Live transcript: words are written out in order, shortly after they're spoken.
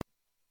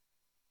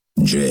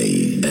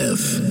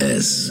JFSR.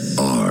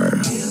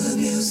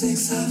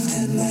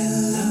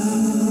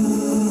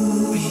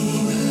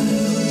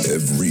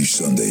 Every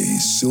Sunday,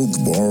 Silk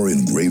Bar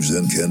in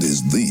Gravesend, Kent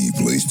is the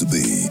place to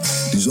be.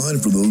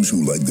 Designed for those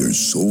who like their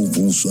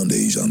soulful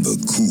Sundays on the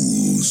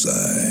cool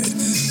side.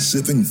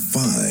 Sipping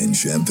fine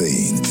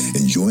champagne,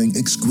 enjoying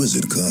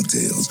exquisite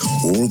cocktails,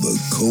 or the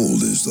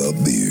coldest of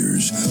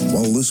beers,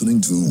 while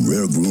listening to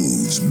rare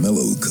grooves,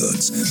 mellow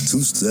cuts,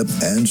 two-step,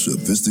 and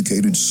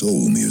sophisticated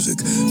soul music,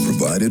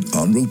 provided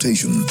on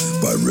rotation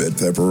by Red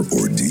Pepper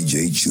or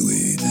DJ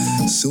Chewy.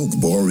 Silk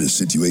Bar is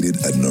situated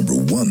at number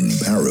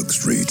 1 Parrock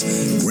Street,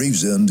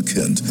 Gravesend,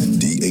 Kent,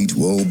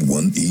 DA12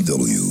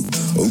 1EW.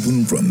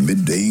 Open from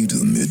midday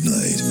to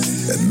midnight.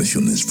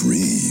 Admission is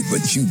free,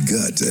 but you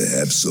got to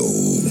have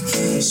soul.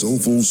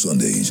 Soulful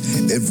Sundays,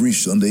 every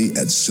Sunday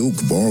at Silk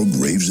Bar,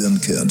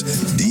 Gravesend, Kent,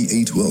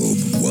 DA12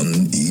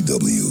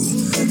 1EW.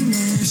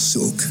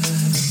 Silk,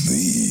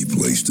 the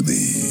place to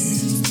be.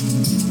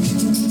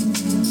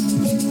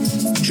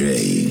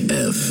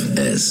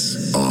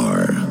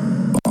 JFSR.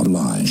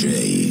 Online.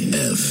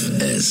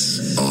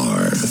 JFSR.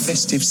 The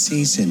festive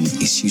season,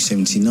 issue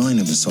 79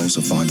 of the Soul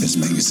Survivors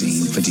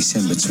magazine for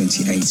December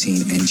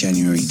 2018 and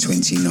January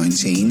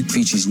 2019,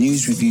 features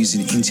news, reviews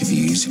and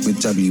interviews with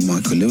W.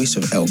 Michael Lewis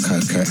of El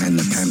Coco and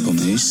the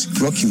Pamplemousse,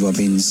 Rocky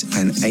Robbins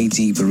and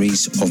A.D.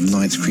 Baris of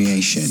Night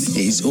Creation.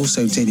 It is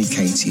also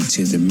dedicated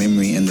to the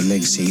memory and the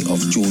legacy of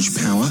George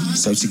Power.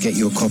 So to get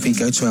your copy,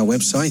 go to our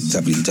website,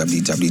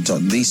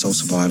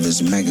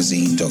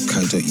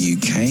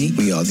 www.thesoulsurvivorsmagazine.co.uk.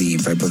 We are the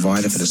info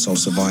provider for the Soul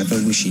Survivor,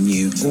 wishing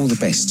you all the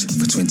best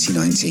for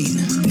 2019.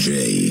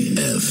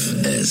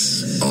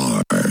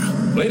 JFSR.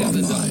 Ladies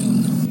and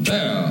gentlemen,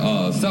 there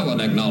are seven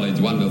acknowledged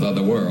wonders of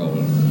the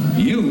world.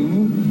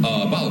 You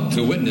are about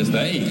to witness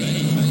the eighth.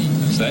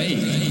 Say,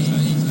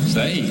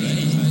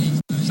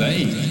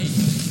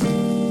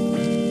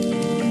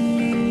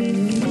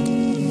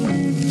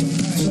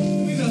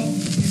 We go.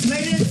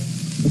 Made it.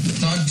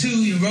 On 2,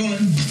 you're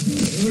rolling.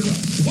 Here we go.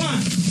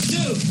 1,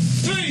 2,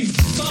 3,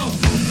 4.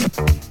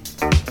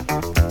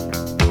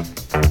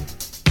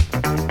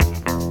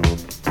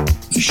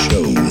 The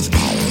show with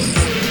power.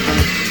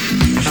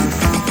 Music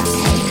power.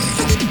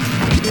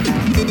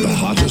 The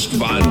hottest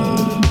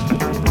vinyl.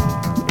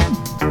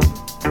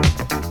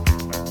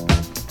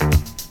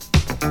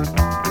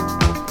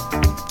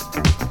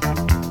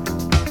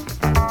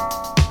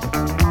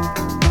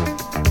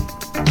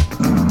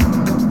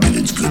 And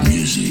it's good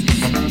music.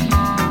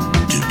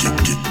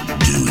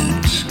 Do it.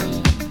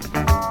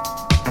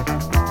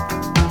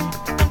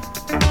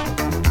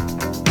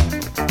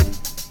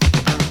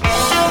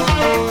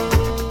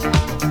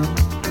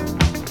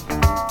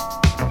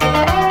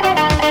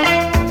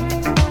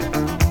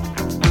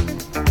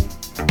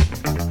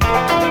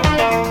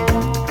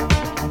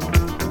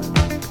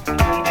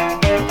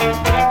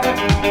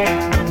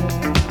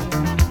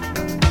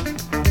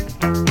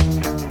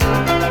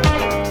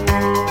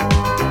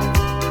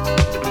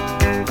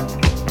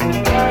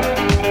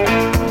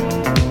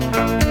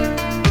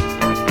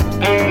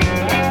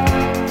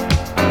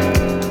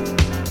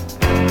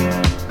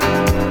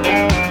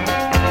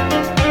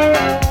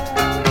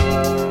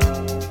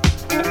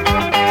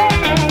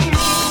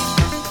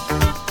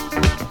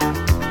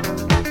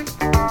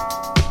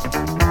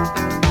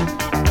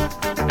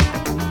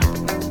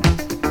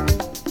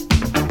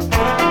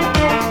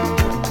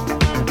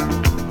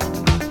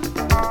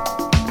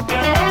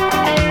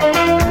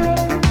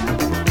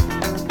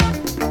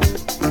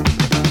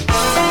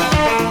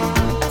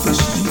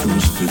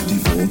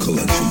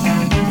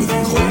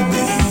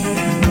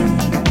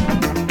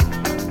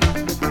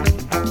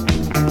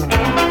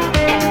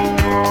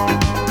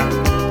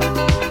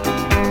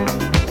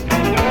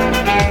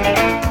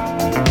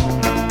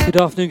 Good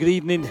afternoon, good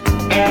evening,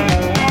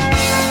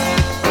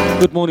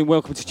 good morning,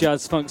 welcome to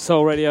Jazz Funk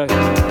Soul Radio.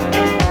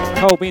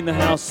 Colby in the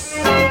house.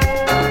 For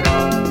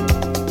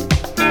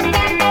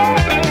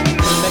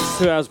the next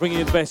 2 hours bringing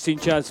you the best in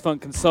jazz,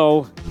 funk and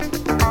soul.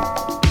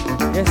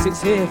 Yes,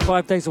 it's here,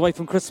 5 days away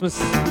from Christmas.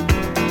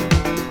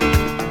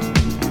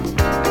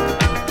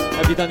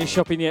 Have you done your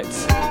shopping yet?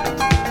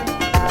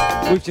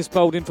 We've just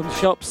bowled in from the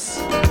shops.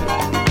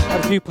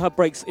 Had a few pub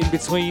breaks in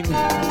between.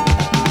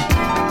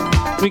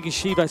 Drinking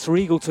Chivas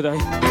Regal today.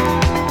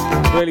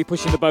 Really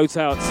pushing the boat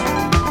out.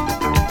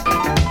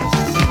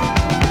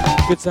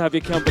 Good to have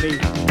your company.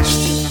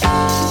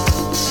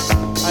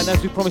 And as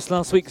we promised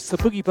last week, it's the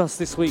Boogie Bus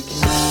this week.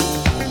 So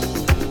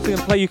we're going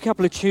to play you a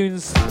couple of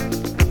tunes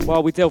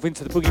while we delve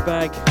into the boogie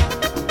bag.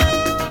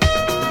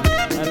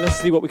 And let's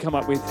see what we come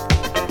up with.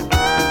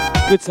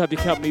 Good to have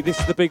your company. This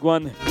is the big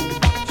one.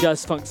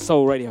 Jazz Funk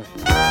Soul Radio.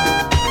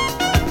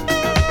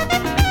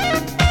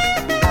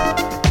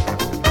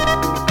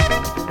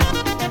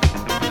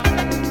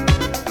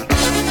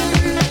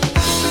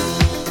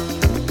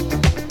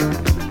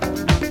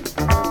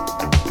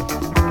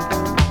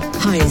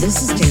 Hi,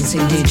 this is Dancing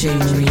DJ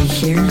Marie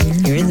here.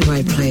 You're in the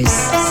right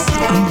place.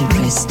 Only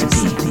place to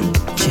be.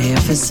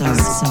 JFSR.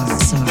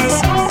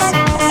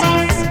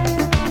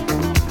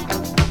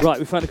 Right,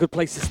 we found a good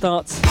place to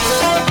start.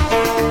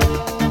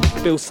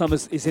 Bill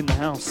Summers is in the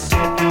house.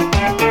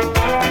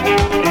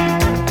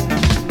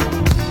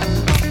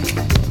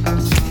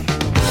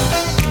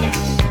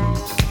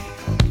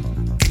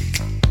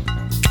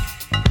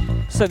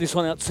 Send this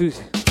one out to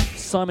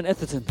Simon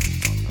Etherton.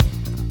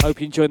 Hope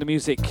you enjoy the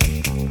music.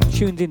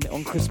 Tuned in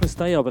on Christmas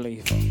Day, I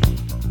believe.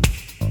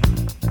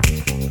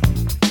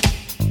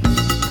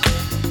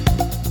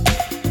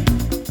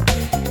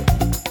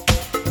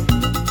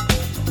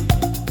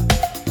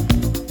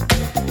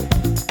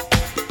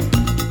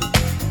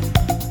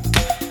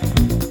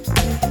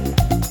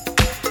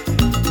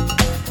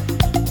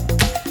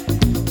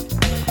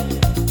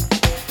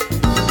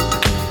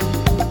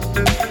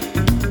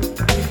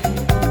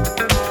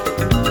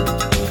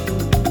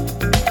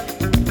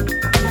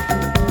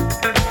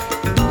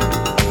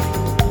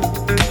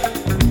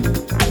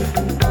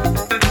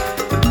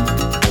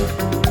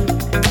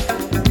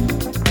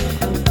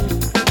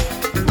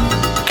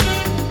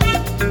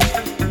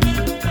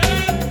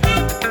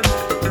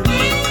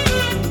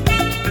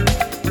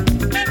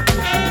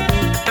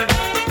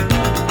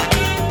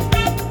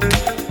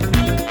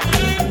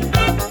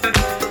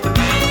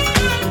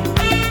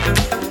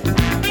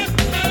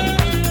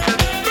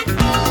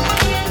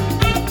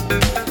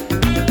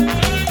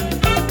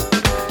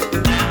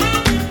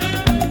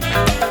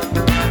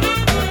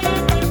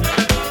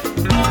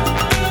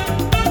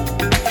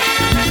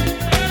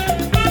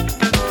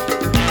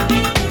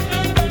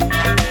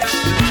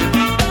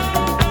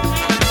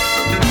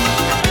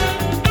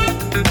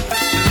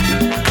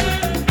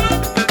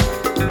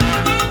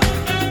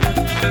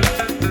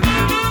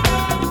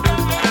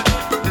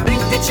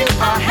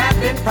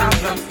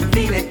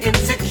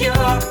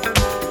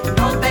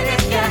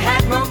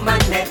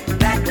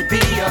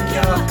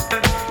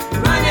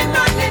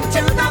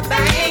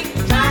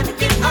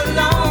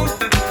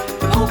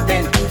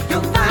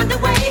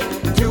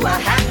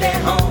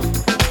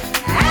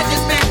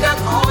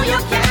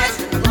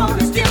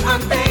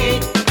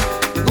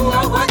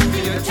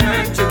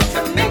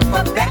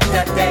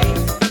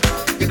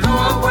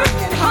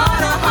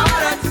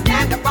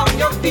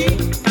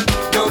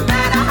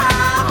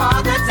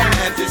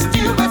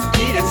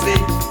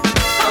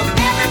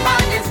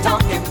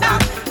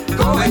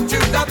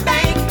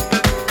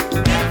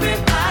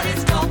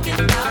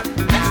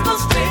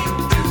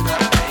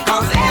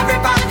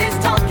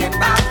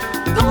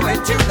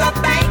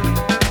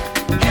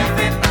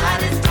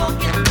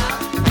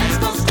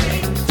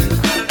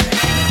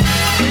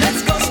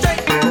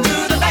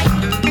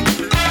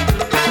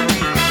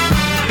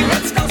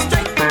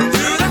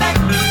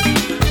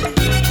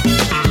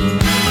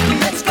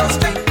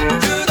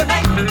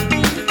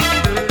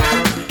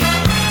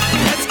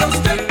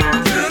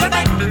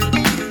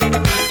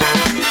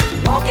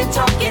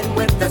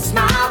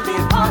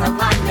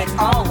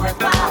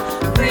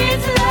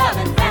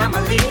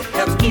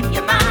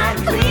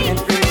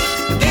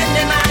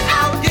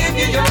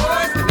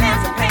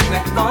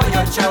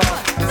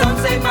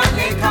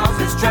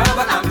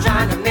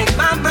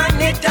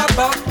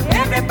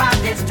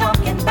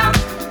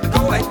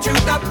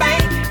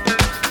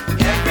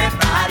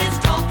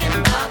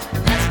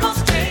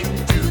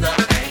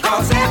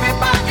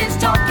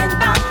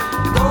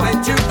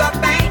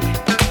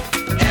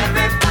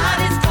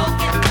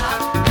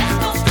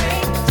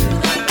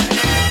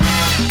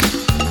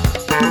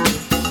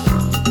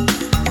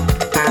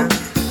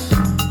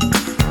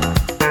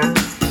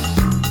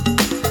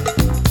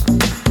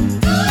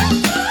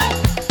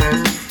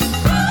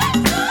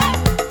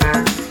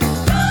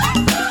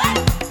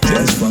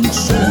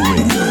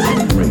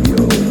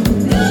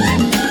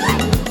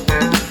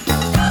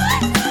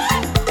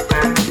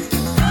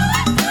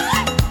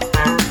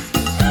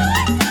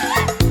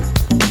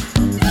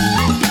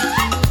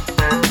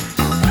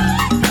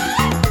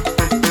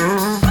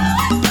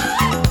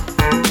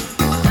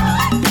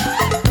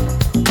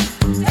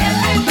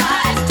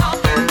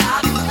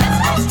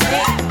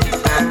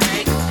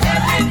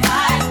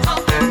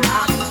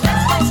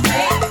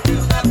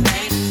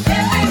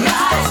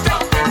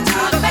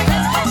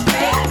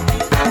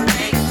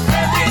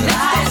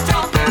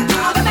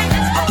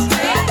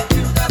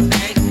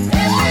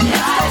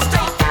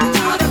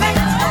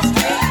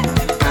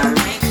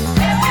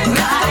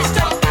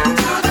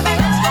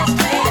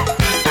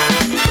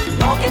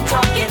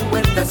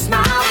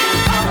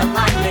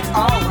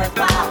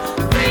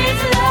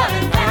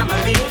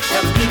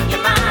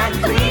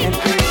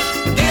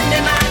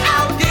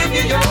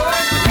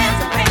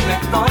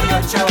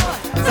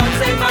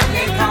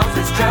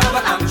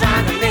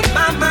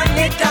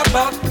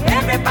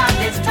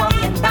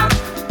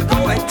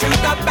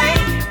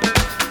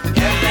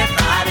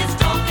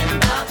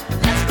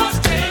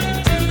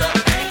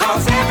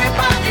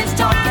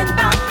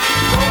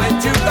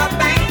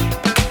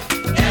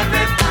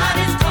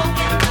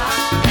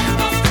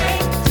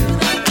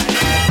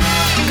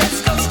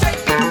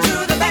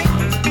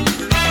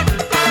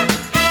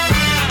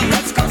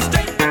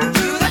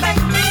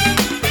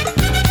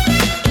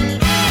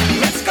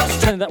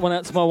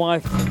 To my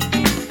wife,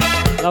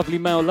 lovely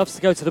Mel, loves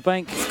to go to the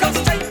bank,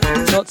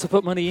 not to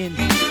put money in,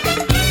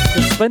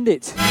 to spend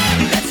it.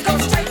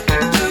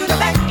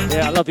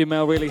 love your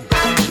mail, really.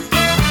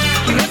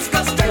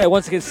 Yeah,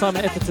 once again,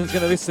 Simon Etherton's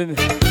going to listen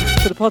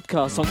to the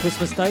podcast on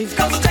Christmas Day.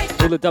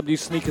 All at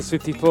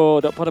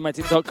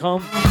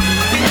wsneakers54.podomatic.com.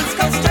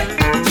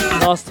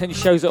 Last 10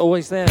 shows are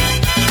always there.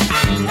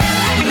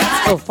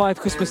 Oh, 5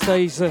 Christmas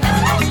days, 5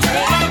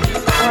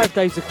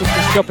 days of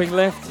Christmas shopping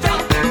left.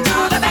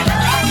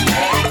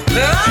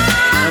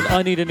 And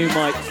I need a new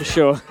mic for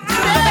sure.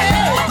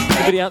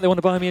 Anybody out there want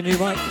to buy me a new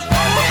mic?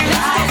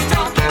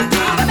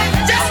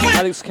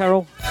 Alex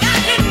Carroll.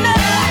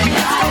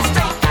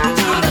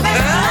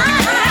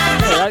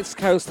 Yeah, Alex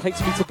Carroll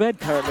takes me to bed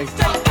apparently.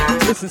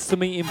 Listens to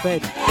me in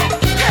bed.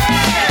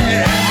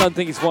 I don't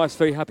think his wife's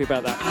very happy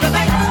about that.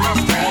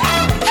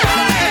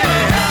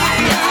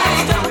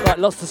 Right,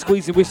 lots to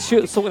squeeze in. We're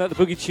sorting out the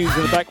boogie tunes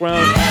in the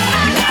background.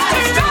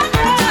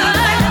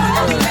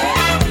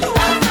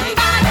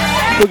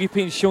 Boogie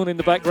P and Sean in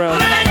the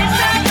background.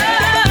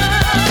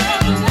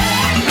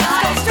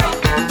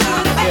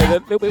 Yeah, a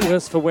little bit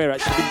worse for wear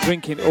actually. Been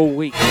drinking all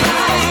week.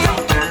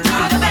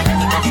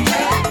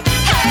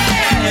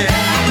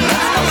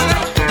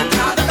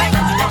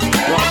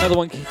 Right, another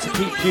one to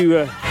keep you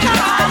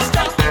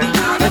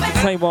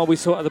entertained while we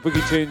sort out the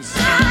boogie tunes.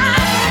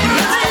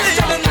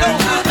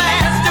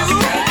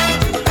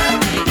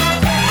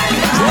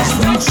 You're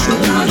listening to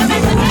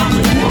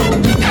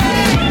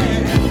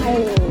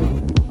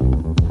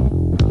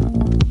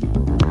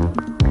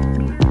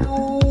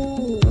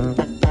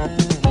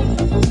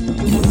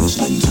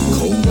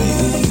Call Me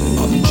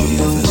on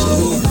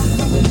JFSR.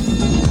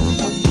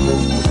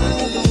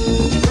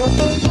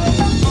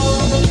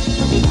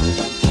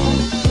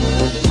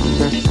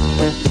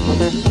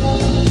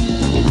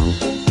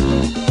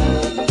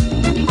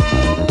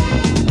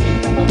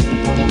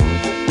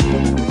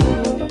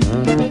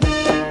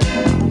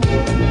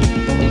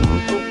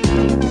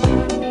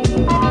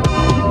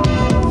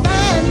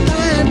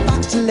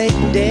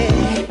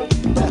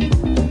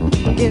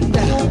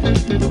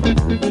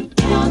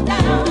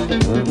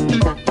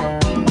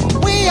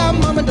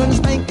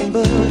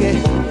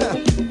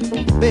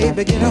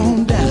 Baby, get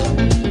on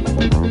down.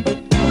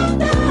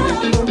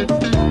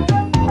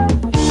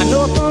 I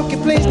know a funky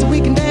place that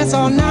we can dance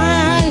all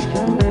night.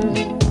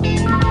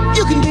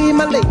 You can be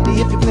my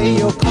lady if you play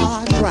your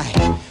cards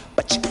right,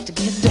 but you got to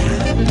get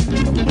down.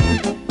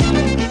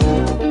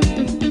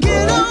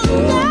 Get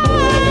on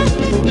down.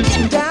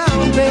 Get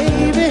down,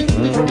 baby.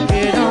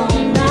 Get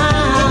on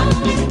down.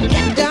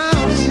 Get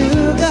down,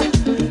 sugar.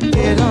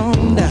 Get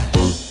on down.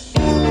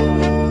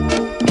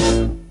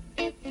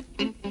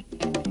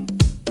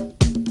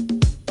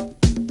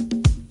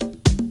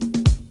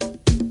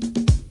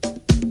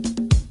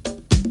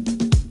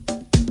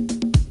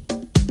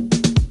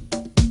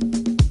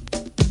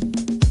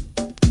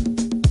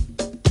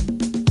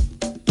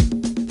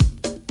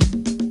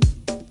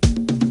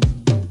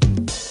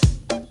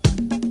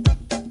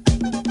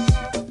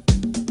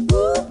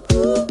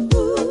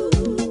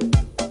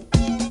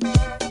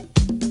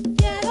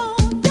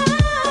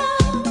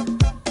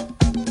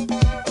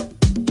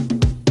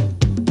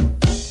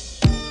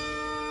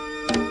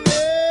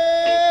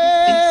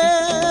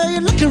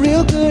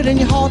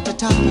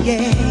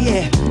 Yeah,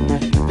 yeah,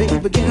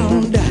 baby, get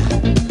on down.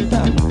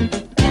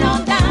 Get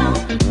on down.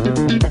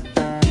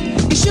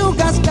 You sure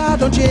got style,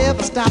 don't you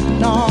ever stop,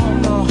 no,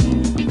 no.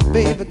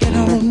 Baby, get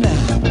on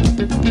down.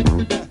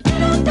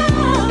 Get on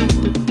down.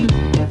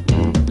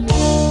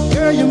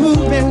 Girl, you're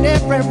moving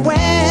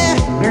everywhere.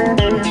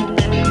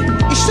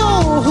 You're so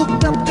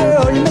hooked up,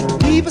 girl, you make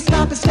people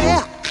stop and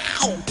stare.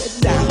 Ow, get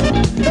down.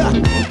 Get on down.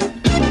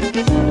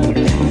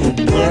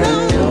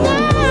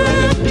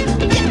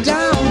 Get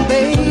down,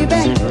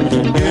 baby.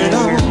 Get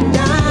on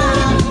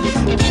down,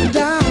 get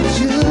down,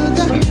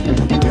 sugar,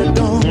 get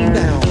on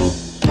down.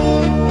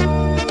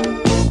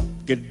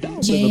 Get down,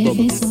 baby,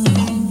 bubba.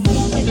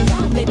 Get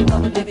down, baby,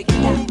 bubba, baby,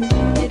 get down.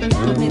 Get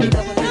down, baby,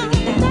 bubba, baby, get down.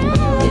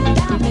 Get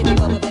down, baby,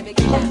 bubba, baby,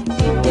 get down.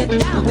 Get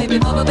down, baby,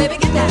 bubba, baby,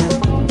 get down.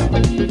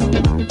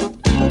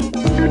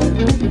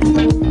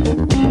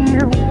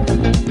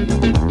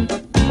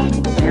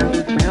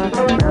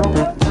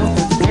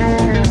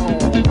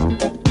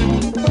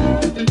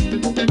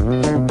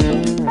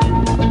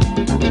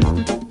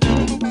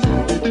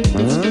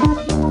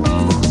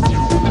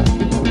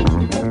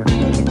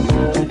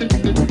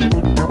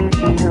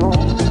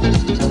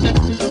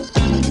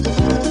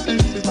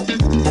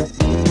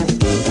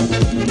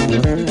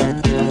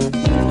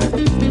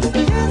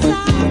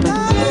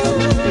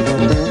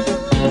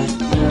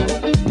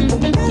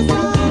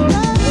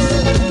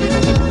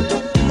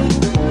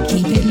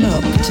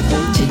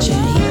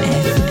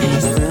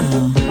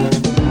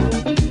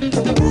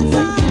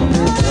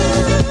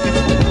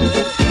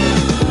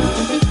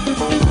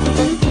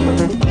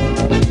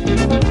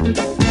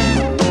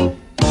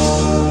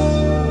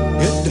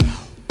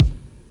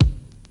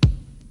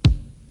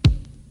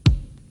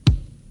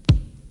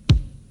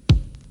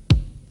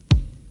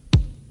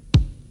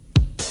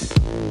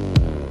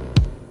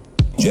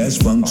 Jazz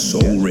Funk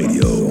Soul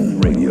Radio.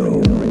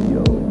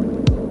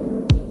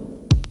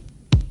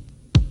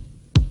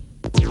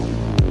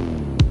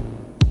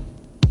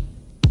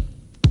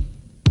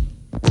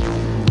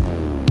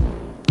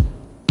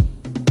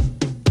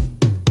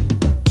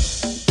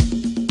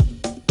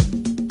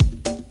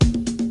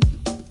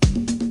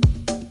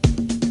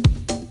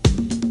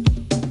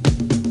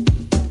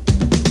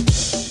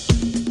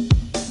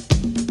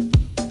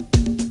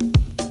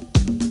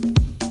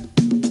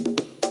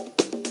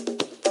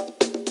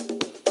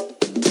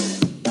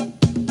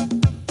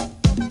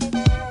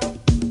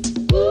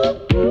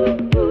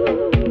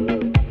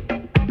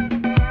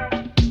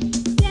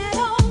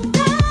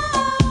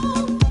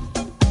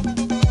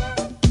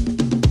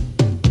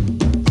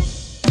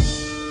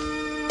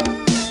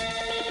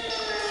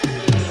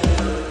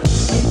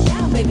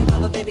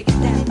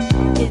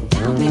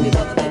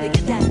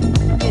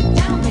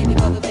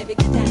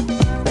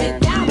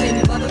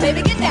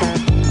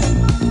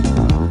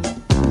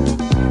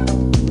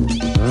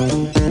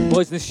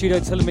 boys in the studio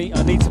telling me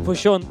I need to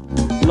push on.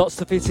 Lots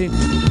to fit in.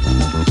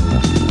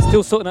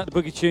 Still sorting out the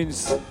boogie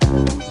tunes.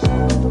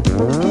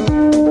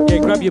 Yeah,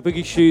 grab your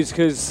boogie shoes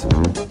because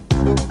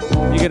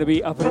you're going to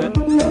be up and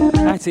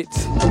at it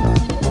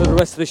for the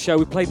rest of the show.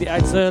 We played the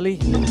ads early.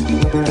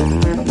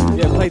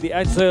 Yeah, played the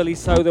ads early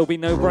so there'll be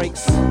no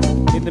breaks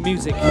in the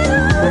music.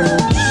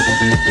 And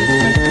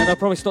I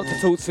promise not to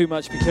talk too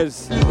much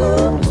because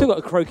I've still got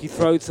a croaky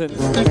throat and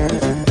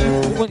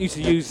I want you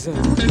to use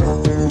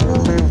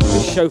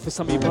this show for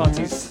some of your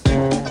parties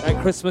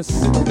at Christmas.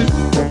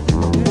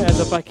 Yeah, as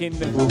I'm back in a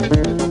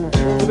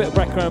bit of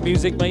background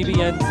music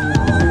maybe and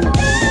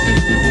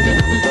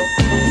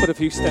put a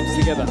few steps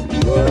together.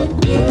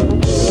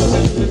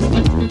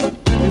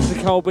 This is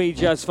the Carl B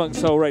Jazz Funk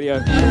Soul Radio.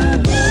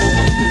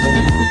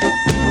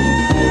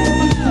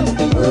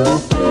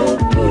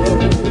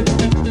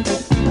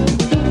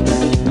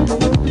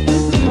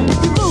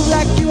 Move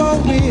like you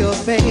on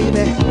wheels,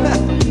 baby.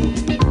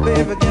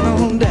 Baby, get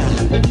on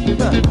down.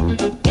 Get on.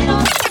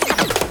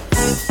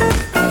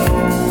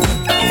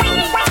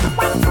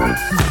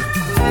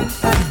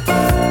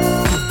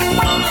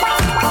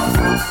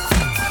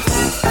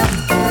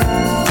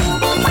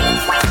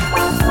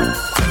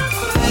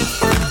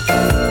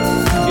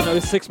 Do you know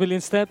 6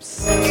 million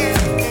steps?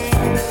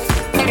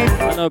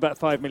 I know about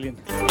 5 million.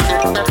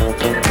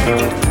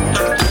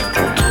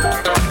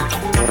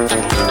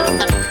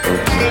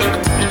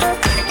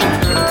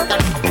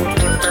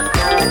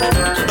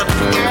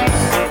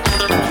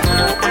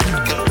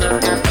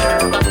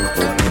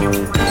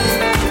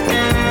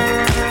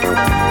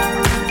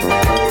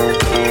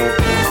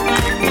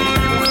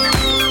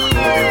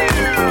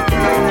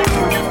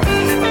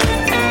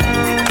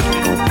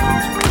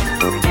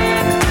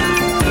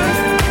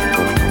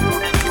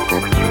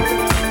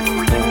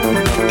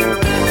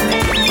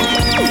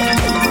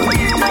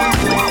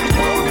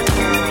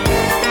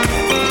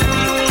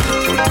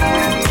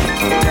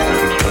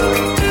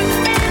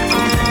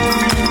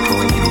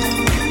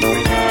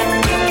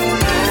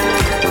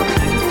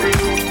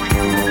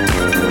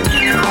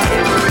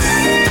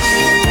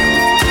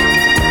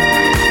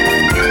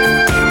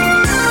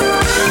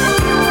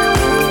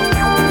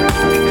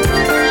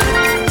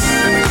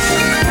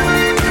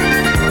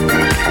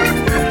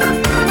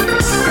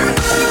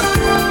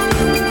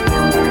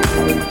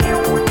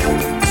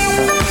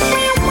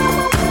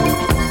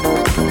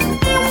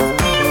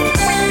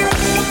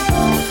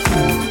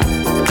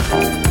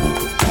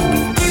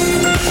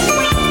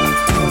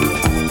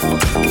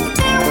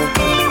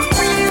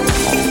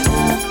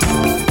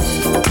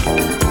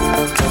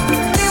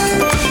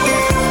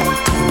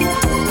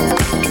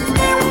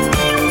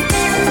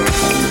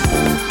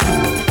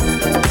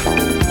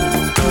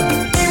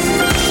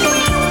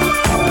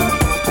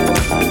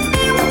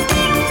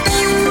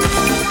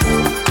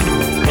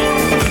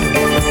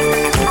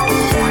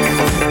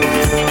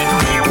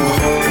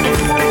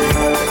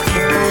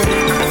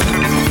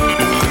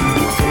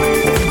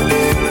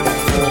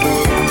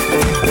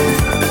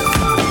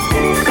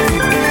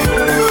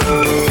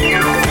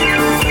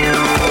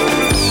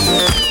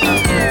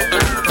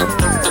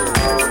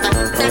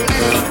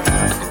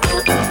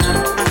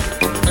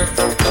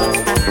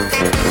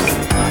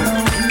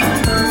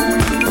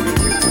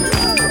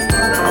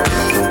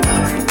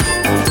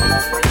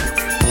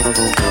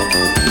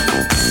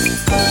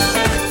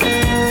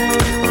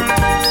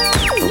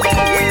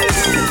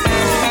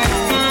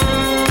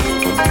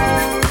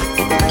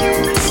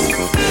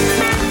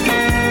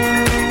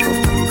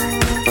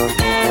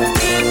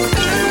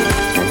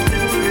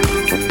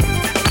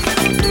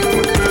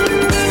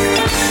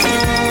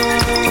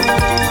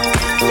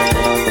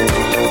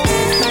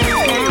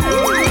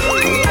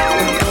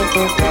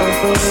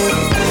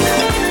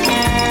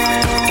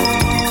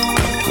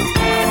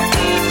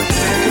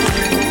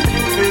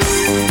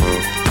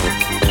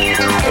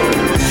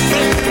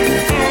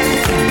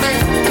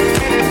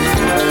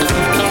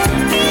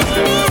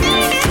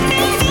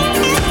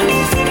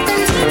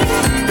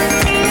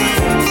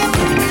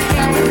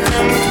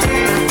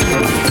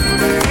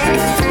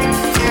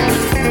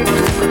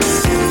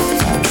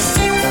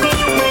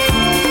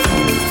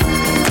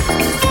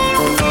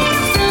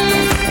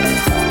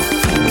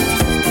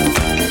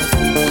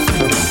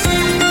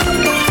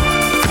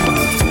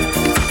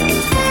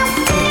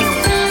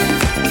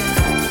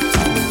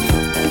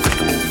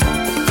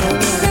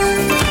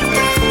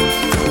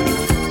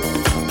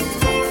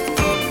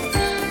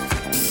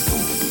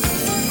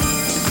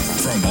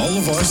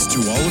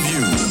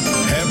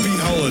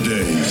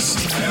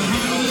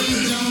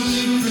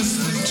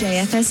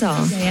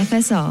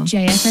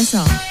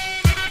 JFSR.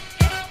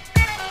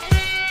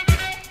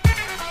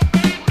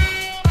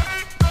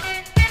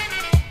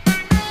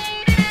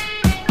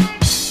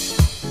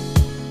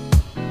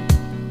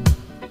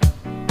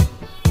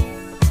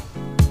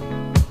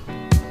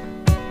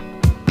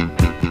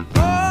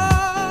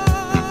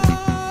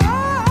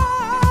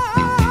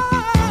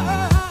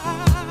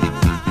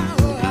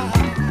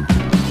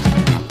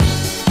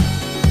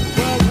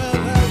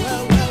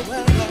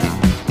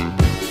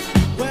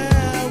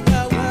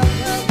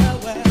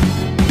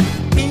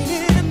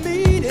 Meaning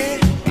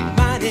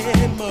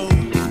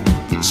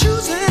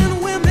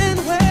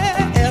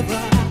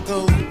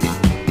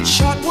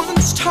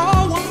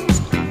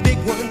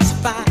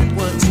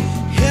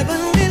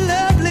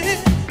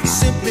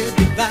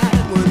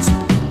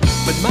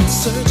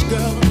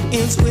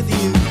dance with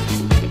you.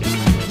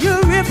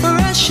 You're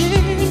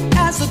refreshing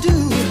as a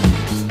dew.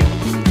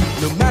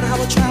 No matter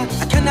how I try,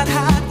 I cannot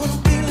hide what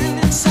I'm feeling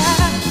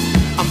inside.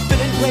 I'm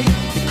feeling great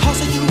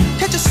because of you.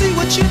 Can't you see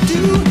what you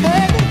do?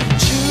 Hey,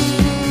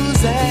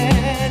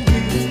 choosing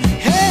you.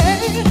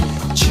 Hey,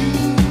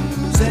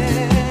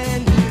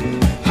 choosing you.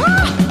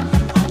 Ah!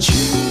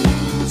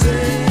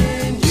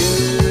 Choosing you.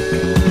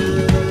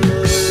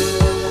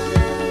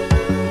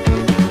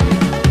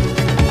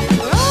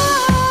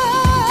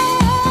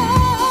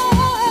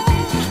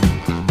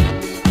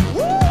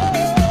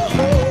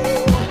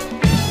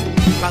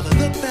 By the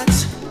look that's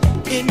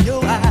in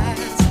your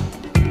eyes,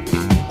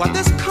 while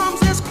this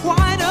comes as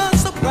quite a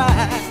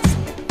surprise,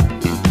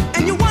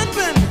 and you're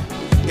wondering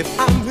if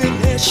I'm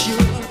really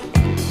sure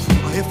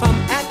or if I'm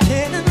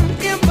acting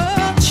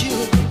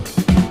immature.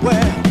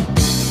 Well,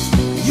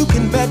 you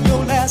can bet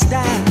your last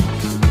dime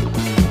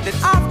that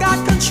I've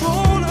got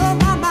control of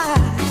my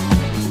mind,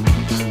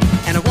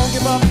 and I won't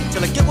give up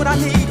till I get what I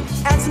need.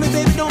 Answer me,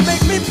 baby, don't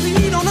make me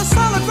plead. On a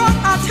solid rock,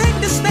 I'll take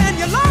this stand.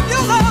 Your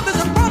love is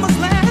a promised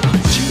land.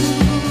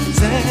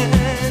 Choosing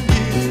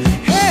you,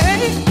 hey,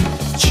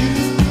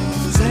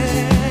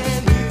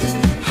 choosing you,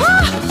 ha,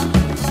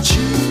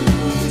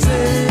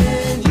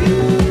 choosing you.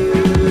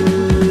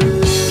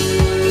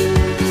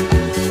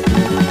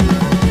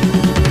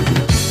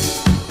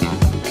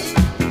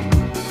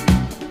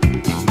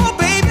 Oh,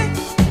 baby,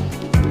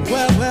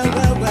 well,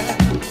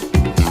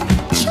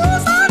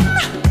 choosing,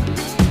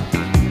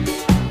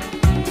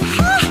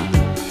 ha,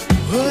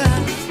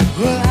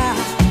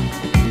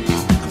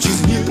 I'm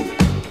choosing you.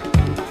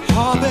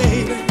 Oh,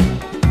 baby,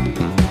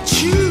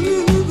 choosing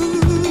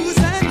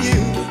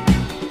you.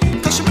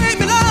 'Cause you made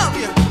me love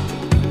you.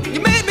 You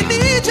made me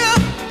need you.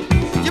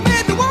 You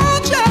made me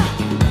want you.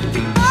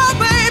 Oh,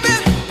 baby.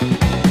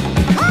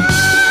 Oh,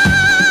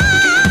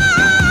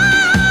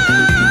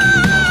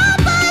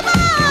 baby.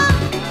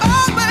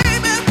 Oh,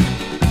 baby.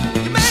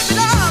 You made me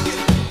love you.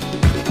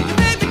 You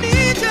made me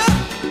need you.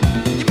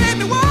 You made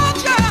me want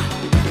you.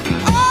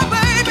 Oh,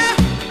 baby.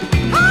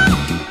 Oh.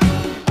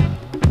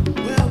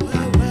 Well.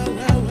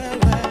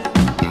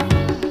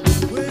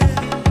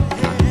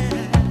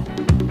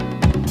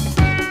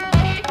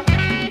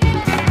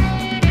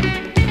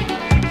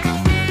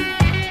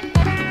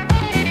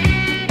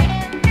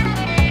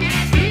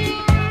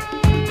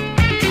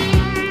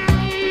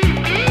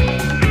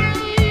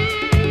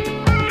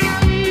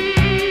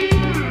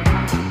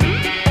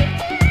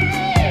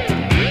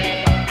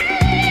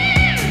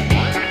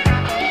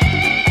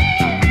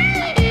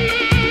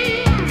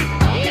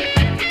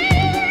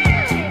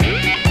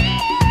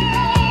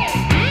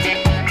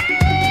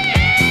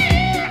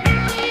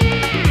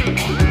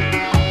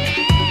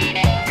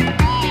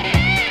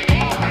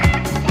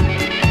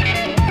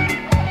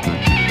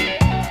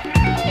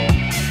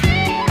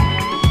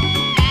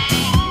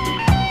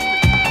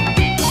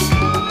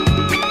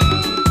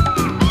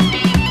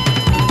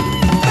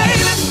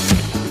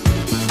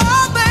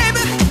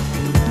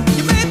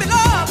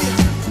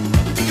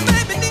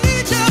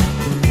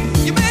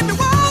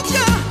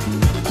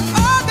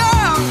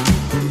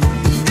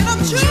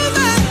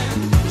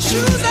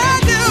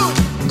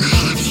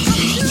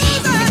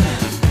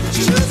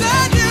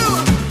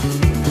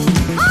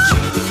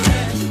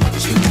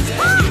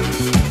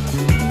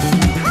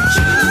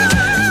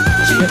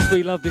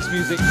 We love this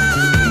music.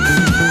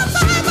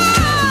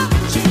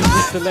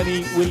 Mr.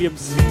 Lenny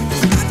Williams.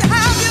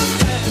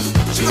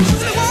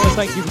 Well,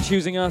 thank you for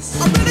choosing us.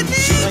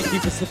 Thank you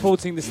for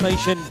supporting the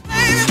station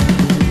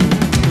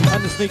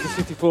and the Sneakers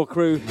 54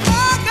 crew.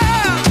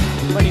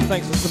 Many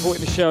thanks for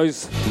supporting the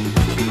shows.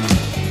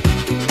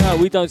 No,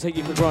 we don't take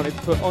you for granted,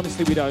 but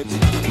honestly we don't.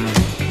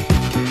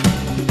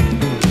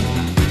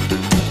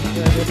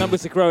 The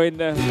numbers are growing,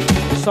 the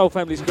Soul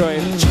family's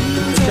growing,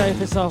 the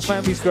JFSR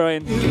family's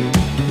growing,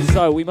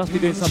 so we must be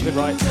doing something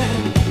right.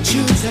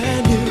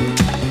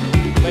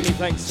 Many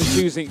thanks for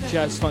choosing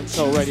Jazz Funk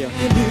Soul Radio.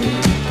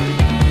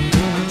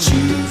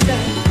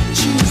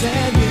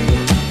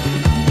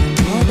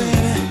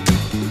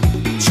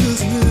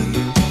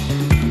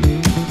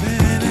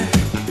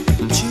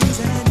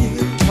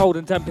 Cold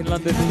and damp in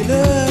London,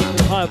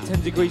 high of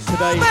 10 degrees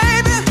today,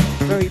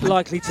 very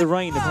likely to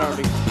rain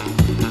apparently.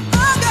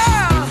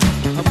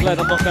 I'm glad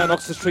I'm not down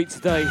Oxford Street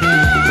today.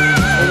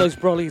 All those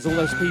brollies, all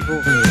those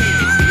people.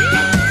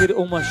 Did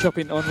all my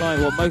shopping online,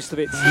 well, most of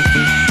it.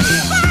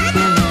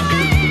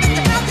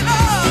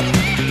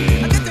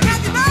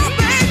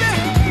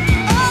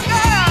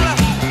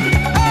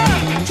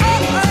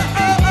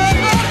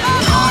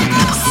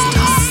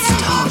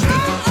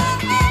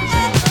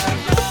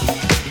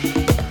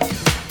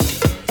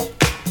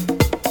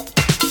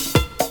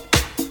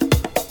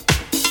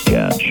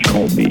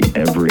 Call me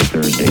every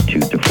Thursday 2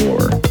 to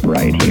 4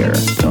 right here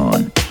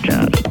on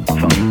Jazz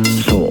Funk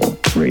Soul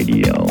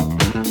Radio.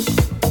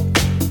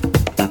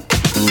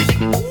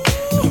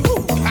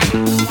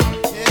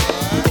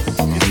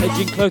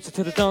 Edging closer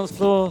to the dance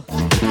floor,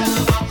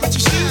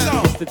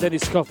 Mr.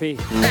 Dennis Coffey.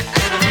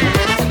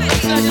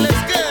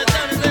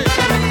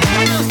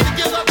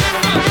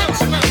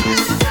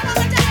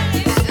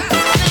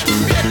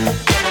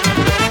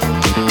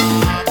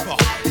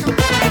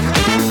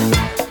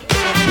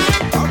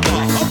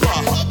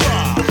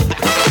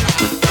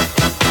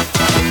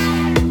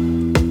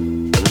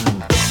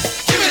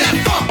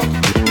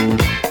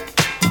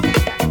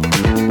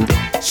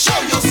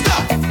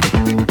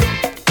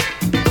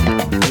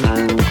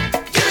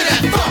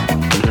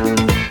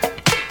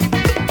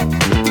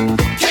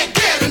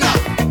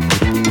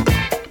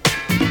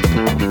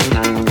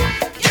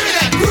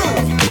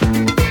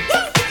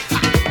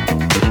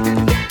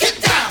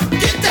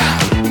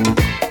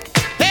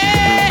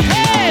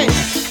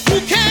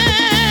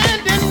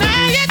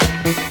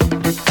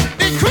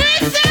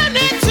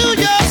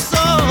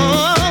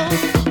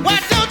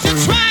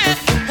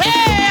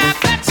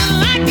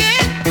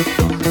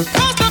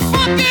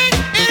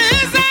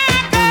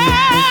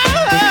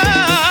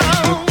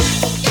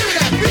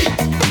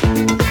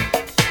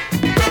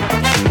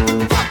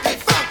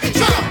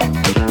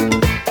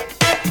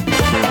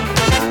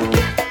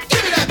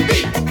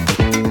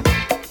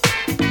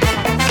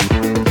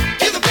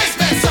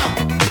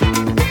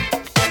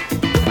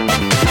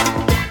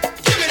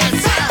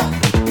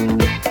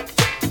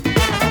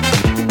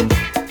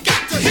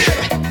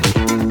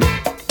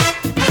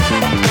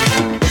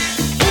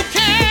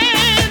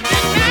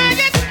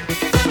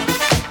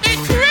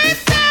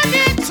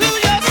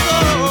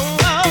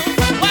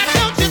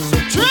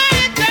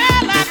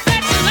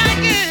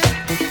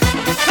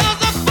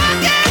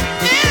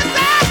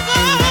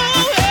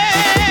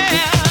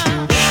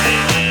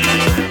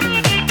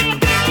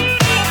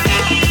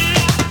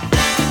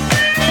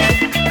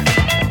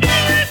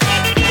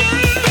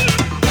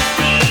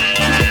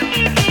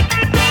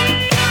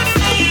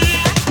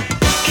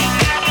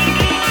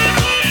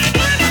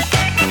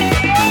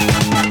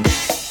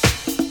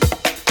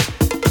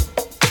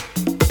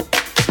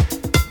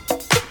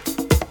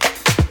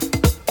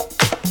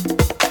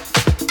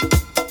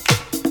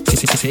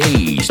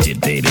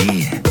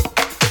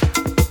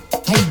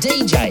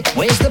 DJ,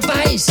 where's the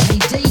bass? Hey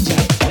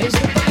DJ, where's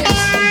the bass?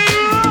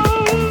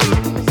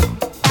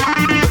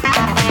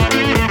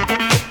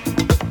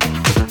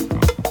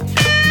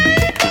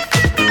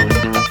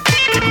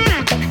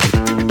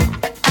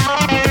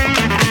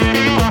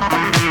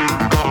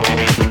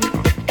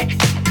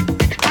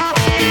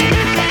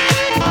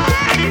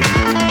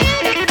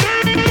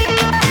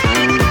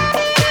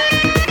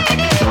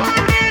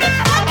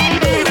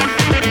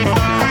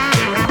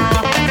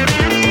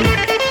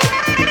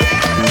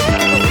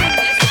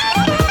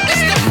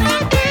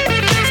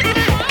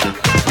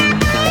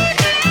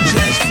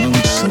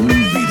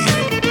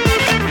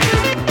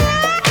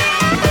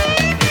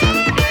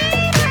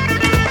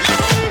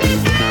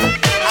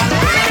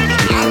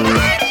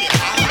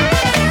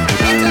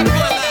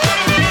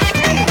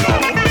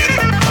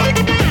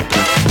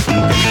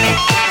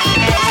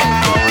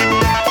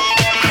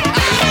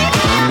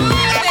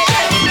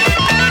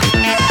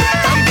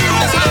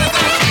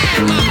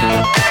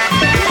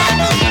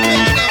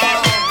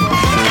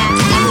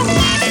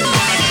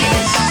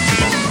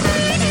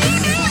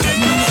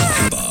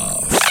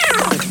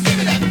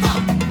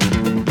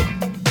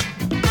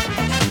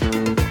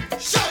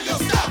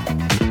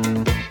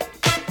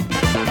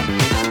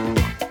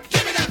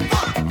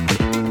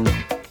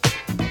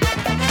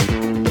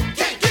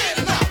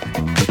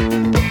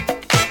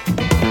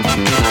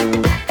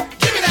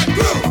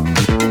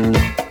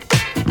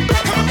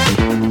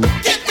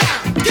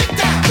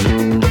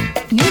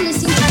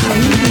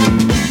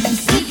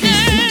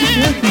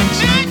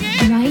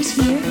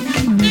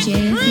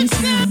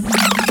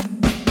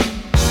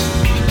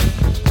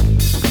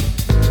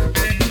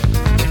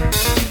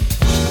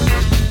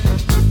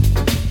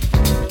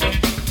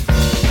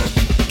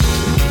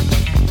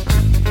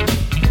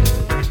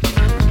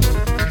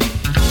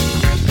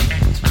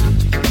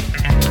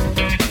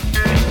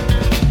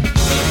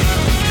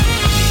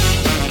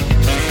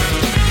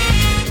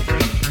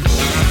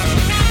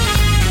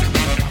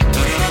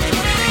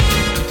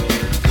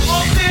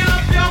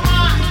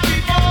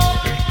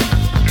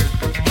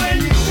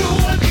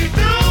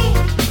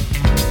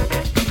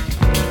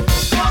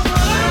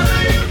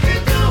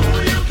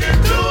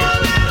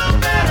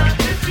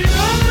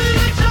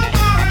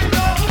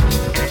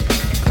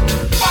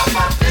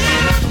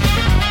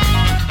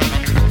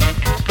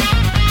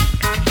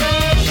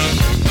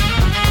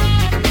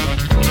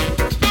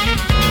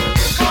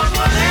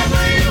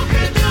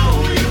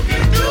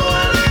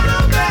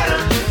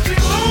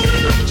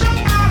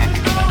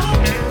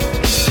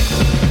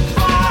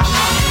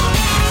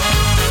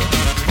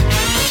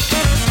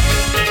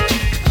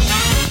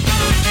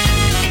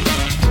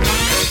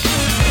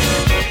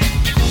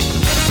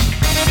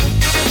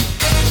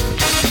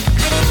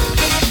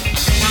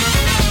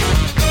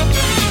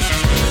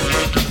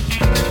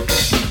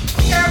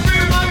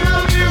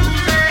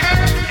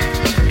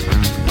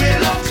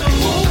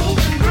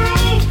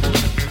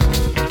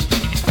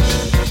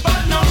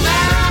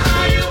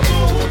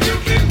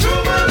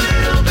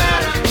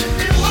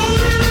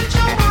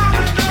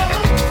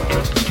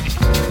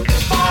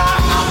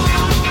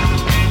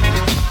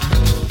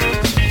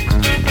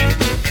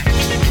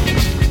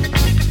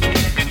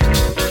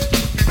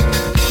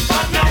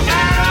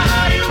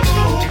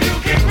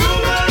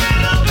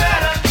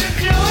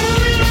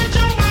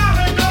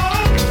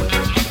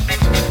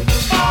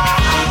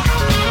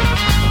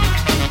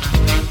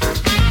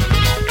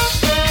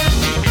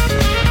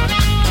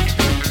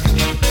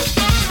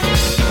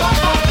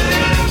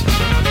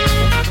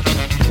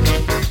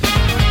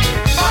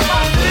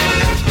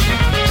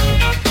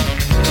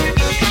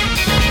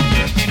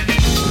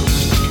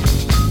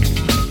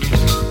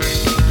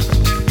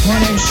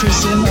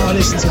 I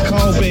listen to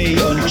Carl B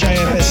on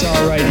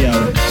JFSR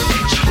Radio.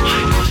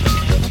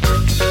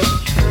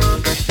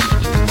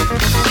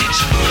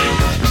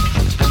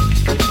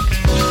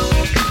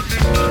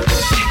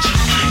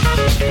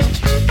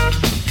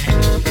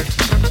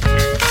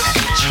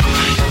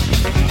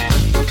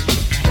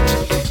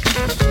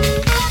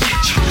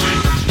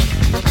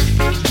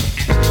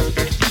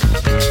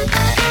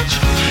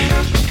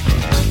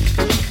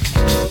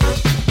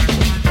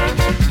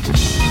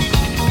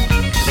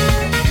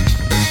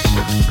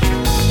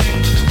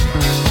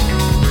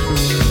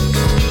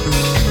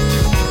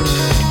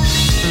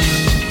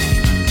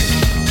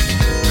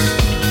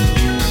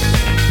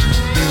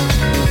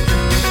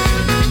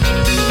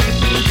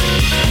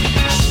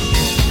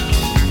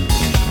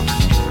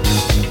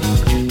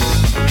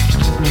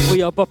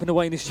 We are bopping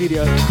away in the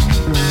studio. Crown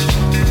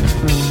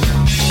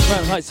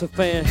Heights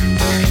Affair,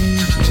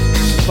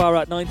 far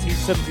out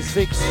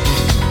 1976.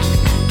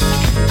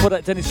 For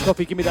that Dennis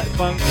Coffey, Give Me That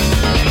Funk.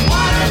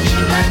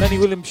 Lenny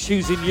Williams,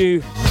 Shoes in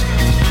You.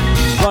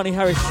 Ronnie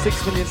Harris,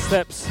 6 Million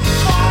Steps.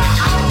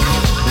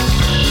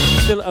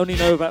 Still only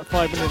know about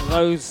 5 million of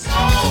those.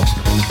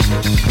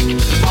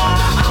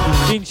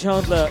 Gene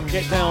Chandler,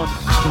 Get Down.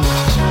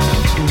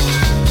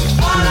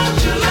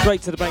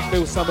 Straight to the Bank,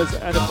 Bill Summers,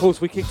 and of course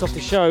we kicked off the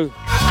show.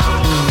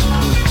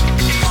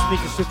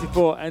 Sneakers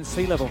 54 and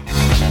Sea Level.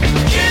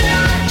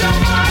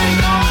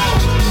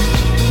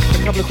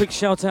 A couple of quick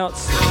shout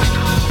outs.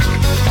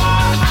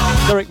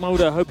 Derek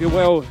Mulder, hope you're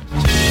well.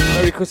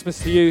 Merry Christmas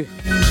to you.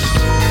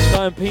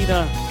 Diane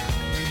Pina,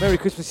 Merry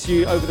Christmas to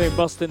you over there in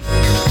Boston.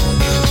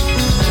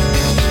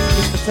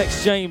 Mr.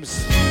 Tex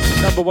James,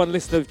 #1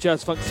 listener of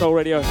Jazz Funk Soul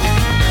Radio.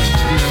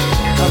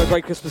 Have a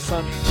great Christmas,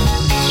 son.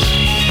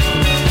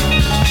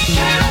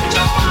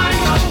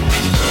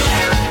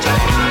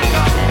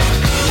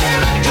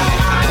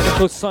 And of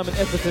course, Simon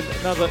Etherton,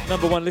 another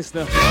 #1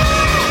 listener,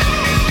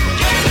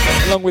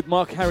 along with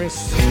Mark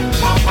Harris.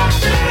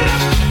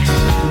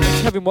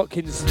 And Kevin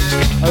Watkins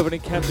over in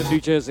Camden, New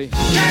Jersey.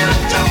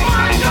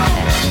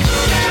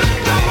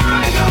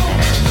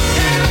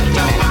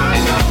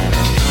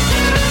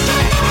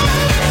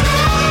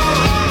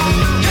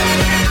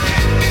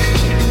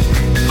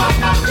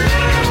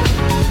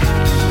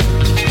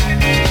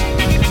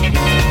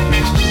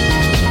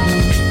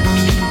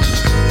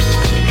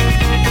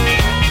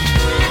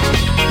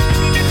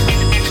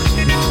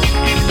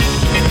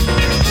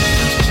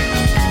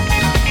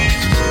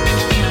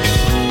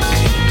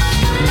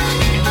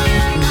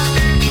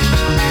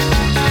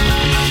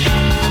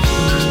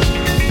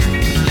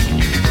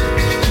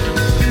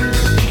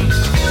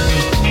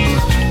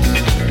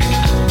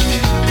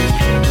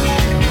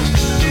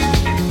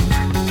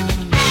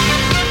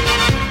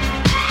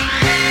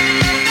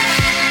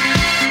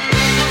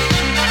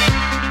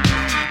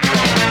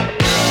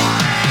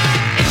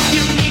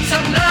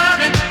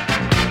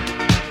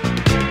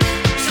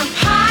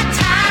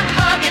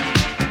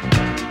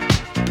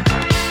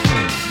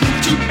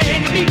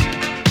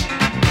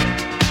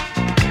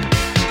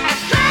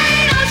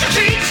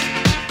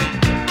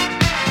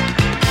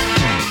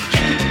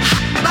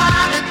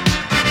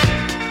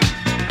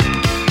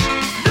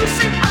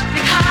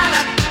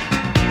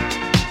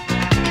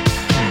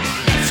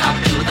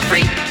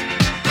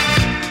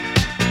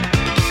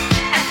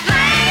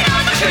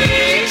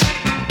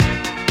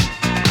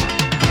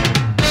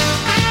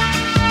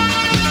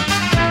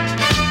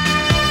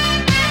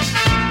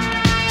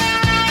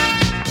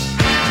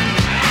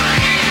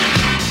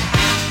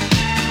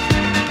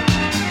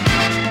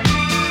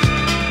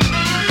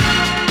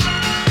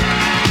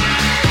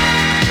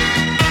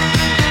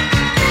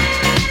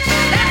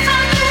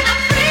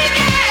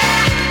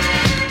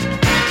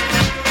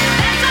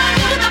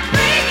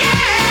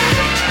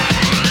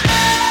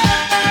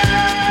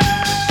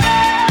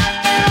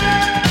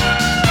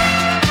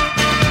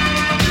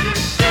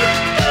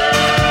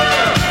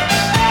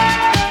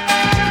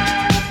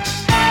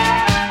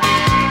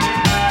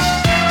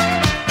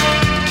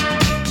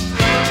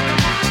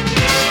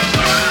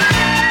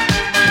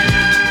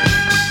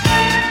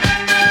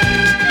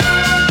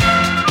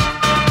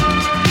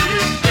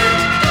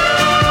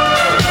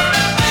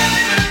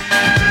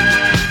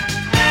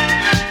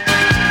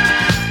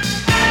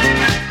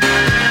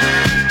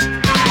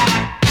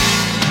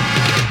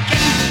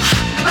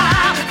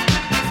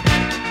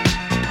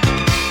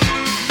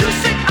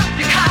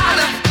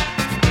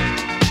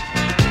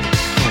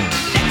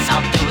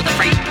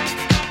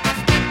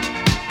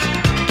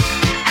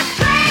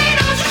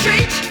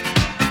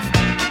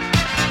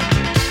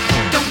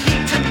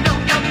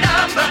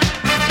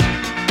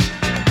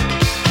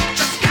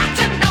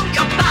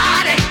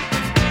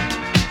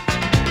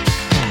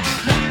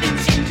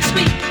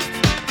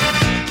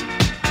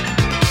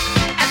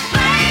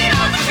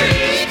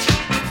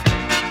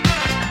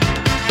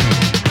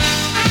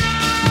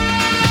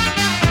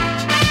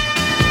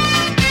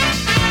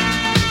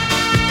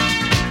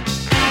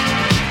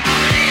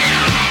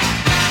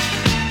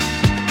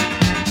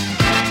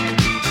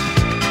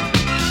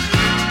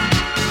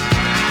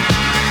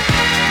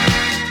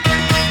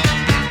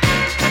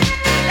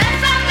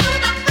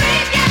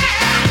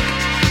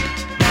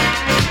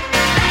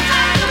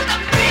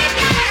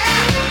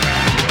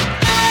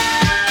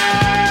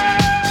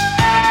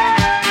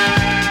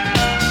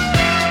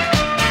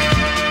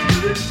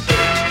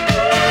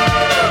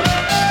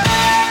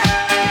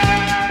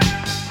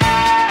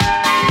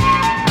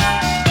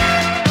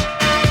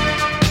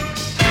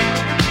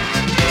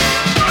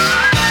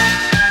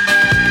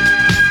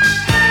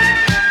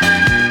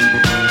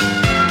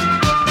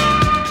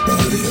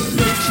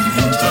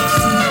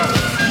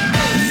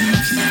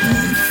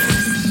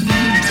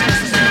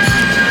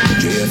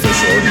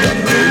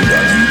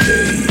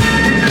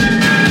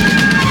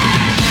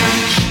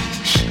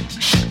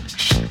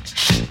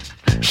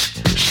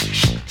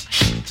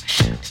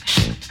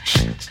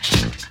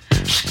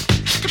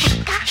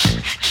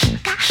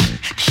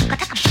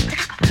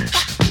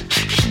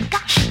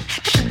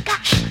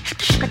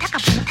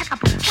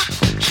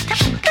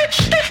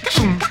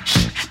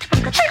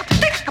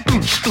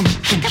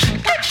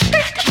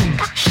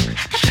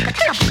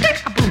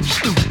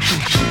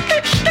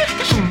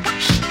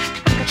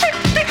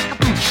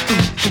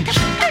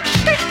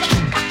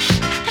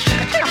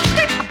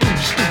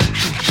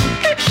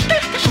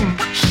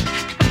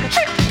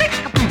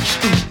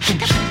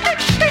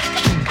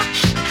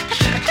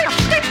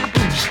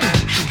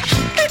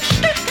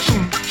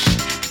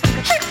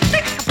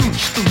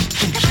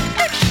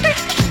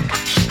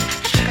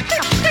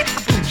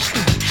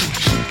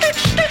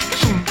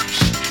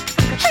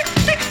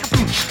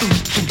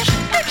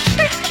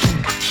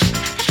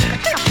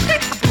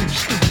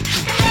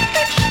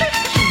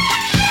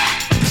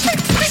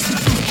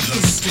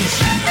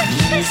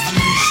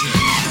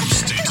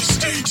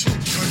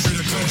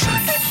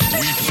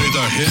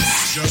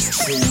 It's just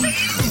for you.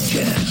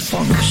 Jazz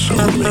Funk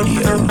Soul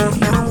Radio.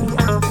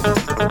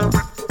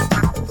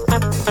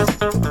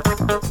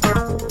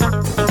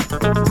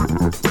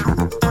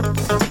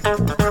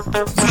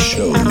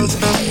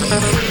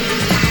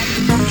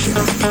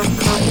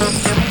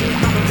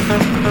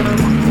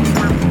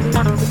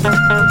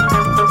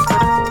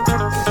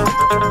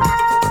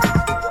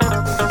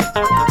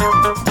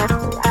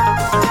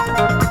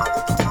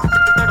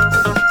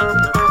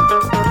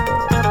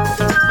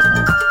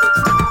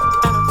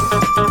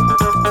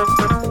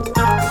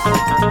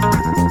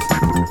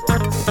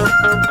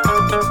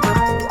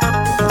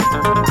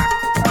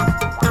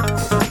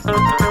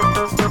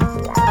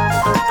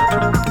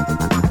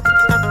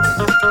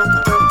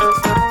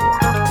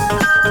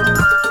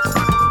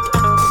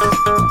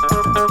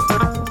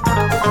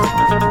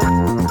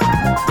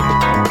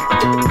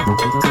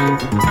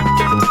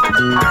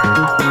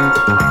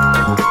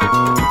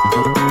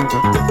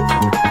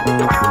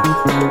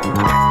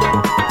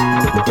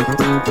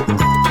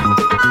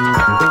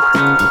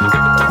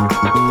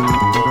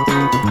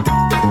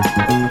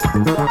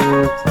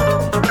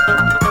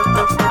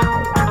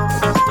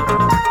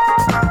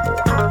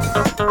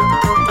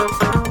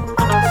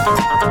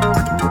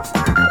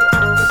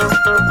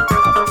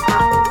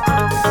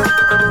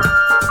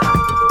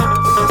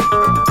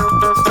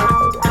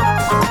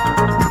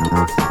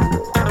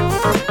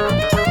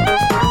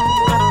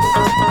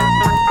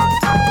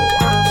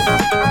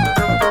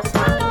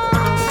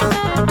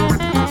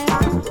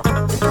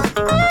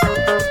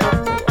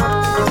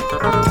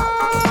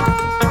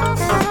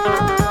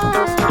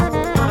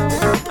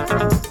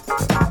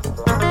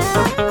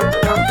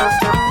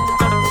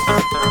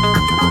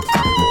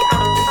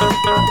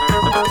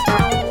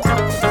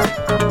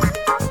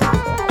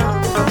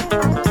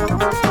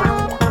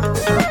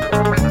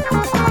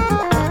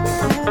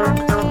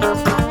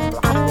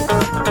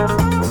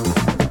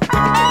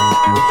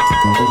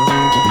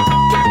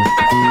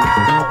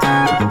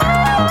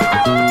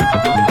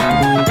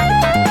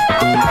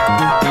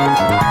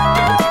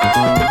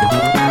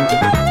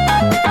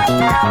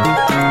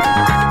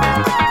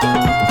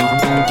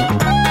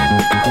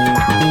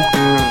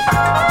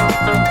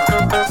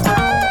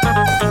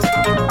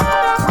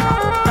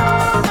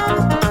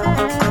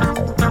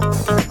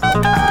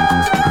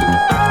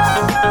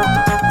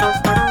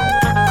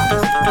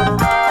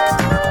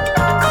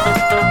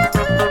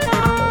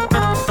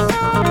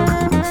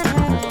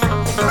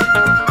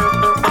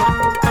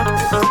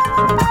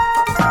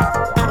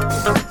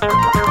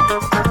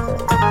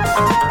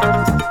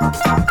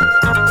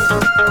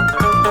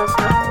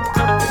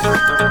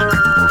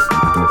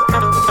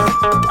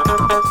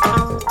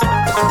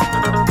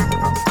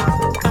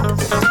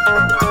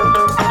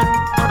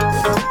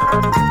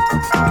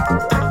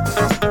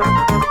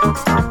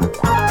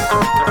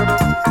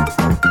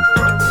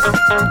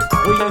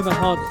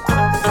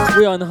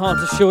 We are in the heart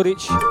of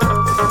Shoreditch.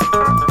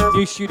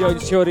 New studio in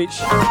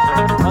Shoreditch,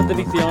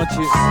 underneath the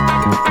arches.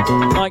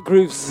 Night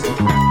Grooves,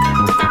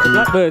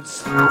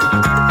 Blackbirds.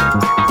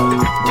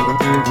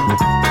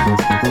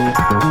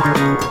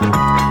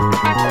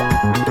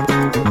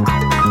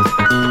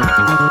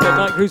 Yeah,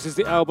 Night Grooves is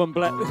the album.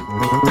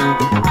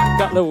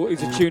 That level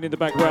is a tune in the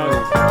background.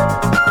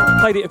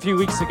 Played it a few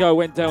weeks ago,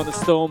 went down the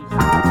storm.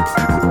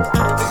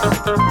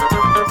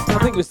 I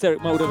think it was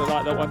Derek Mulder that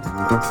liked that one.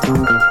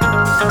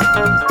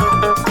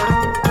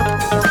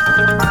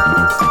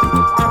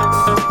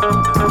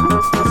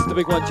 This is the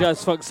big one,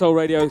 Jazz Funk Soul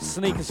Radio,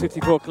 Sneakers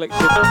 54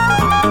 collection.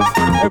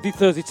 Every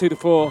Thursday 2 to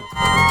 4.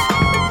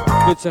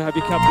 Good to have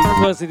your company.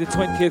 Thursday the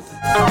 20th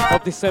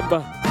of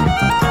December.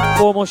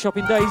 4 more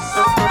shopping days.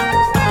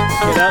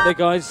 Get out there,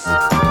 guys.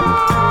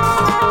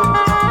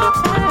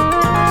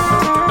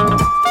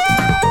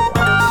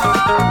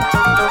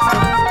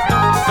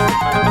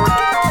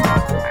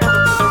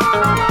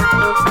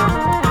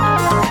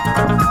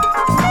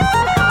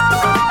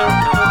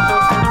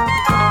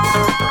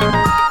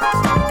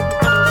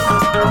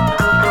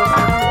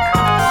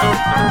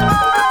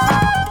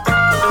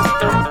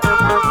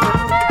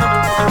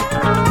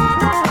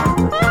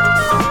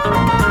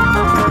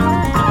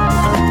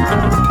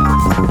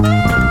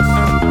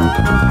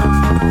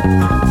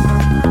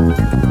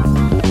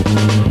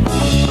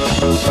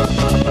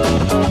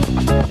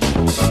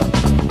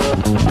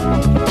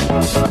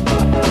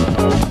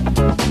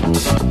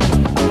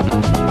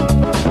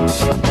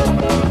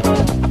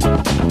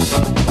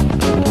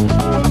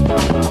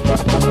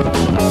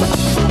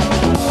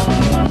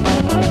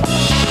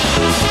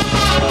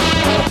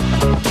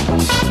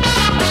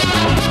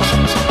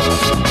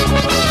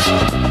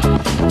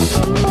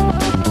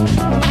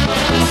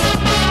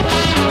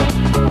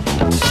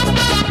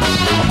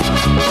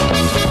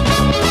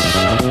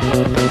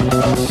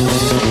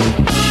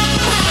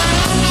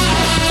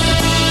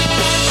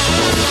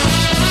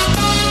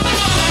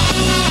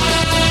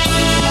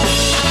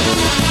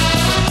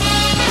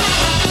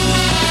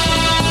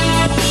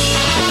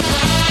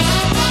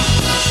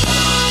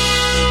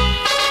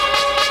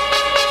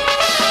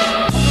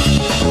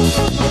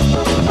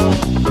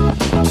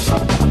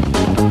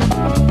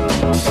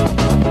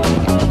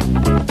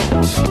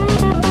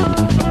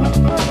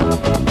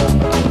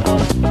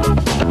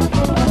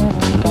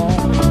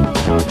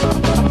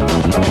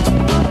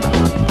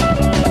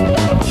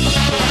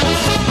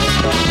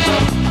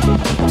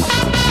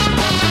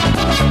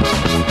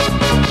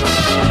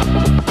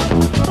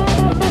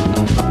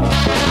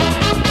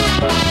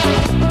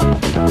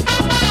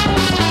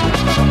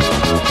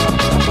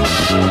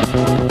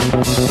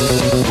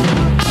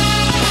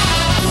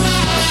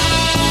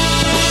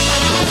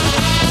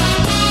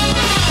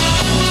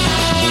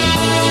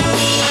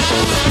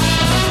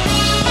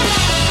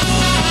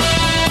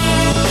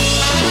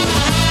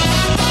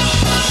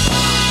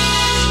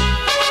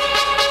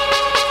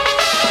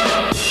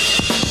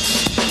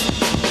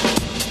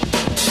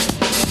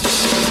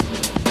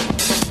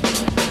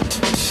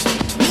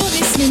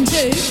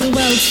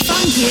 world's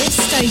funkiest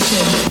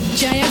station,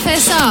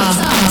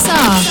 JFSR.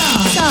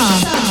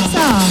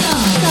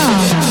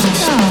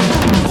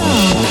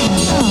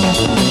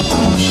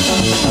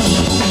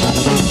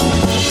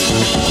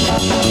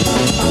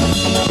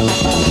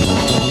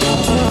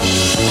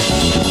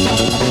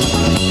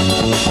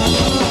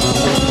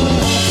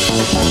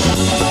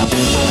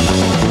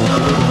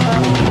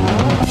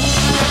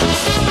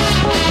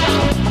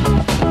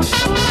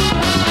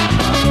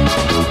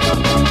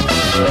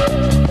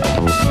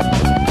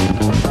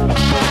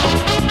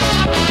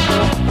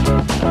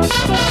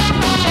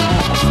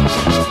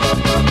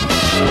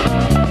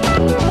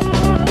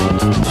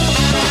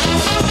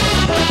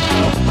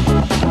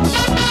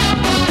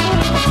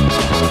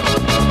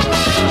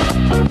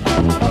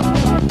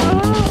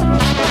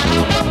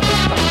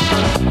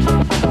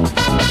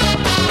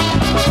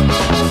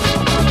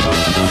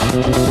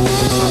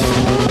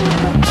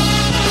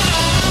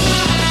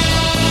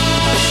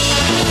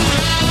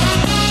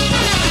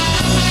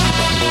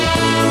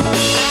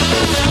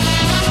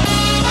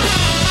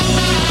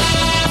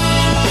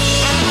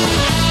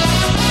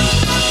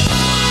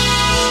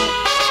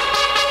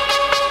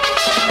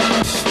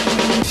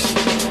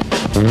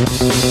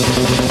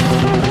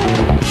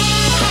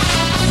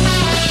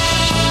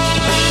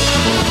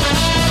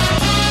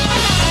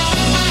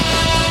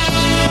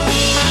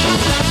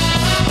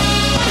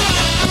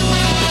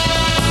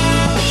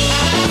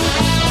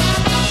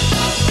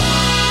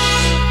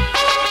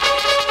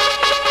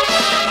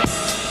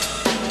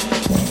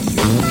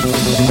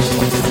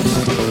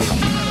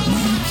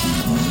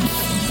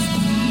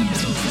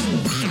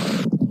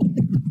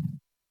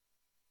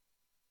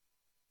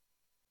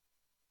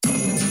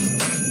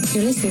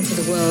 You're listening to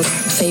the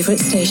world's favorite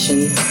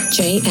station,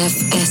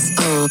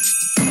 JFSR,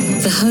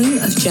 the home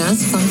of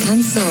jazz, funk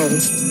and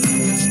soul.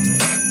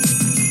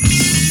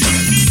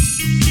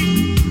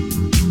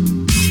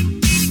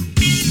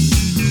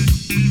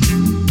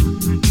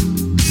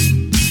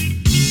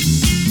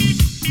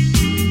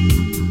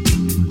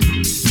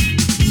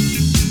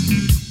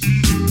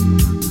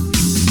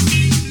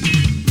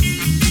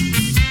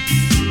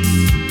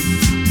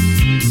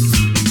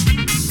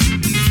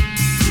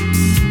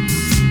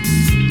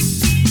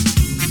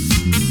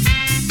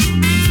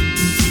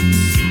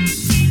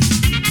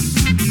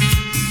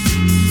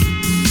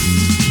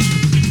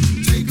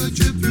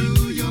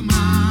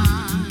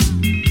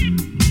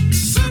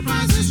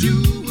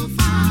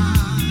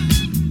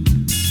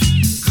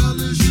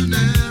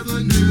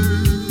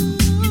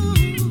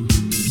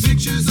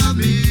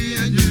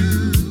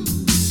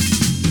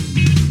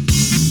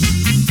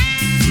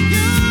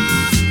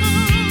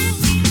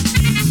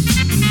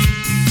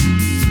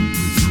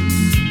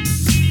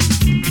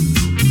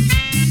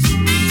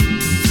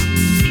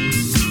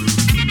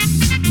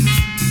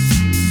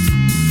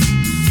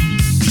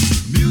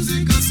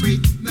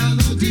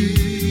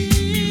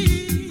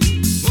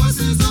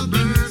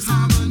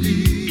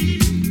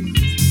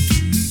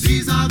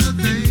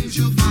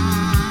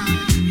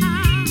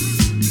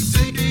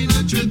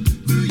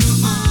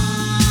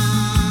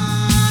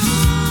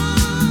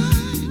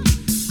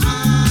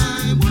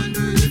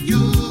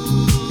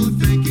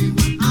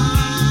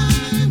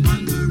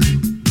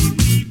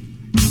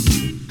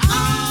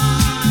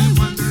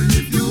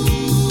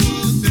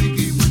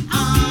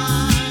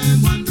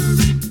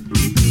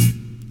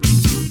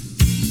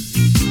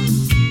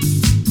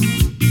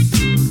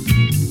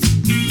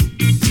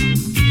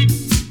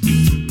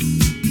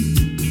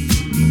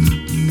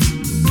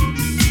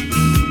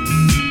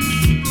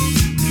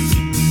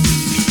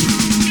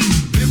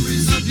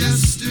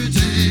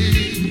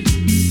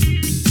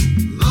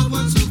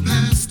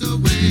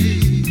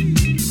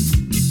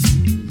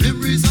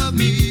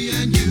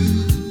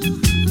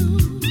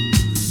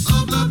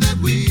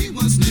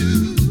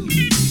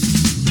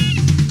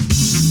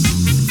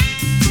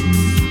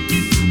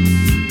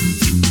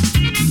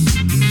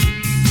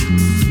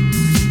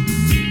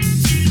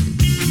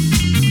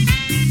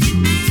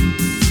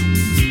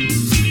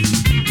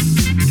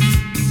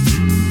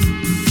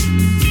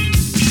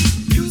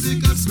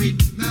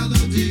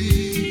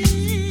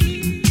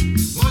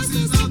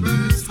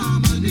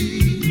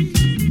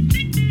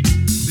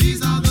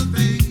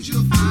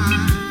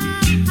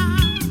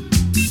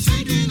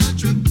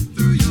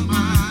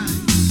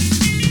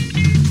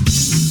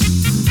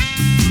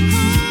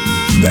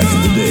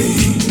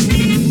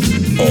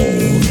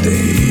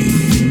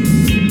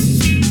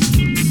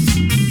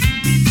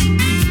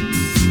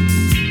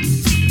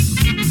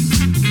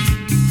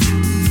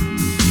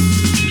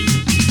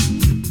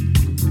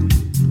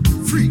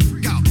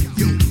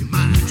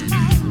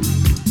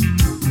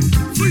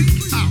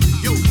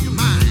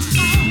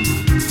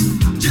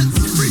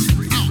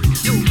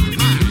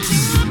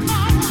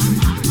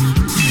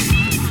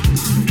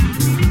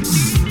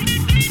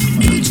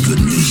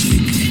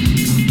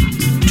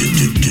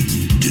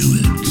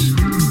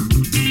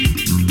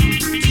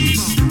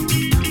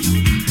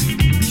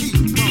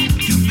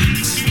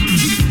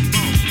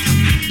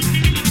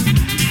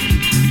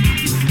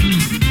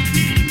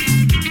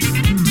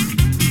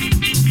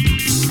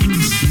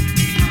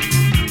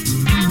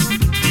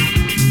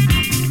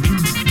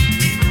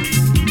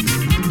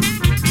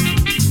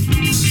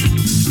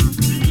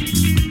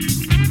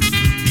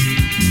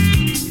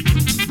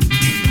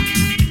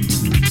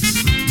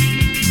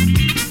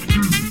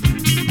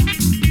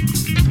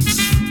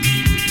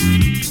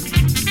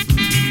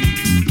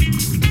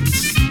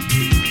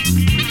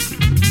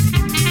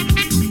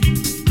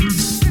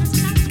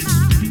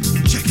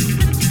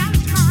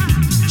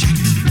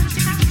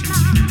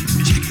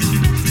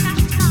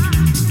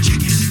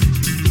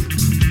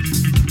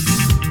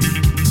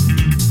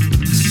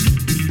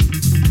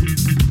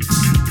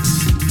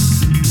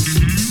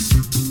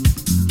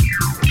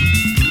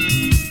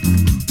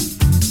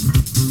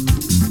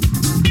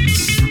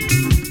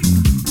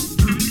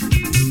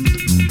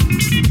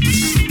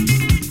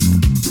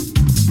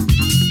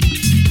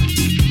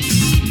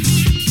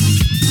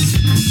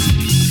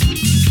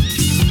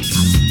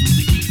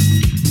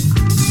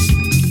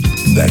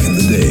 Back in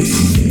the day,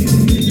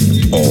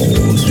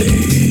 all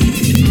day.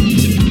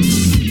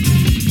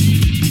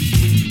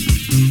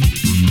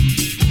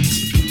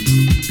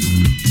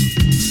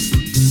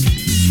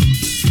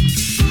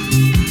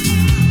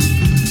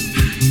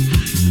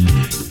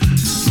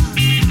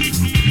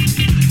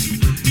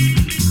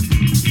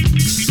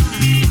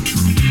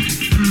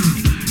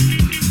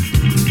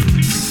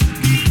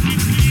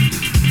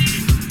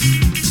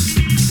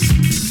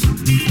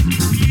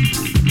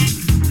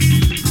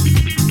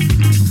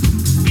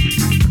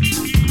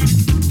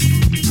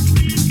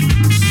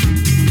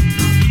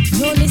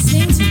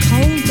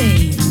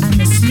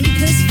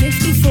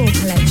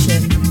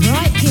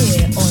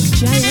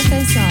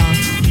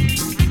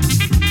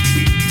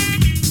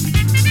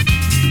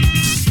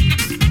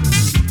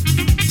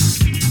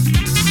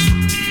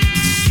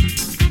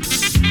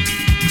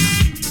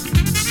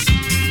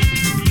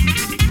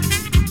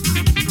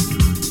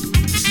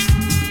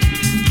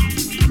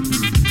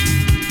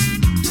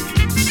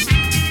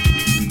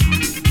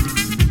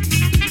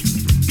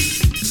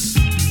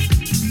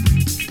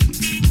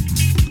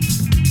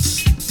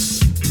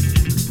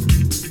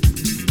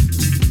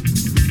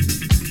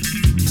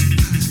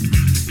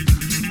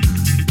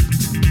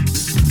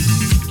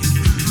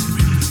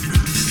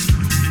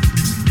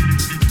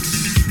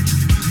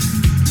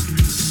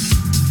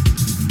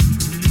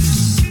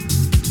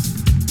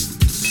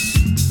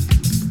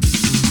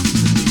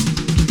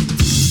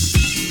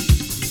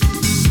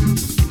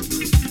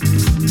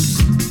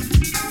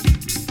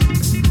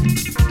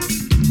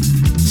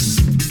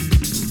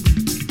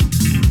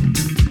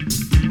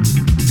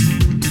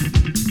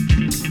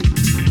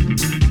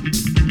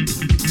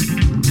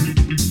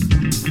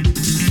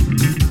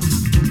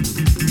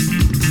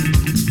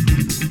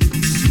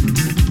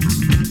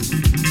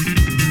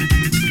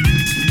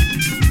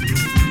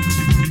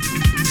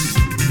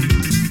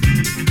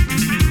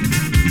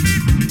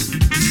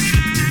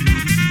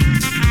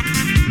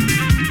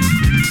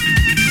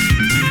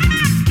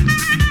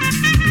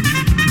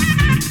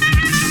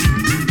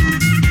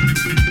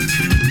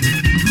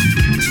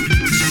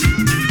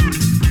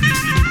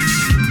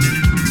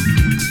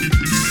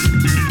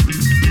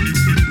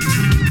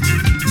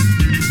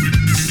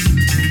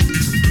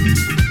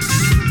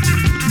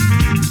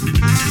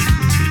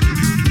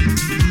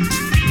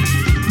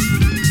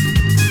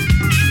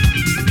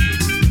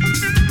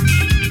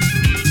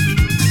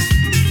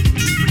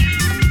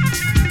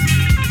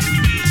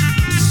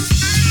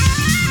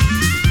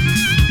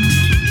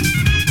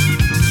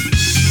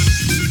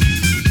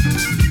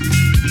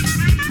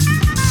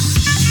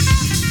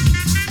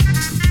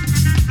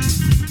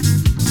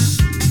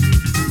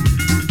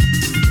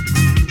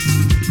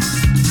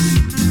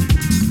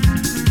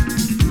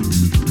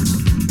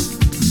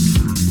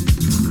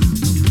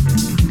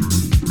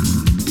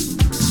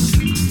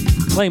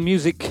 Playing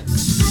music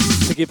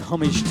to give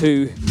homage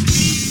to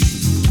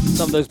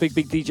some of those big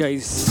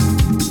DJs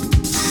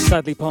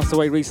sadly passed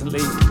away recently.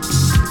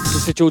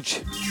 Mr.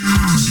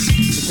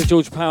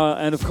 George Power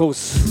and of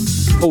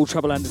course Paul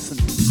Trouble Anderson.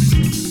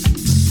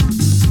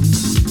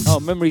 Oh,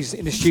 memories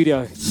in the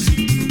studio.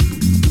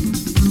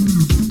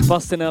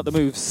 Busting out the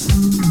moves.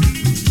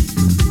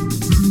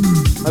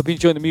 Hope you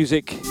enjoy the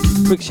music.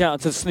 Quick shout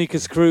out to the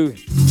Sneakers crew.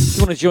 If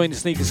you want to join the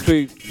Sneakers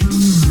crew,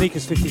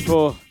 Sneakers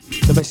 54,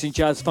 the best in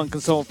jazz, funk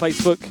and soul on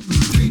Facebook.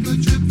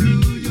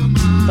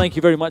 Thank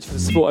you very much for the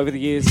support over the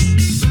years.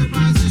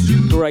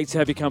 Great to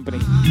have your company.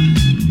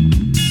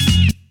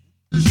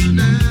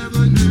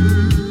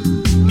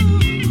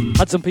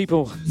 Had some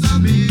people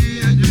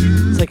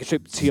take a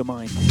trip to your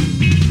mind.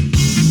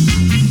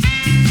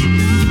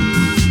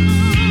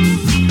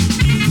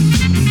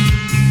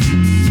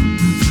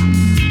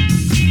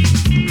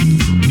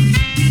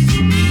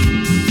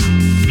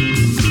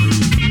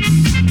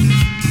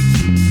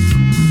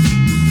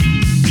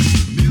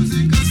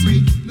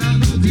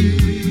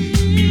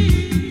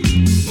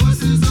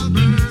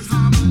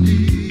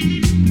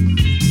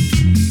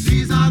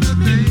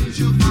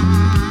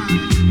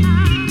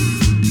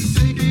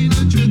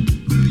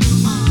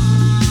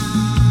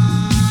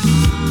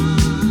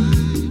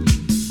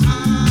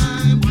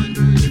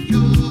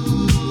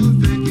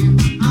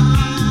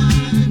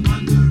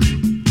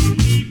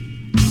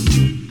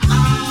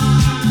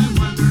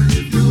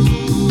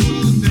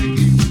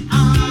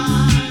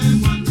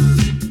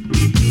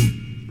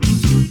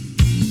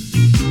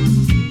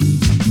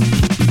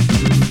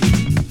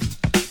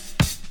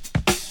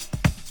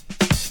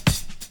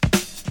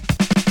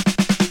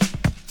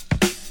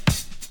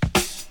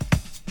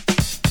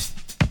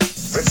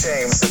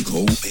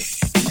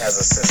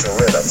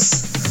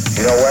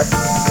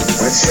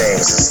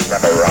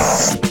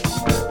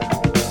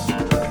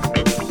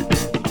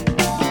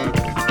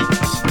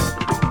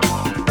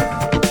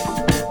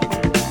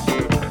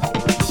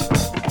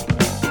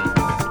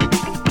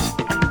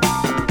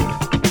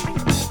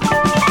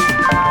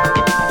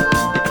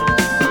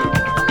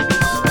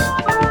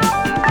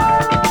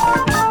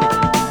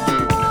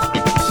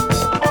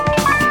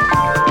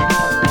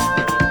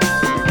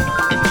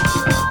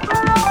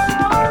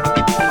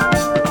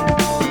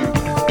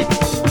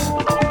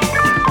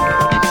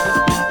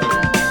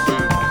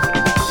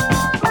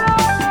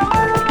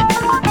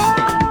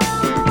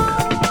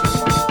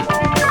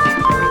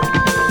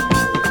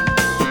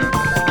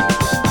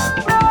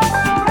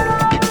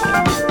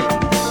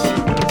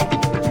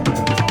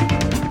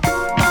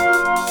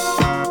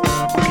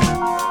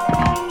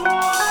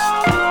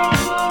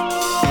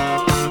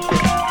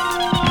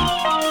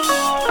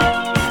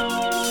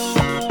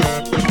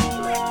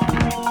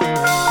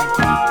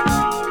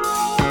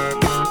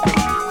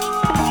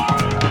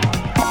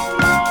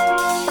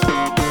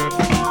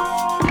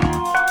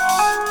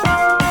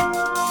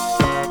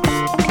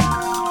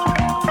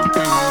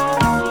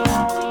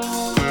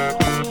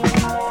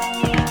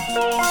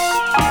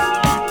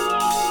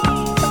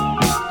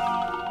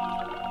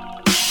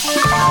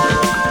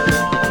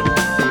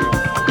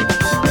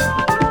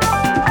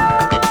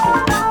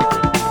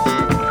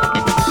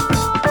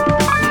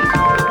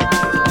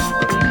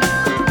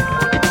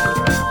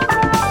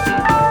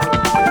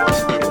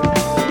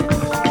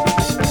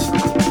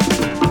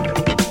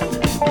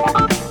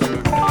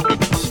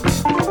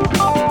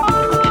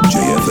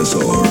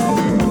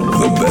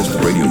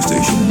 radio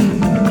station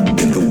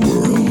in the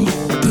world.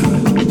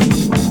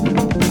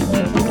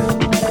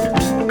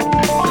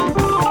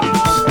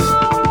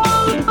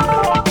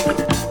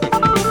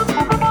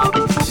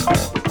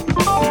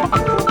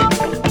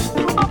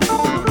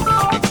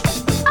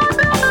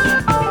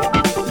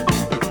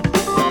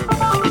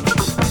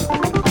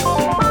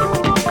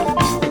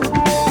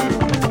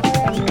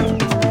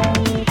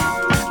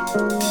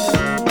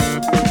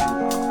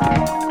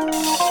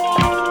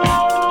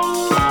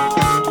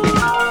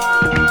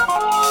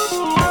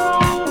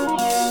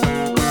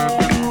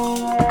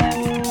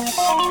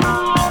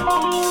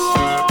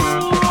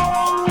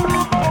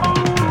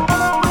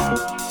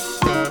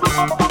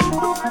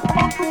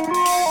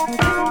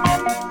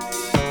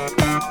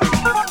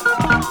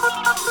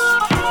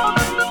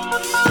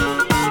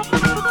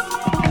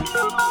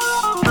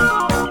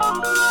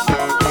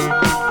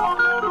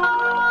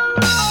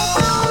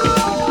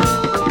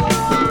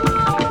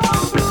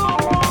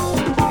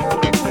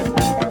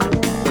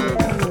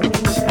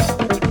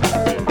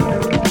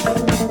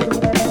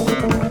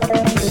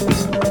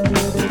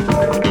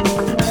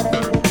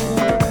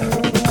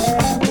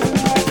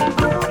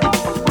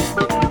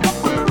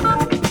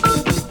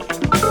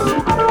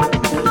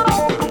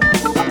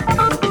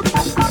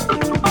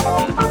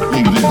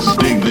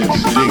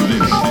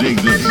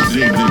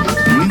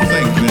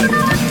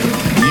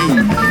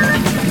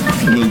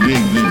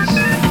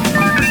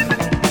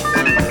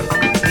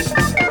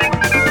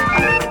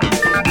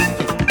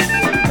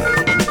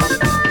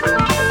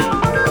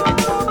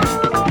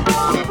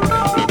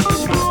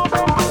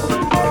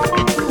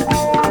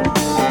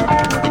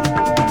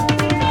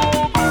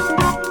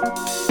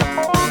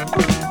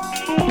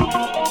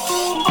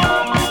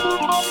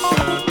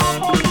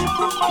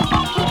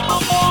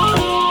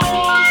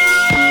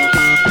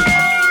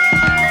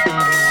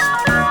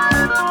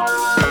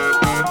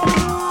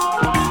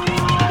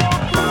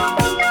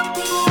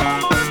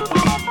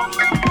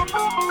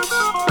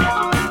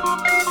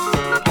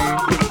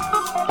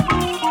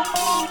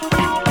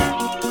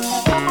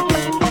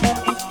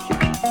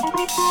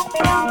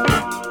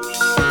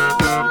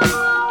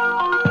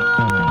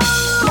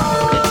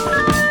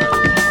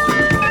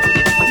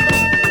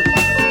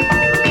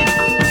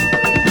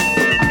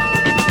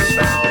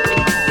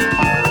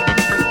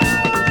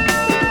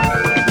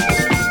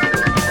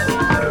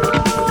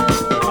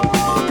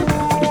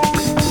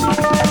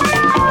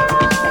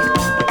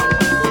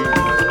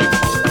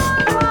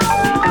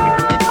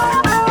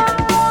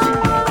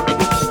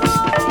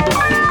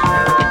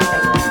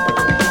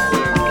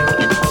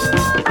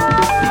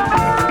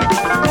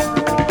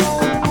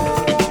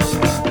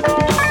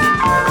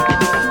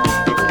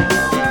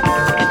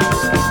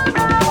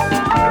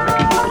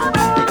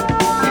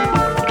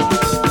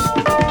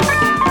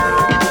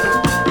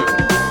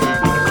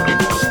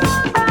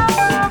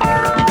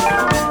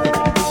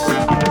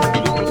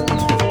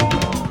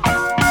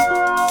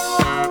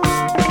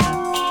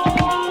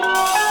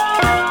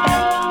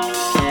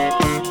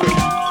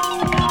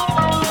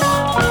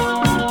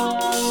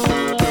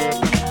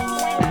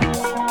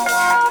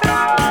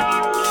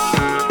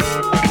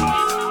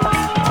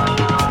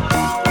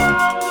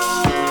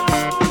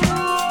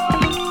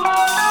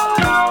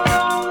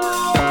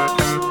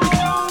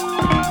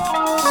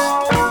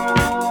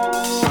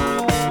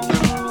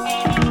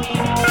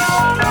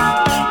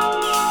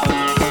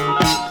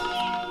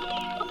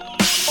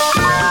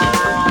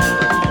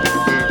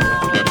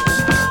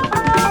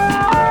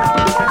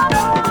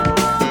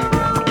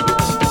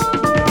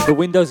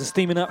 Windows are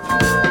steaming up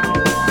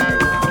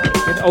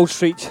in Old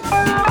Street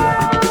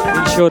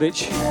in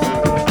Shoreditch.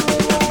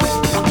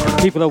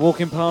 People are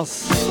walking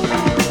past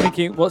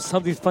thinking, what's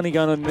something funny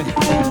going on there?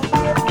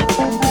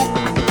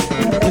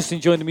 Just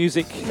enjoying the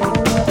music.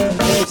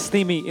 It's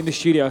steamy in the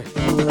studio.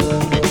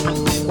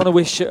 I want to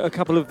wish a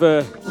couple of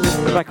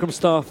backroom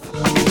staff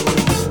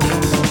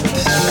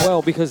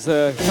well, because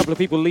a couple of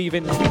people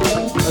leaving,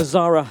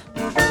 Zara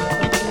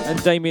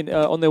and Damien,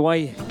 on their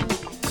way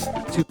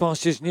to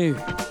Pastures New.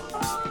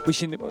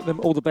 Wishing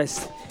them all the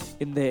best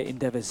in their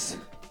endeavours.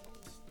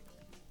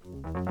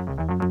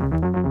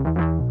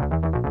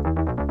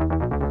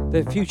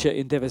 Their future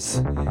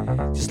endeavours.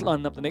 Just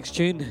lining up the next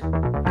tune.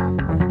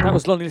 That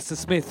was Lonnie Liston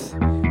Smith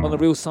on the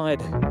real side.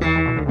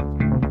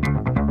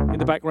 In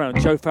the background,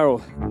 Joe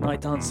Farrell,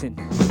 Night Dancing.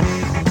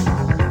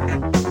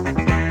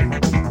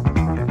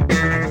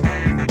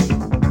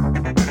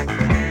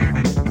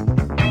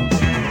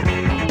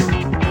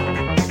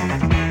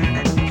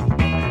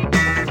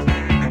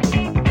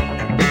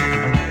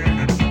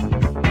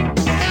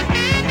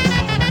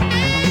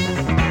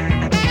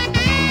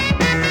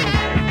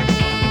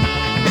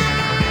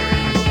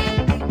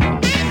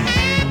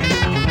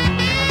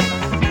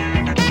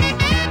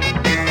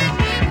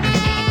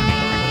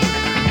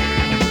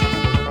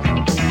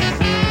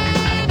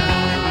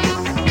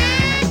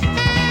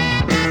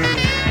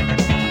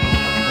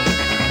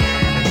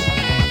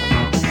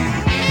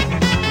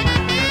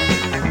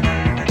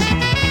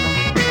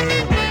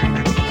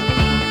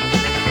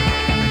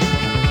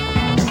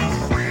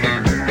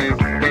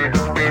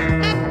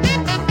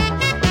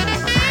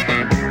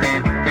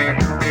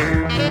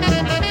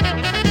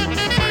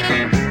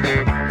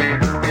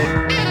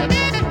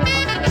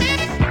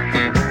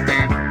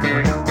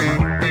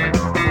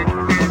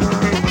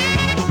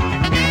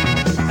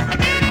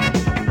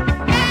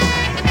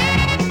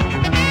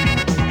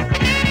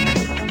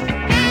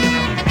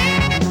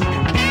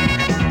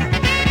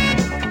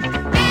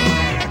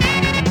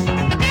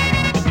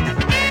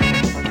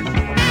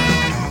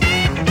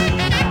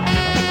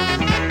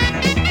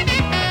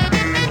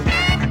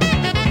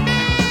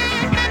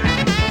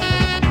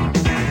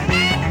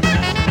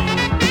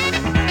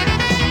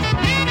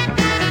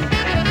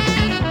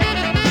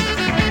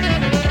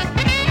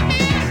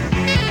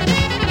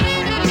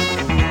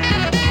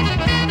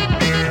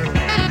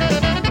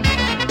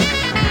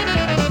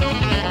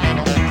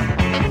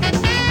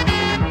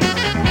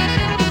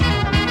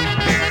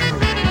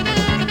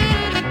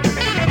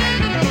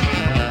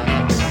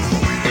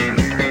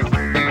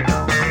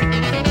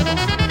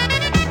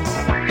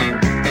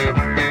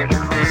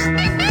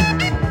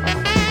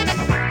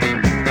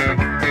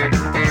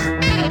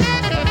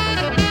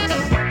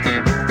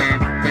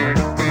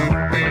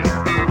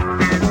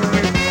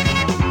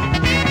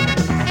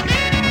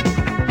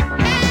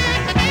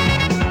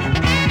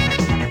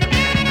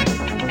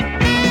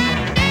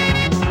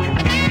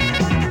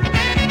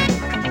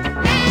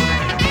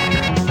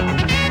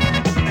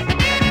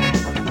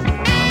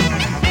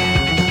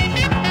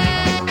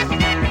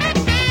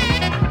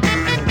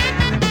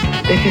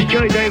 This is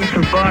Joey Davis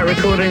from Fire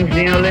Recordings,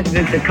 and you're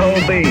listening to Cole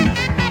B.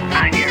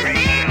 On your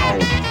radio.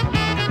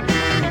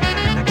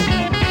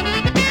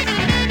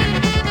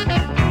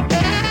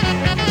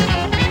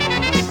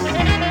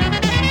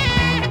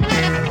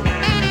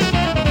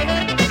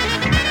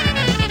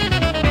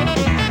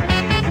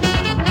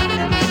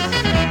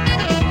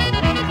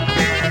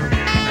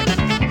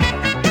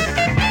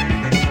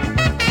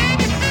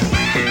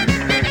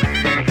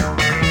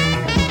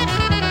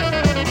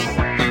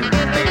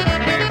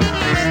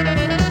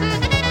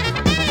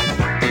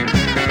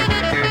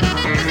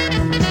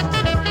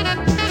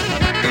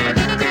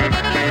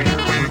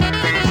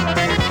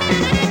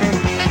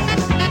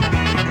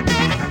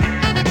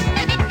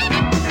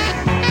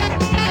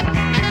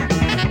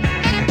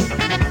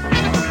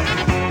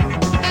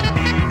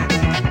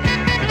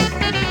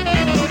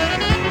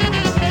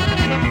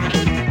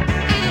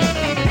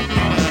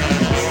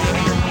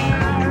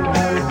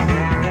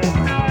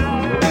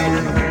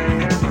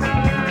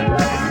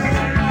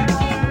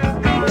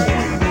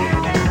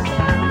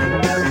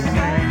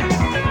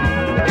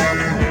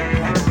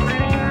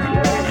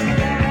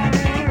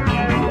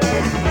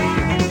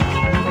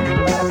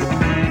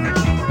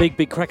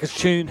 Big Crackers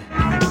tune.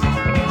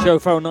 Joe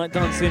Farrell Night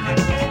Dancing.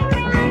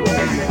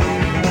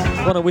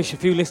 Want to wish a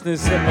few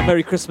listeners a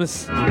Merry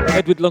Christmas.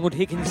 Edward Longwood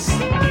Higgins,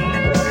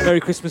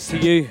 Merry Christmas to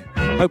you.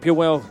 Hope you're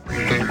well.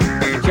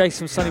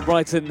 Jason from sunny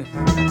Brighton,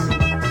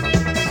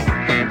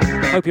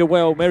 hope you're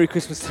well. Merry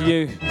Christmas to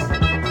you.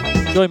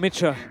 Joy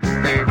Mitra,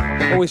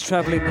 always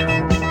travelling.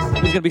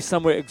 He's going to be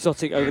somewhere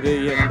exotic over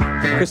the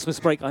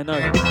Christmas break, I know.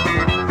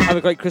 Have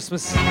a great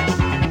Christmas.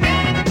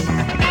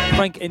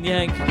 Frank and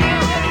Yang,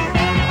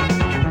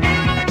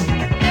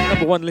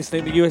 #1 listener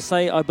in the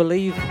USA, I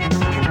believe.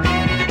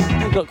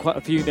 We've got quite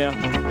a few now.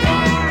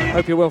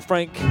 Hope you're well,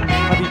 Frank.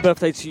 Happy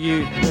birthday to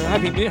you.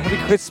 Happy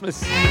Christmas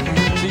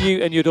to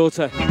you and your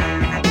daughter.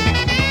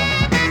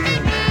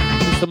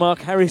 Mr. Mark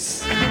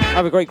Harris,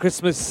 have a great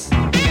Christmas.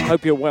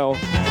 Hope you're well.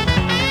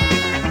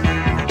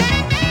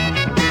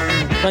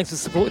 Thanks for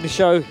supporting the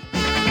show.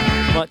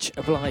 Much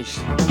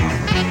obliged.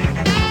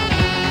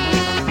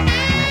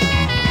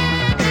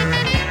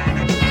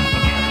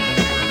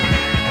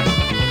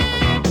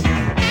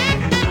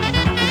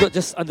 Got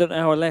just under an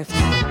hour left.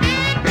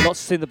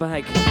 Lots in the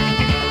bag.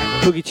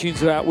 Boogie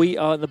tunes are out. We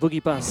are in the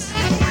Boogie Bus.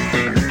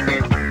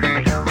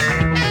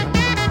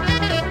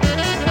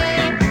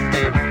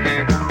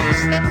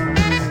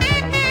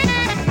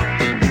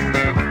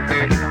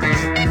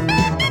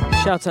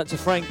 Shout out to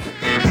Frank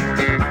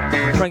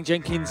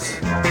Jenkins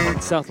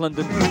in South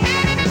London.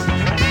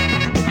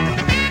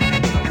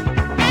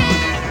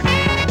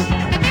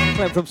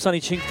 Playing from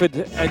sunny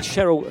Chingford and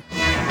Cheryl,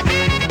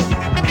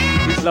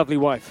 his lovely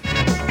wife.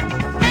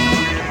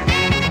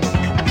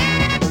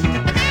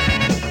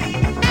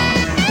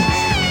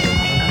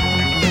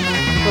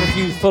 Got a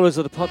few followers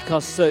of the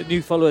podcast,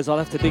 new followers. I'll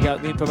have to dig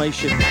out the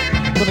information.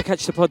 Want to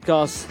catch the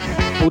podcast?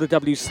 Order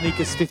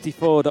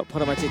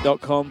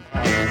wsneakers54.podomatic.com.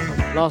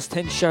 Last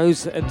 10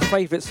 shows and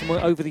favourites from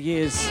over the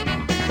years,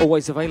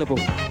 always available.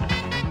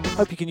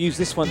 Hope you can use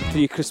this one for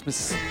your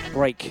Christmas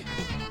break.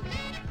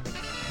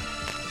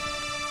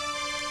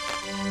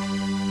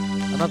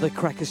 Another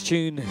Crackers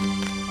tune.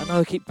 I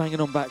know I keep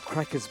banging on about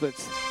Crackers, but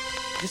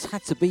just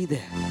had to be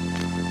there.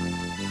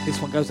 This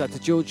one goes out to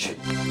George.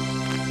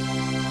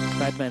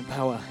 Badman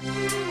Power.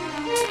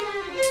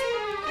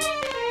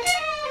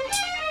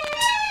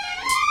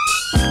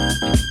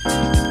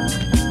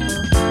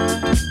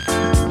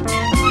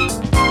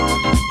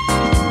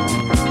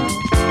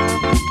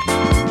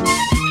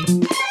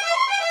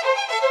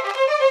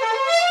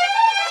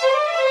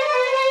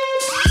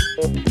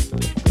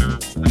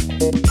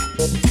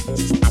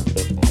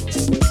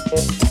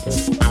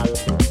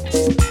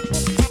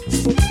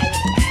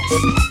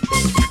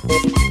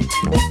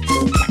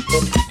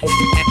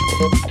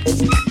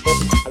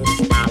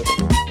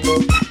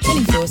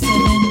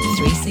 24/7,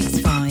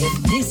 365.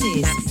 This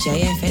is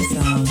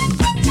JFSR.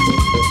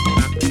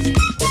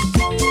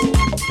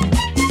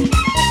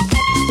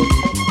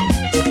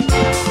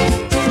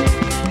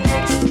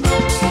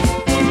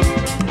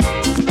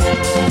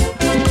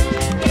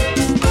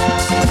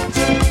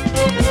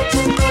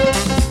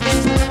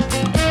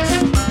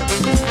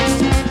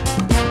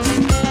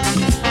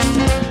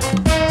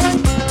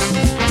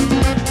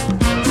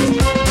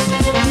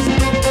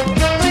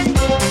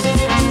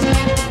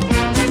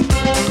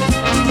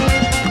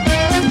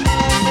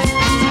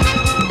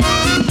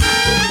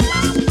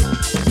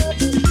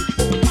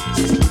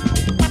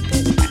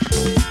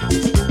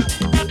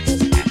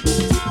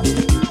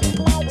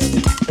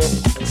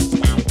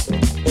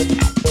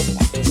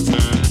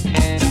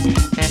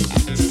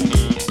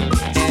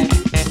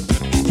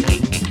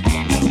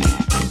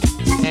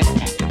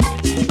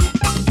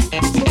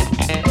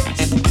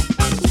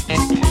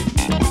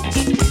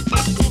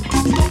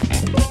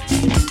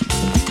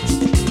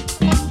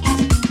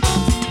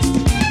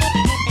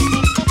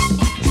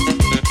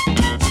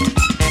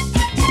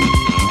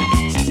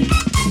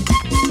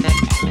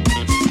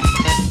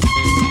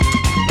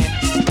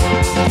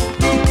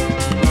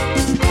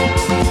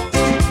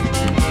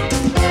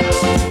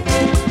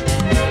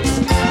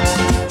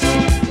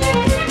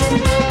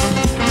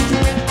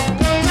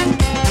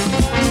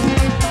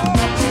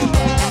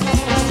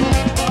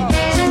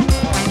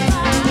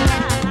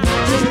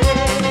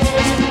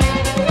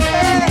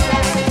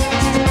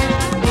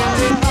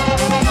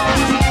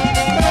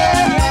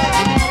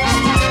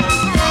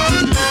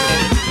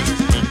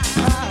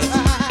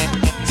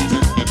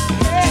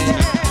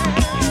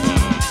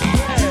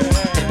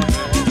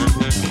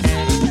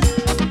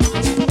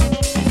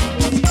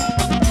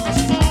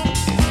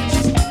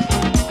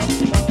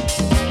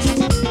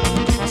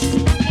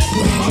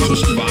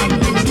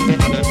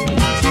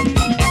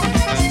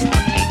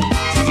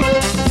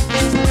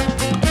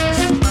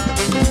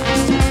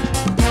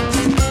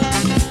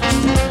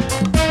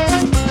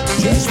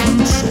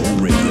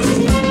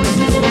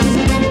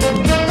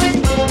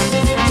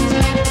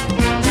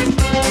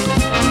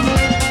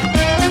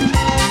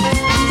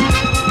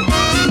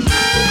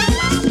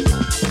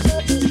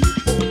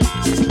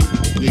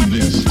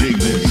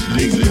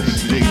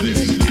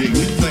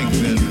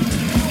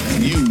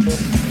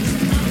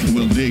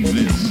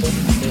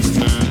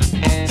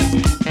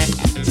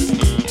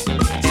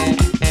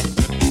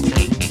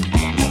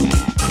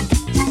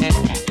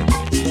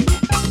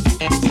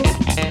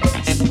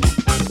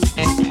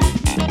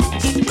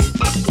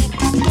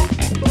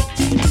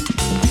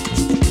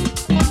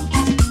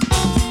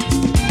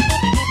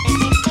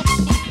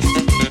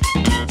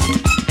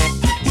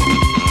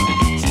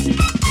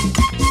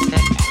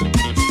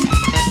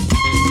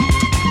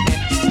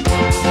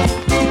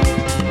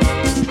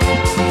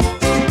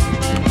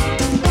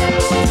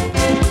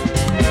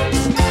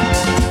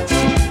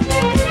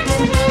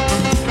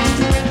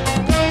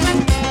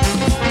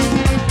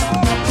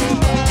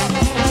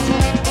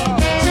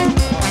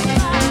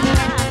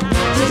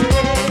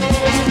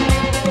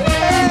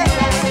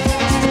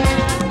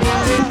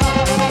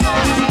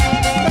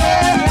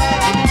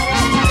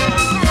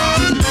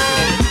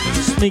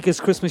 Sneakers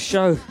Christmas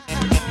show,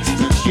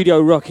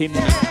 studio rocking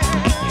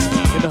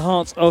in the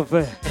heart of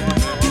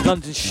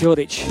London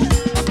Shoreditch.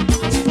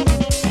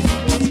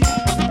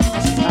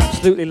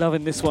 Absolutely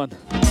loving this one.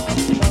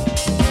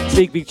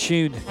 Big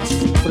tune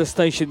for the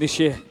station this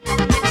year.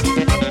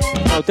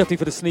 Oh, definitely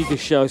for the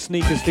Sneakers show.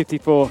 Sneakers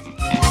 54,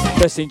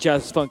 best in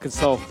jazz, funk and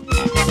soul.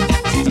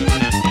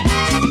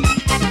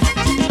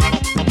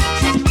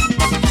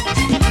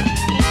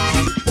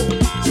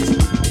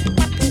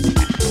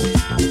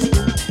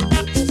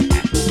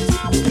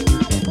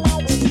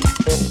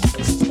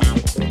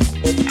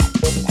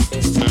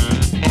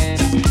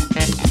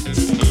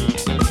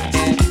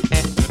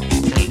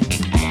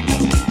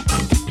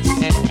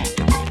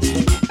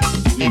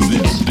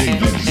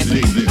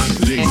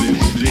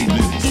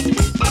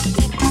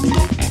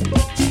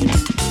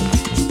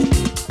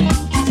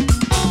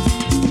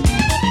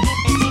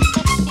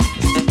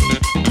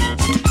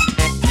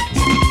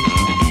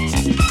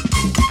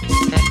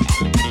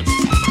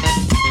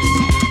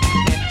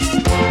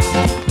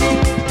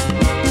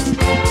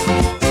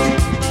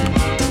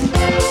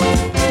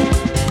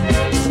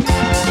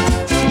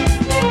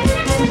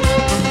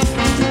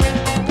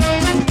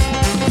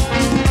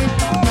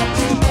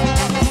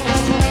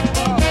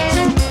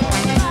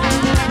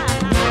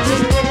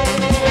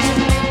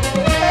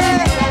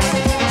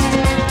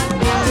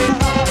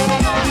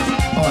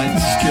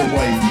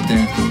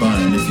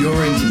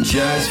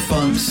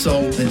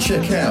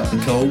 Check out the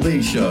Cole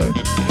B Show.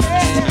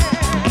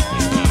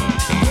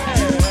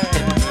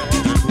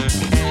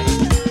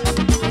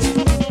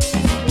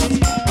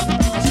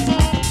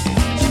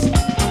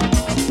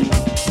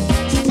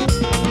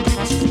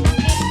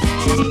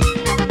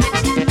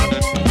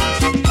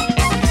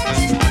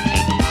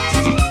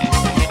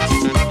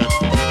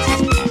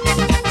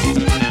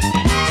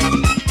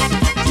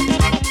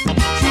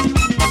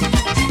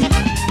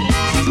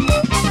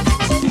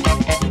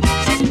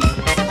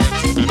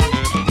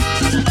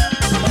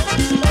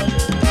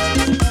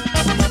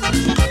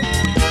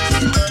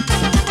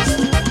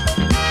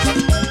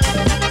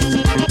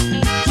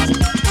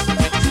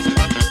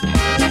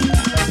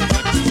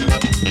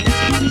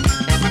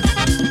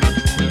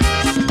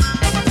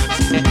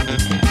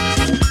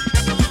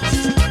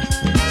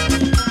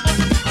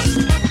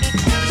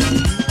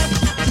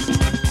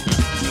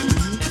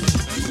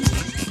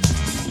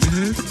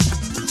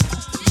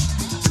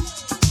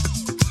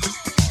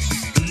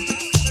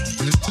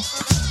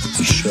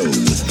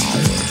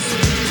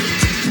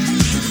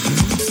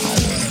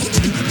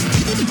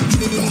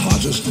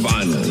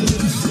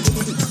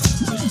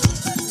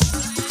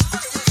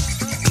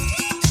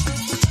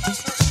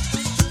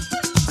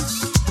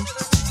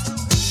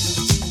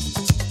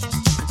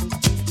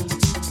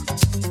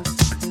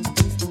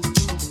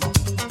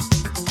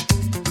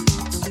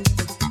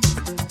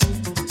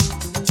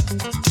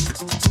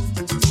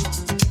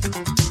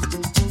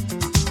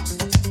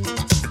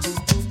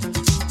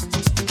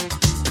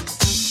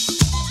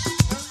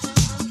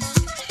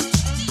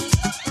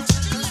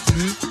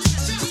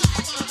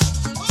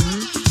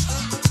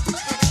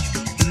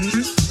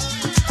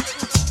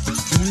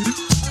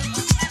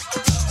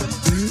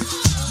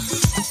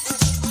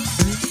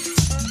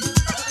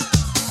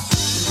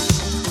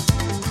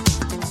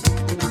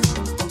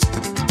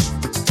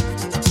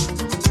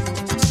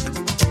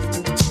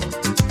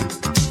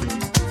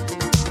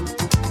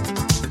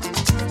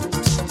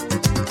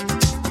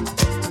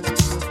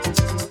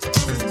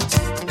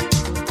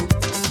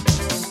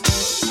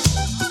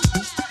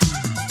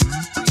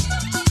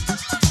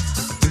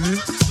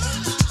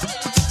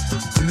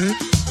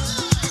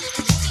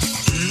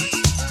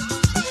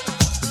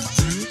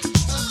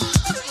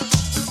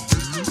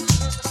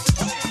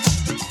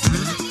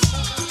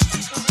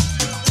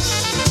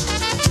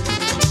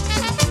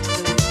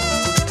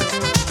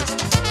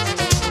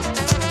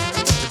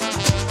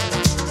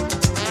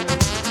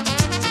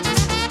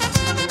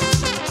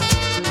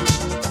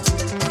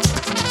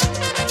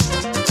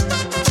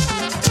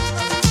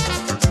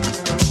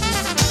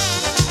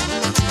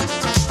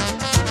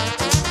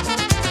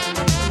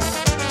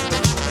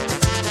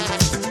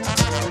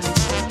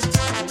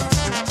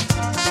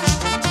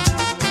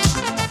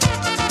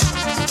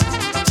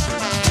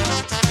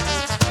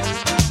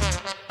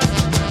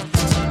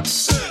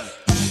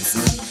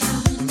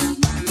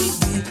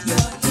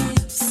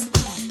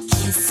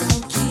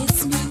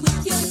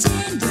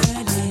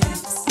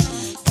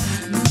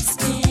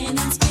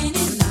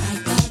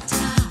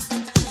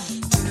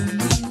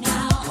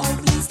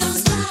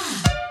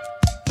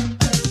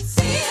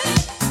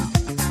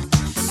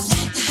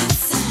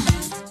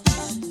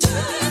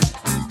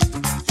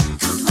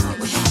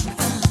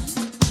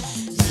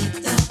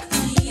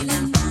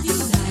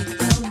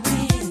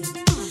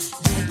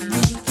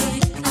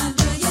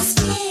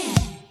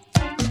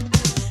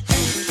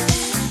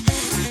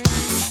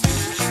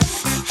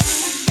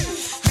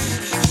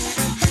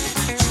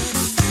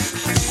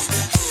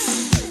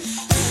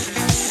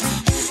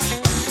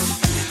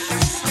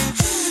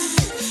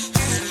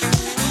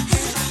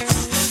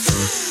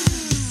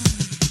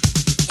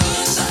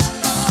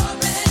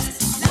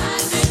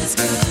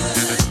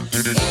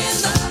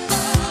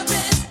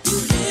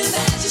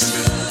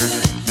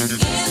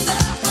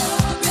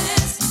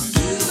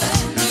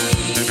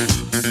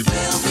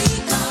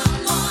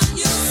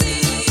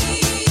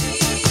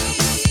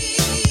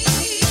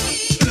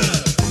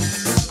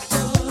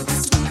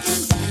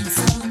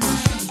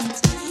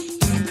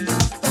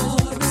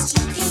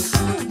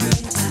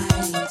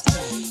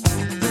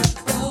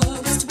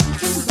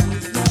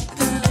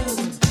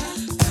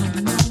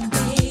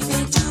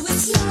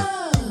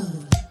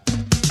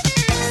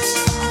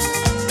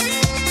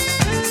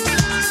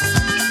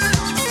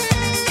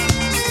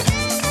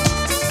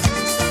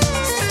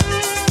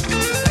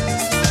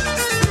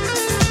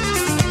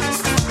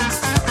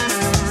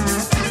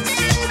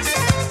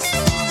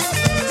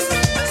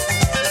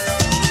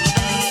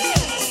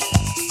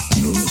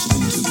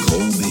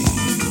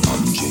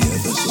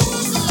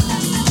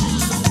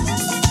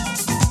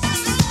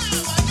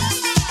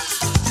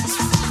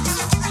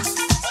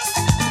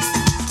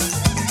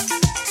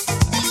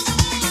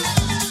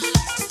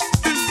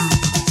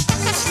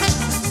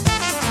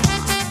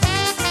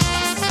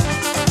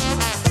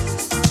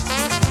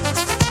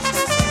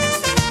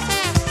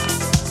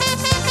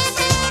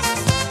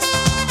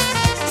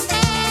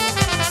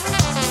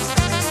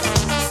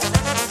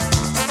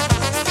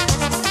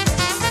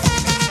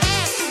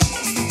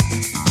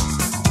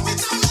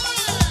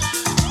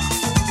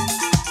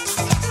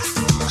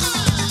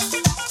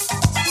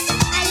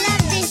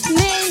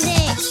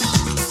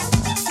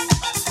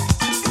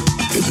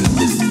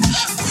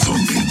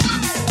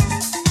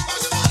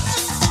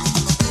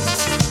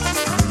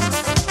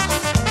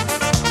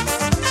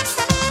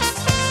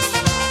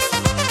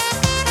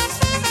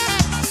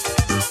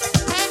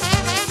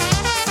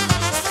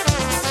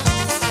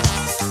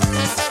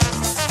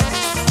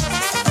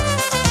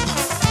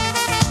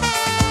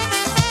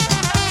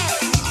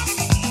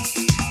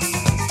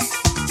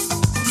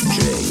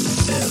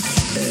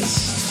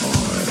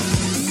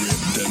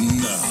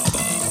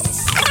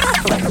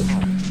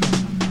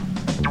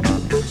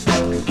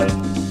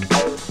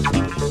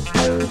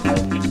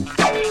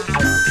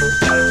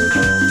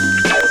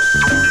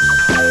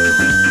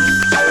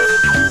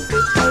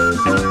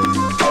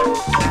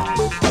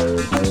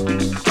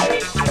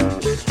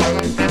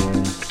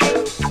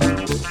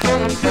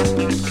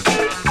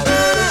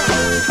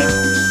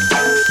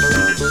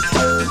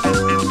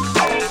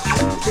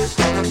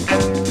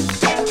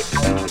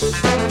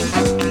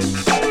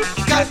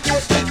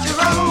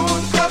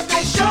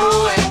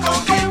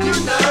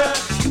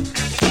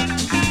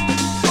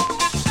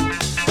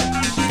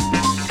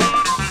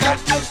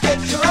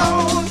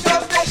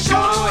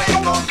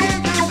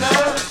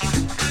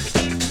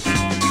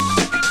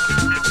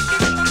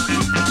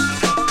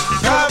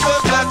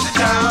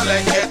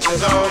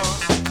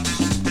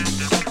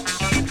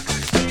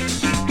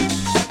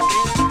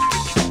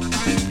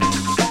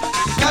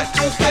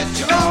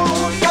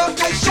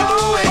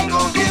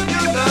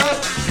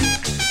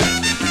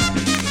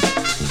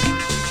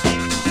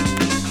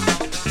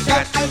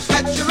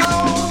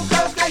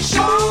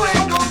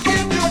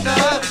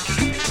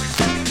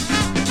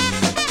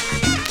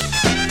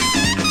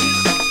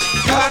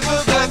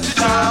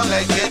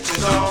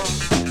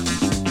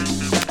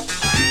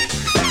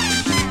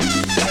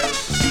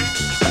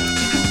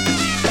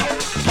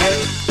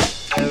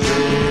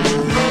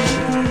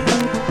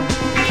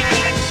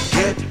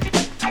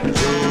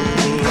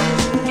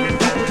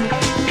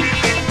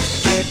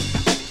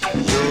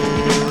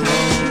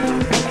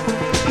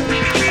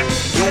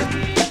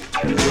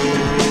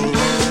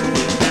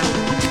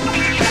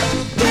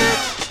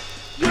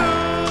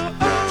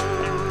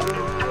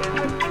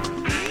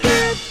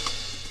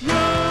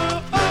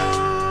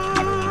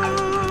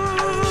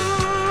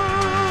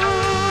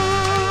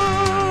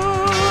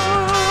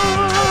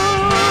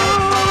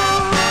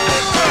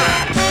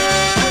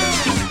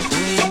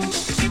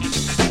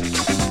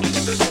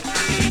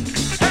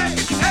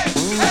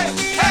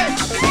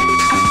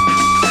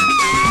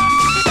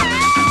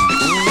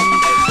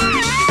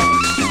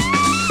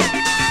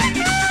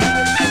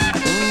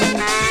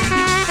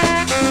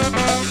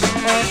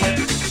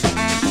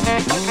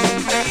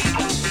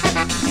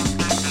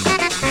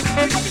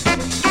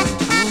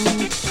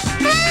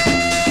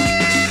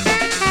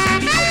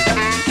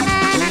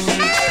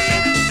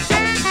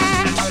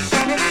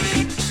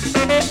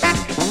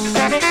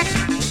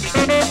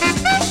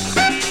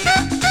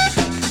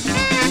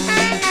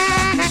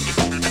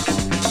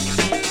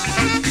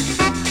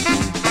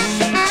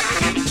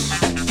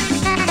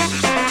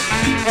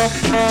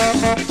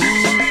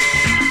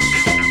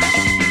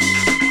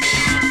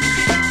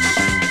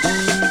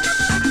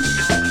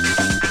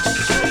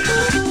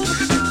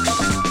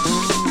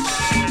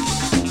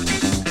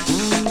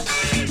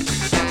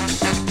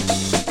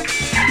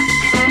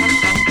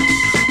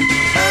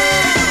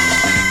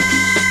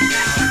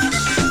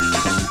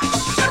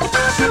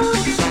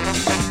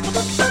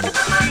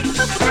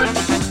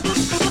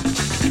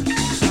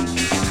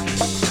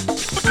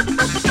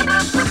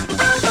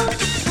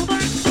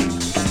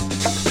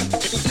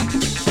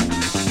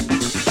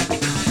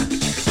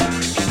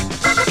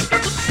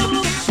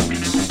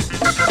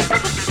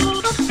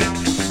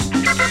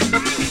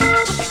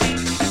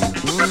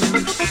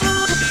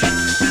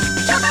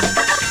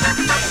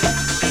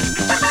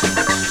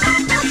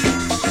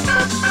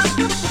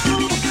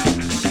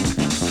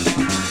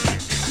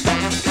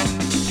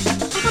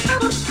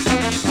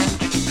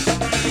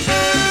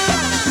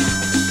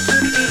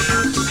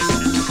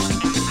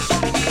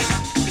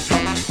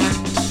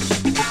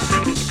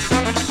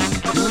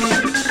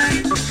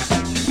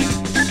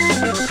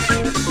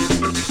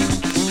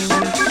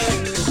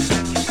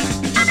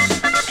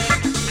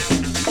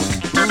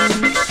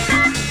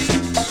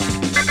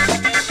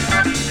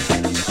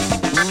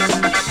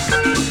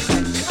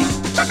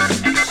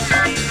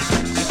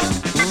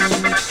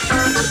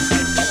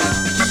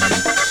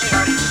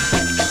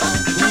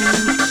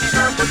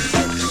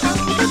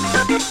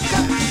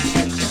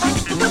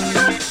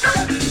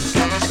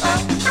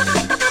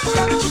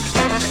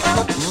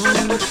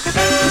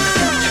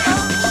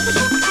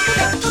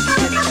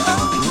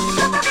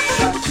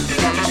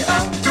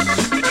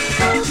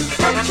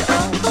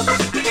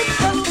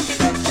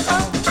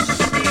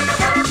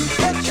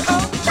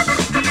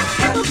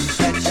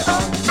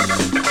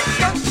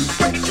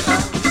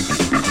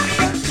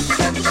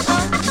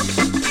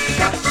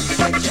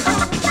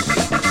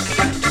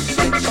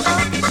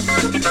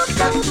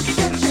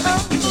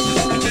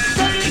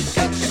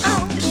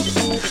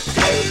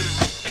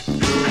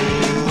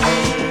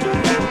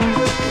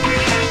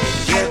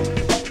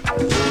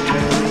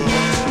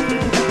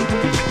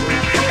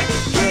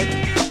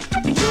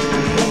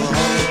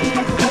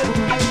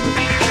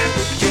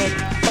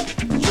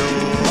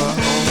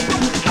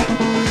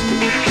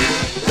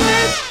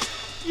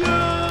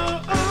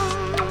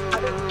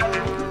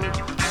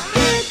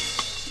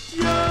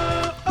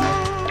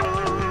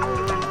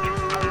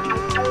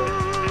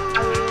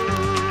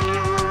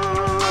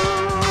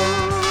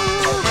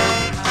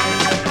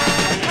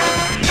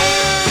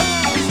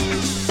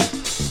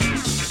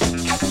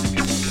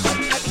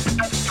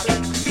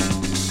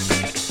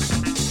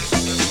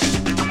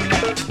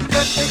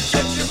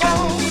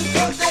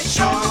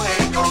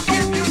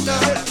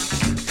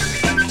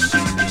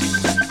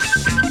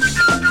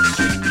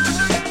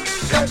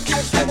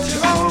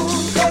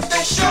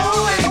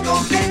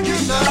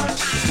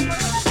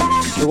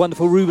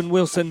 Wonderful Ruben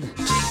Wilson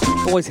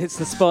always hits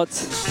the spot.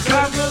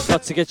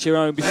 Got to get your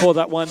own. Before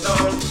that one,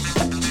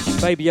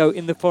 Baby O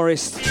in the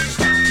Forest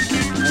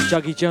and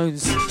Juggy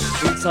Jones,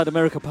 Inside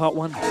America Part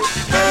 1.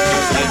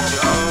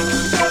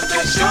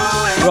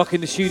 Rock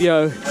in the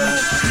Studio,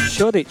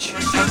 Shoreditch,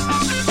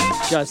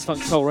 Jazz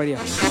Funk Soul Radio.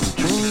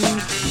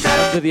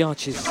 Under the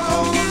Arches.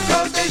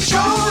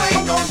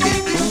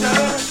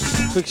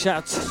 Quick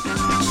shout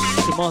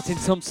to Martin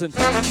Thompson,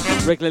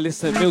 regular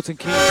listener, Milton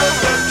King.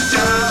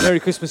 Merry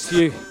Christmas to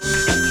you.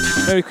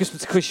 Merry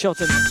Christmas to Chris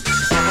Shotton.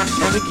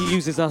 I think he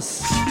uses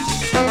us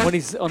when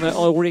he's on an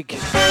oil rig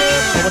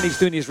or when he's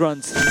doing his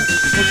runs.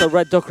 Also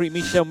Rad Dockery,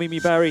 Michelle, Mimi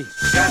Barry,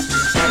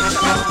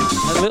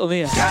 and Little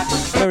Nia.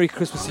 Merry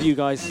Christmas to you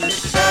guys.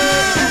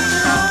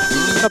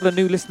 A couple of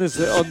new listeners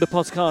on the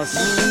podcast.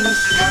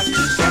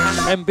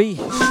 MB,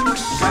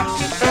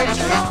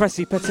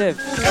 Cressy Petev.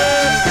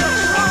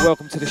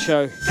 Welcome to the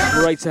show.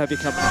 Great to have you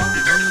company.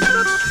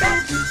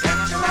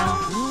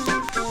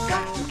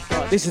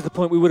 Right, this is the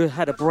point we would have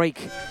had a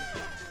break,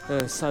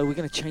 so we're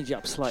going to change it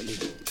up slightly. A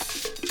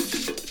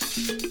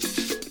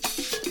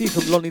few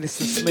from Lonnie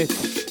Liston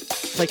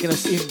Smith, taking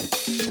us in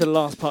to the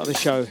last part of the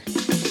show.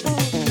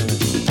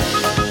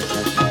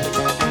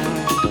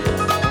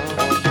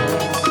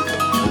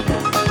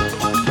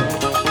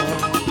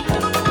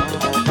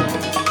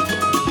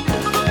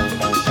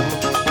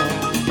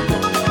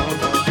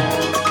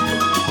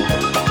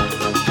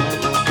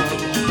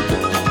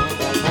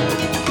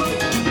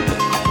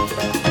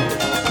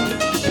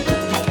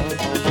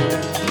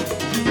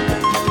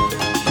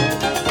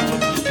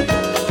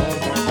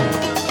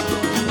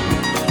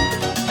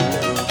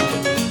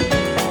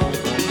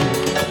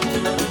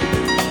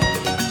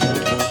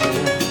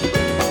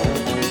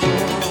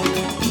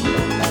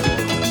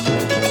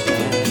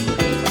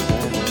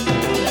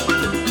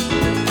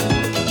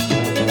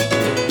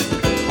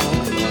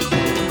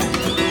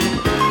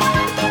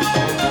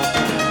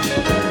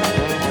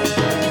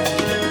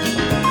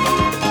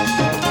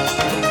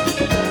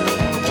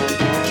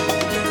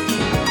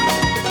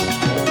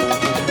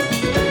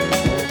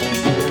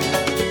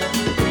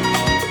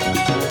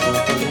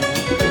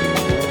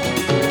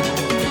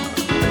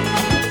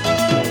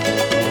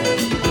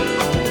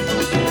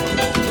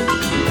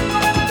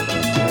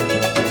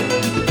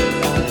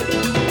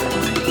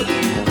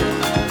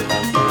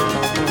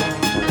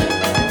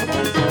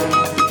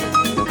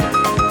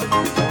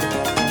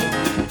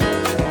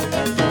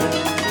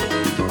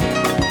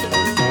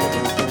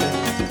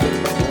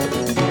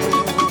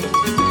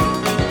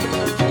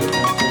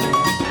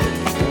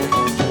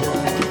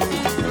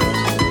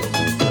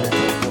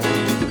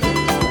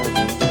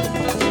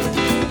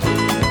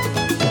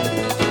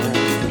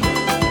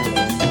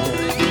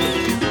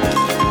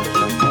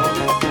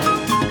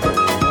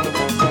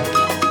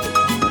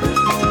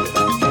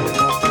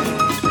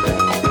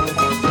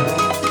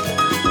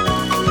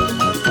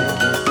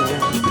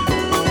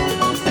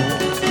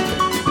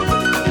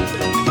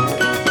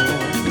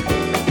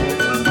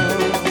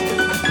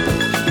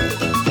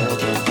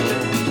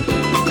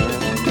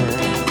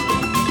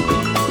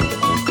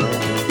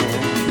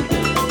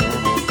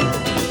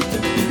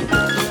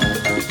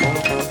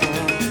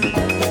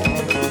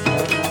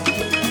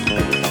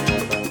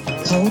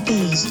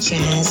 Colby's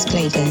Jazz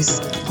Flavors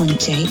on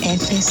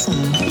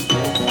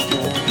JFSR.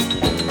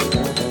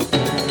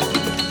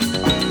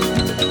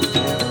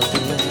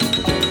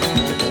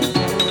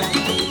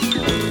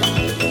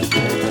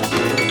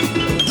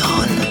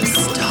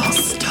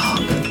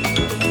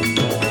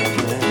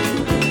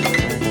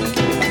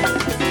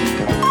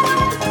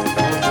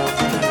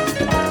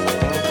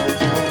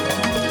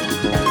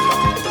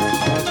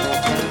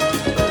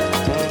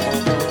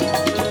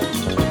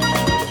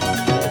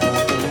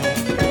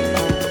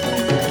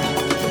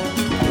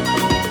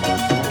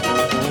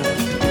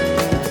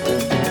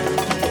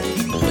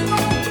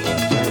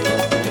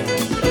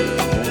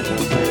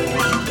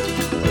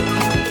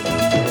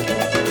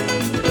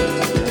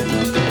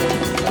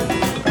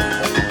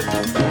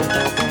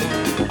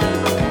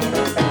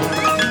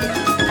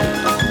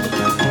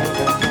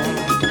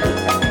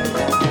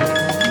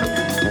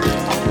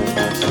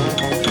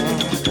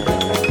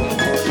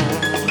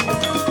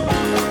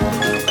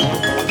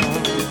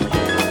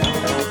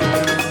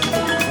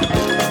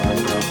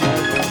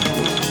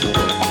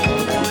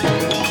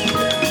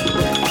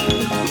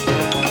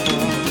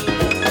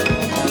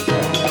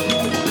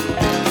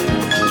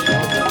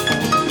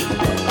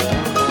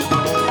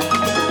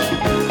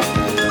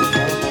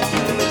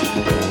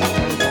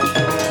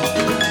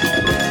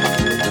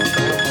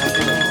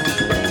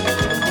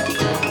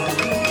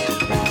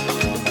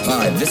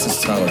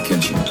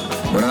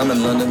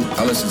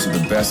 I listen to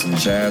the best in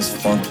jazz,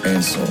 funk,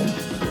 and soul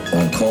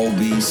on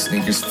Colby's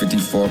Sneakers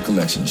 54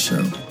 Collection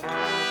Show.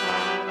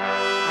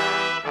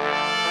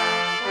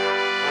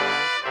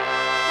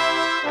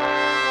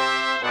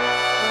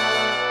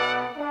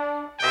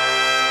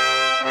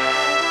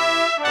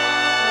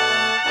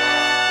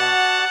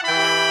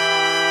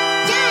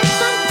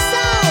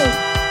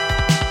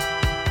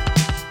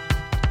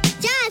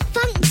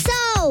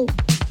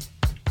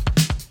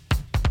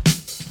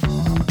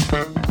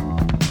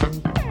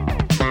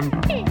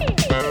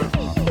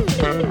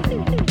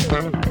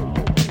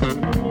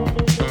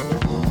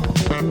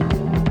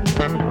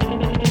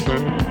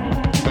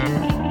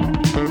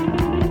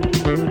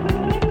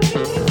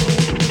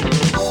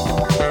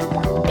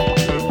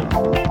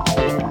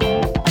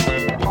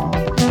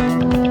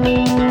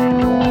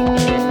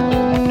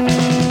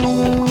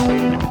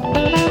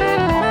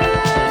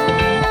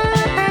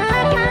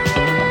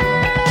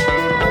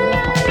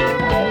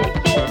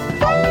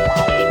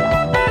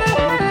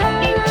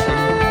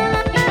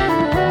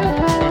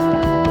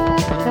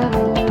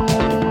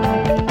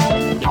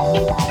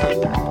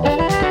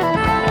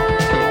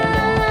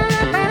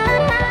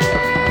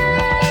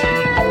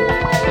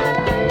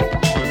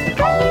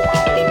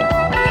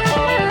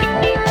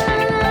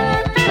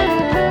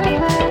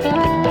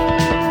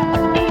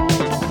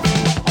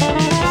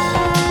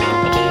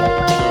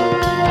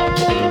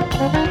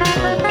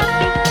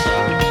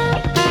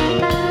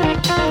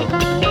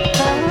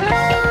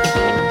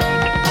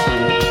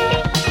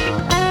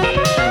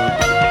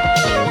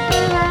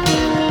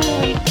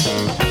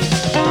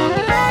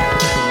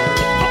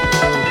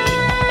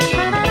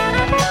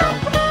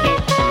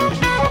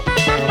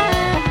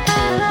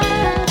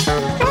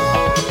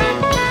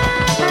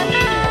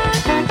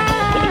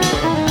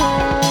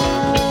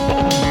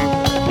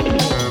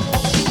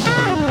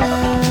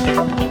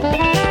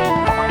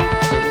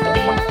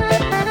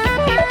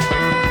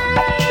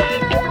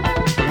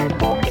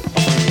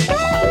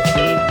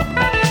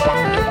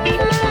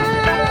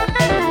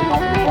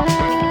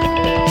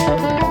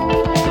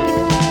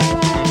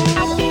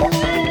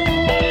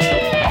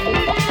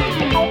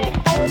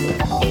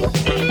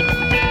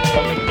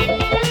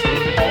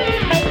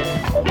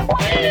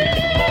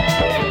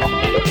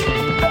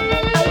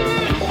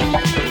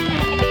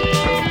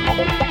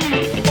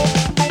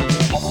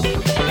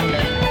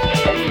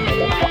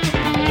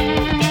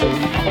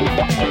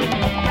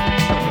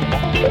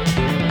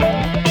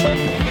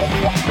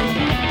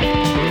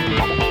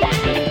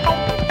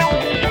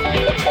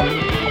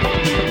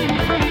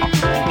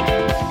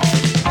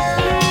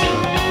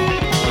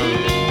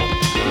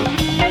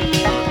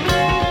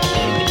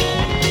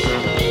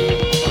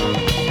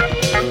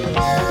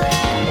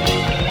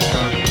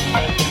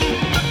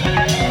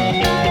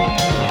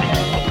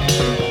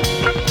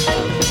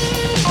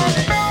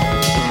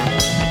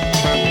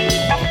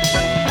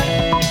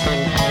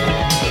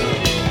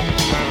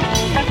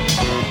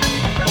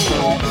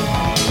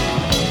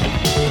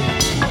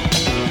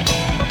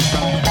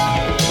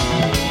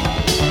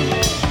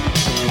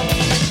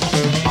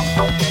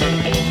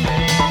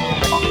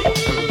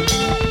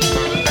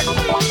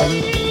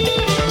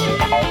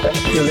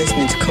 You're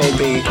listening to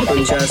Colby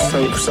on Jazz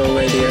Funk Soul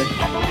Radio.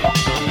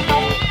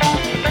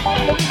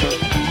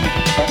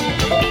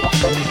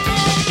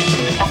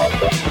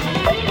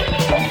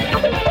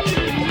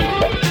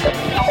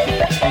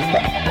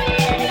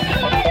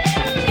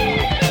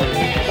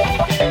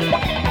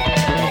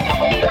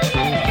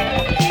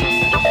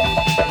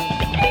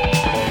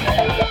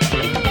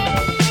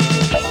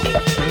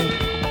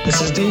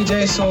 This is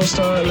DJ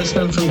Soulstar,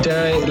 listening from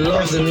Derry.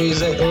 Love the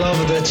music,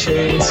 love the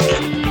tunes.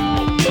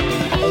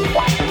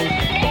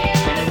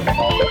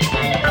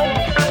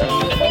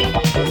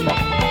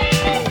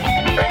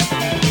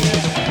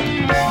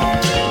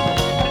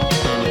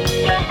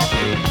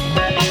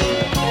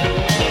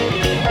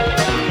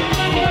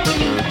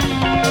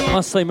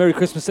 say Merry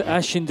Christmas to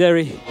Ash in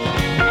Derry.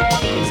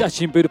 He's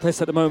actually in Budapest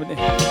at the moment.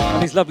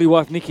 And his lovely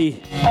wife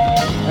Nikki.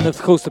 And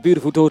of course the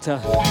beautiful daughter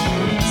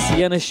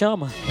Sienna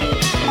Sharma.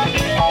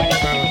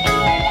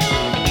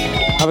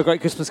 Have a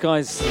great Christmas,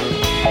 guys.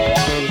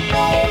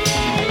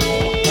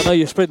 I know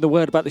you're spreading the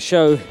word about the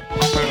show in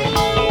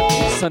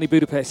sunny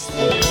Budapest.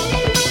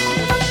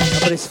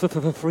 But it's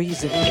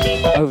freezing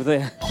over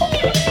there.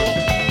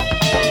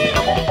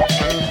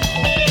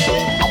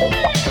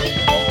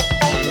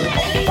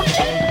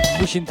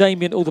 Wishing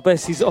Damien all the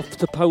best. He's off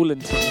to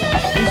Poland.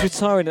 He's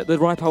retiring at the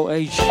ripe old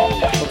age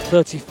of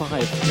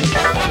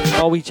 35.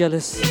 Are we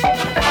jealous?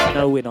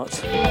 No, we're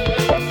not.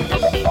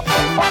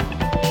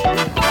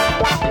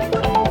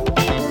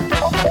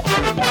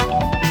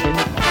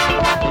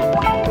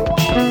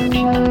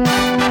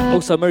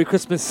 Also, Merry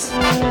Christmas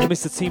to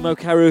Mr. Timo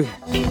Karu.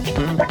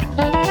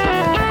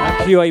 Our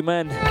QA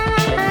man.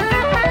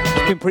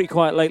 It's been pretty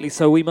quiet lately,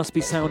 so we must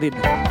be sounding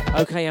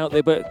okay out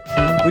there, but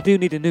we do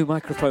need a new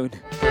microphone.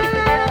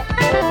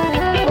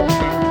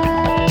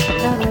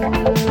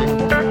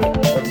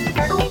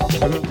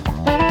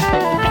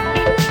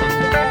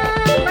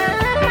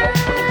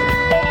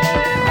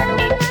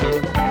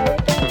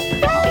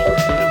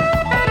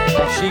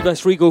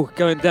 Shivas Regal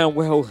going down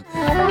well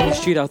in the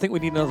studio. I think we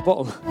need another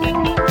bottle.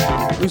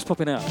 Who's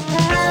popping out?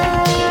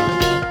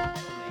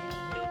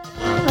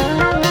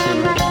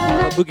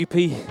 Boogie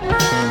P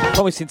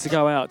promising to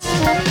go out.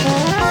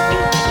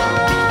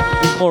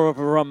 He's more of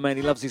a rum man,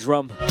 he loves his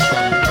rum.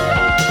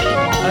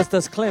 As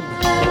does Clem.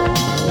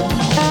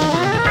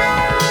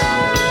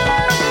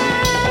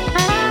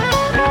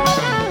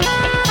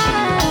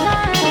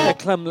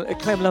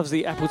 Clem loves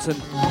the Appleton.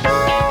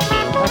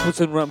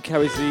 Appleton rum,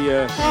 carries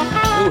the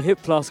little hip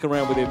flask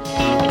around with him.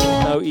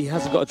 No, he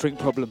hasn't got a drink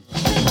problem.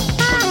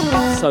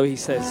 So he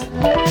says.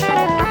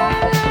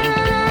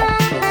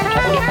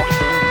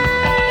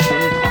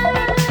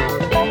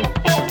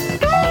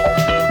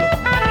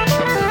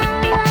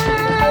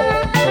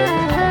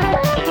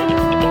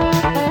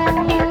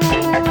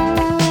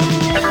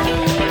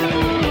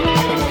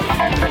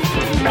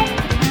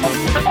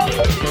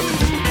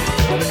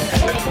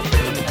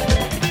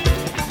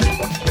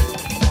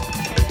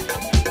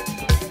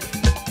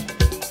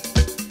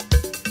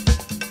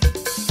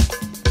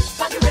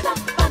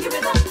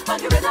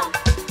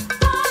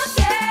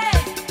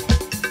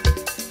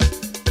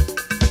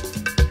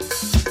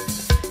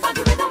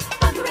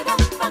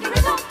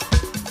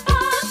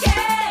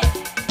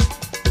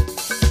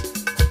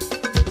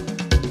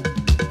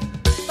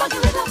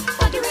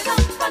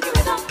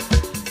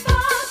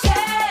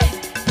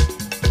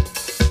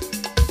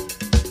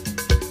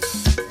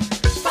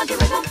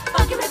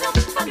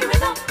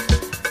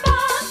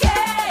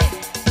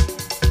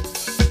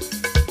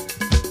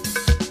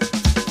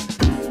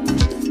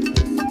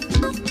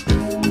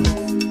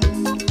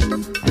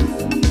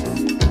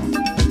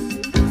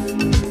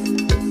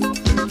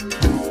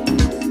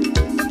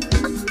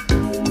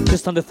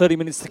 Just under 30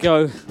 minutes to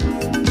go.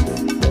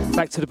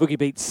 Back to the boogie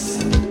beats.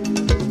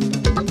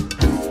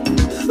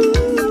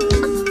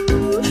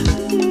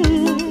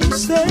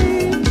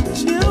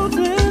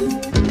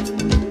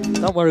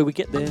 Don't worry, we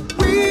get there.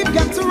 We've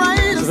got to write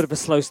it's a bit of a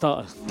slow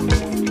starter.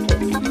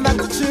 That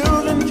the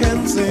children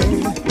can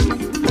sing.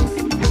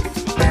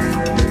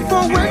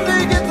 For when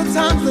they get the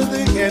times that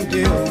they can't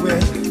deal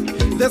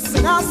with, they'll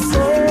sing our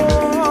song.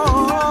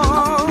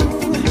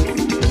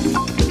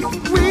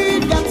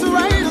 We've got to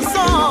write a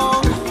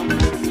song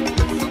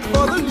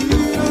for the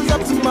leaders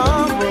of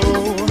tomorrow.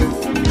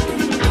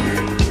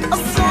 A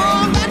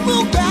song that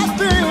will guide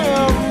them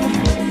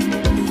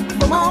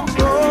from all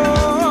wrong.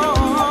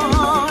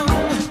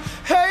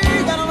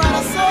 Hey, gotta write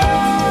a song.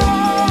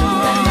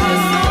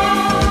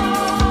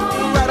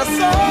 Write a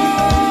song.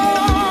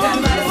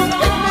 For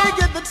when they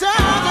get the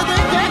times that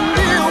they can't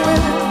deal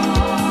with.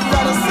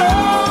 Write a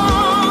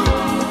song.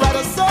 Write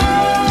a song.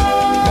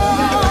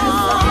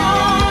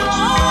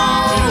 Oh,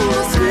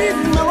 the sweet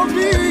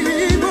melody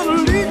will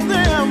lead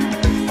them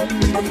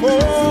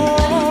before.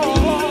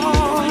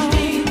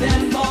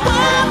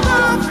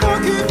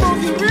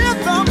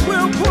 Rhythm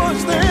will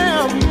push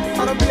them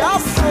out of our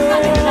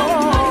soul.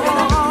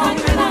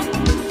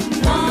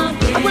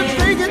 And when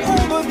they get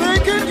older, they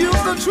can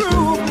use the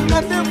truth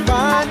that they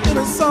find in a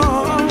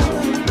song.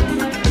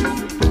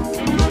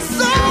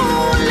 So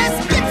let's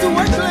get to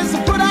work, let's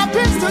put our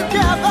pins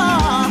together.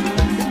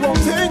 It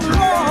won't take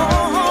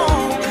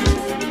long.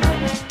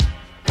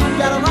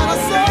 Gotta write a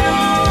song.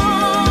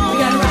 We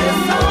gotta write a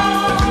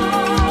song.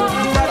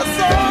 Write a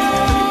song.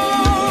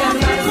 Gotta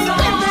write a song.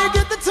 When they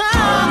get the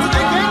time that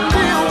they can't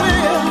deal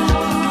with.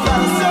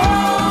 Write a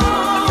song.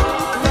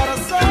 Write a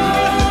song.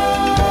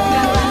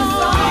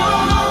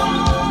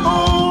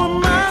 Oh,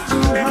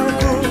 imagine how it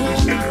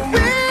goes.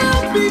 We'll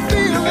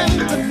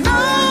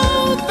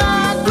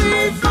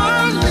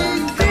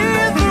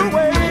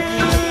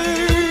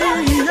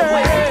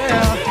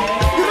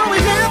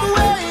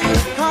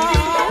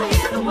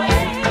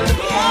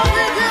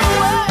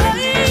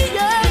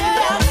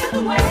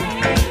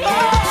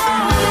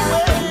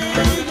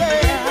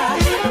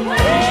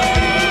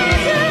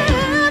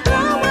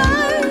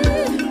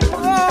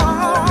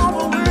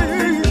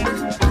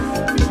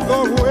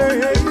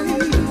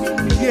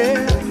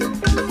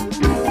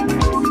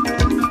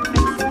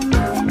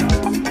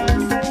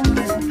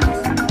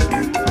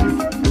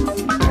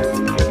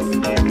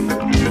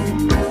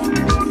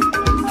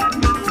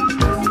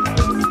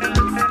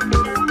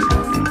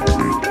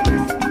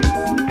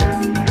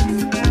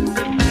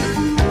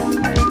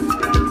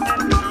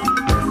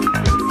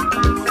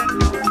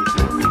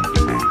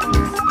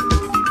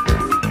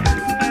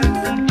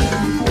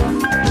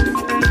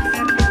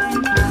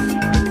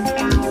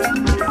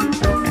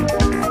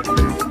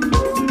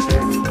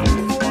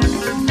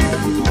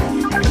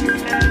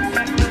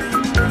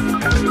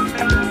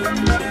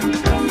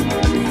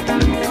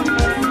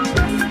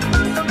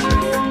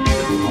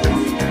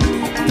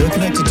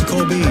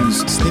Colby's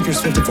Sneakers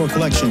 54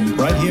 collection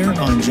right here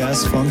on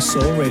Jazz Funk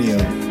Soul Radio.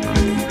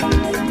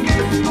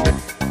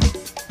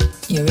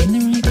 You're in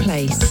the right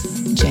place.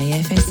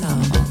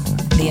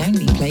 JFSR, the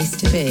only place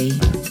to be.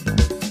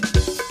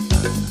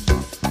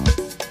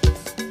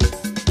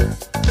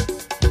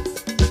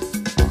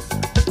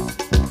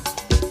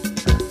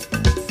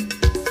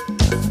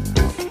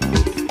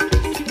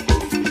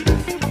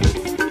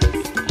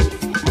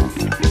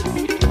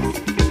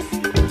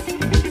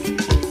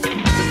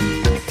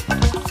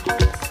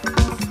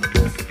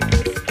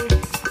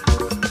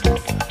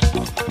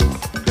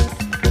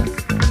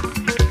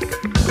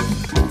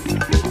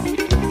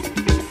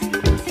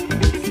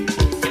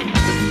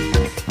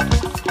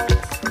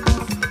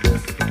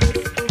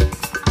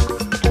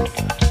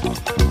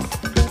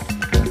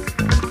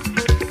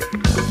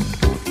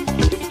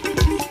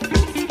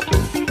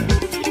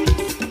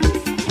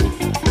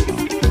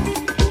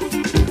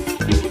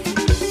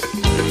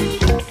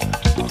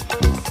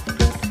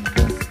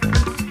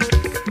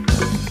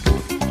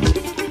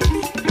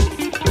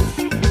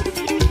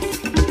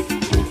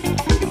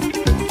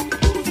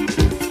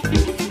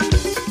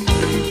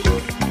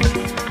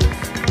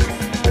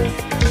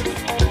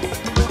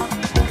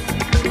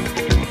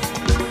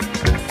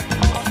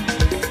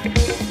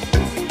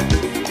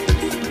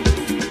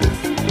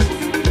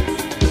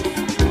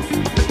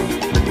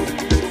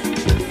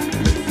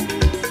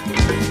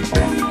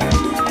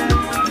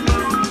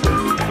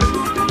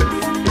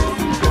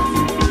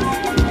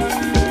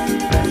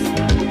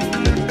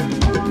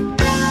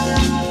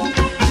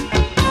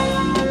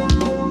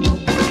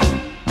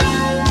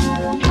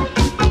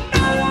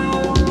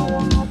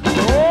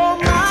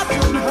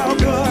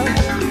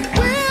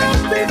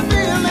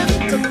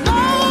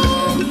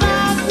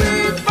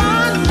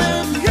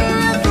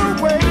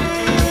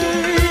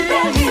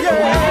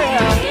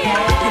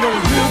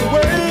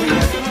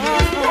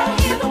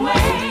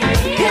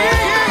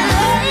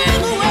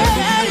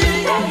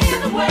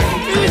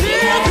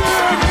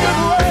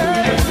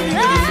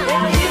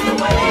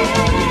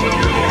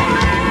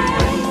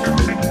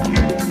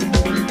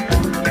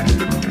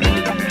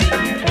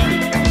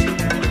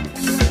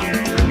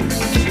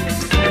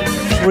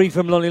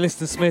 From Lonnie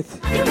Liston Smith.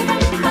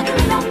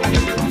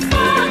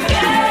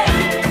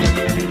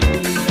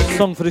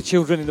 Song for the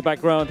children in the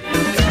background.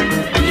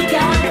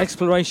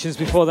 Explorations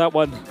before that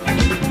one.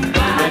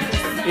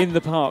 And In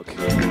the Park.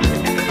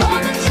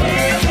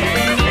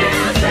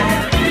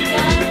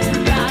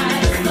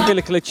 Still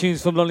a couple of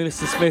tunes from Lonnie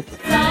Liston Smith.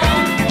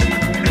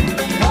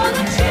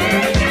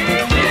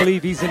 I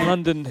believe he's in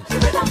London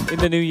in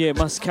the new year.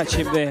 Must catch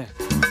him there.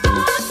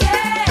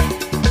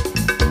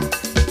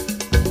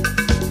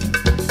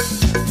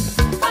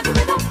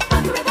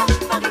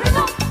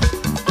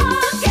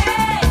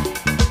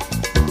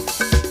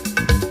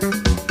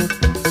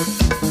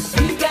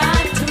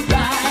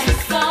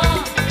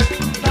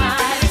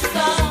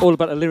 All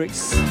about the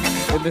lyrics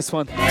in this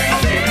one.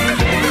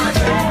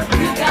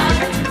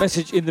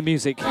 Message in the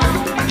music.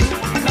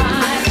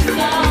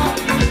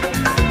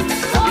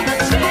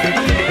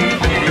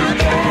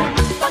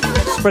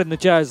 Spreading the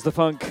jazz, the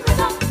funk,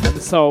 and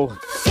the soul.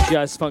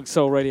 Jazz Funk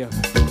Soul Radio.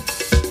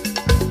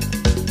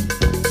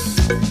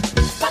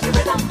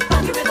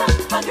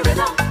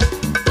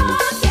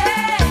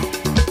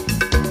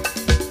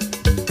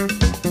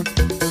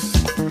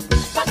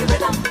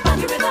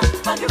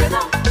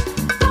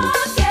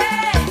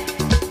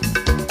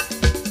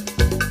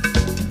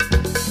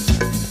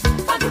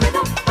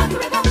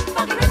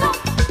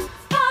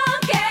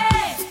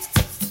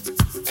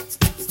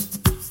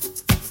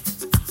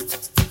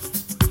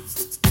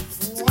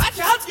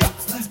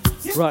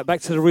 Right,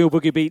 back to the real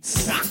boogie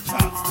beats.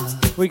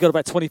 We got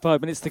about 25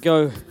 minutes to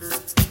go.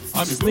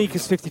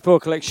 Sneakers 54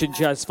 collection,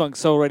 Jazz Funk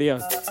Soul Radio.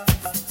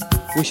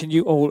 Wishing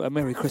you all a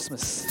Merry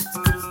Christmas.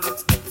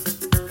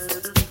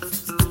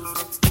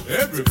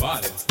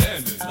 Everybody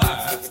stand in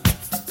line,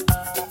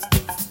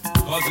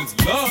 'cause it's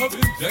love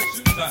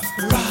injection time.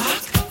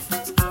 Rock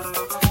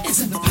is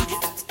in the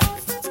pocket.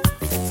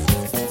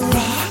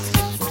 Rock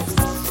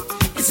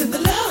is in the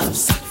love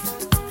socket.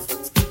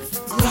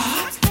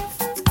 Rock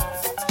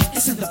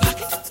is in the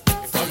pocket.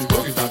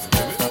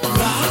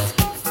 Rock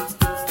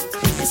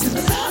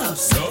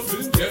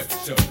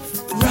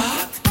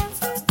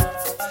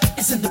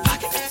is in the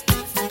pocket.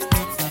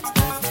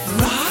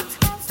 Rock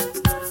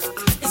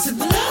is in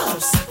the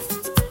love socket.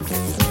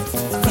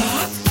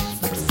 Rock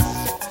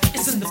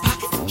is in the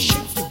pocket.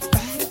 Shake your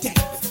body down.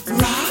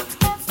 Rock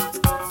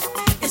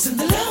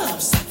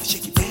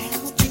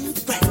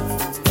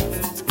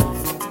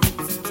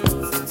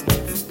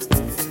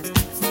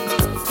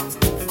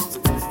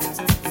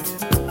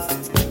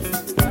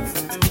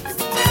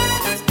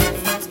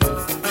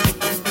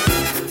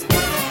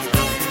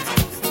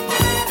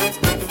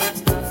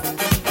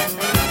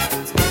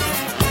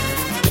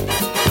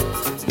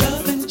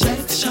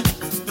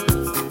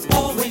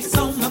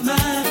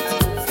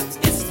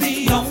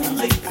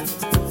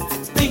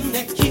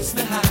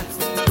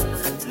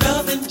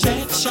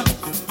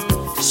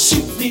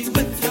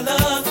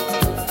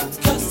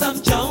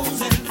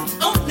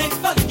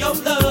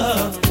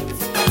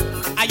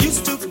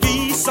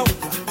so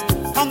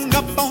hung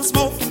up on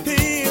smoking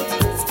pills.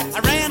 I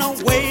ran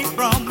away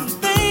from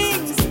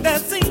things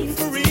that seemed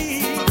for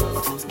real.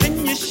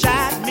 Then you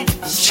shot me,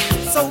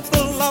 so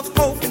full of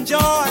hope and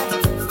joy.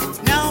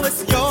 Now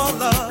it's your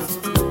love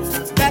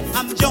that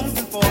I'm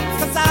jonesing for.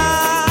 'Cause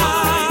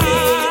I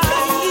need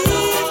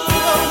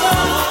your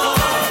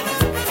love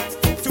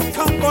to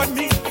comfort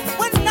me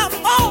when I'm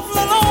all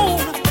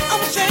alone.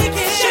 I'm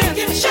shaking,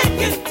 shaking,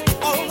 shaking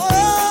all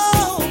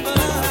over.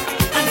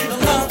 I need a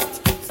love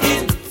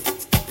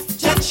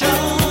injection.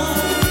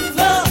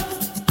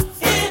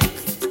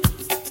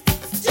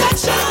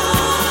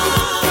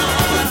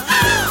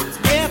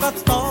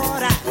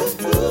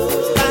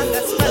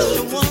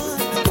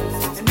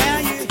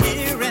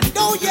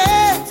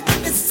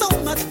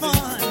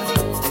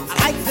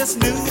 This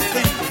new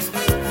thing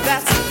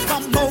that's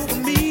come over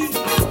me.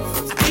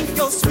 I think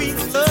your sweet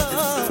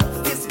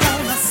love is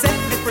gonna set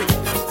me free.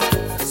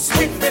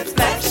 Sweet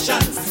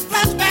reflections,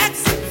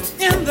 flashbacks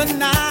in the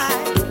night.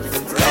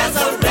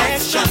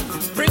 Resurrection,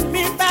 bring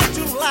me back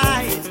to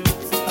life.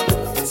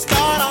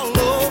 Start all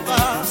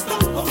over,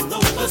 start all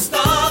over,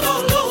 start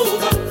all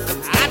over.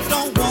 I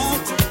don't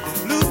want to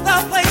lose the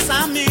place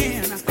I'm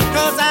in,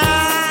 'cause I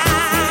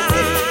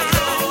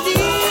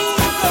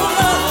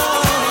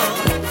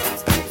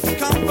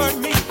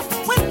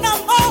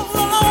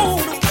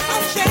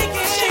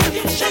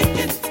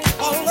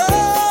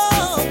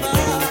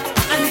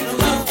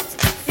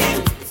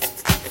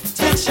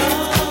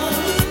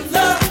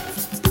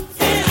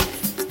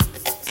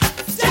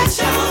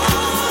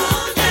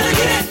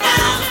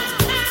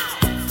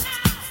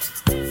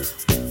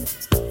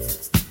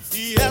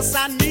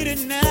I need it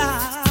now.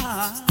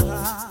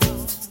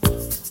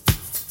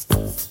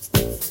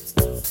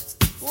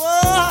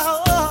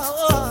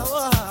 Whoa,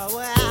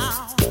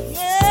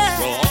 yeah.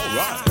 Well, all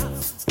right.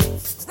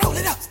 Roll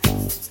it up.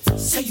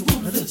 Say you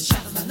want a little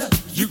shot of my love.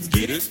 You can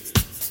get it.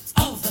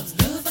 All the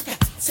love I got.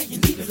 Say you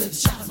need a little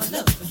shot of my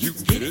love. You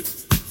can get it.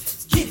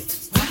 Get it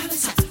while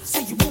it's hot.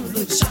 Say you want a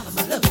little shot of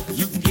my love.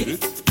 You can get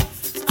it.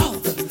 All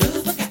the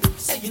love I got.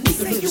 Say you need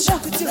a little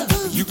shot of my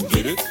love. You can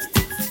get it.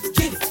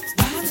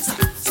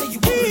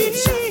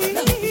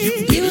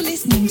 You're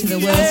listening to the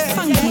world's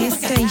funkiest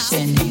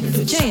station,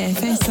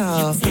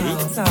 JFSR.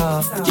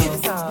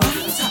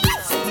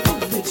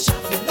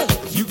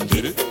 You can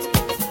get it.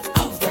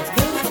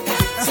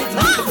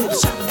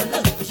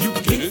 You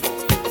can get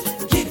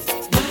it.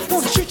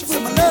 Wanna shoot you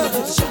with my love.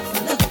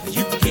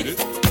 You can get it.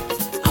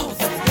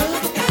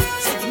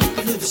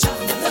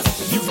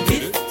 You can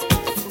get it.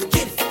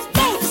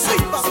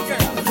 Sleep on,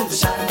 girl.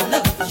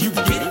 You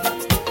can get it.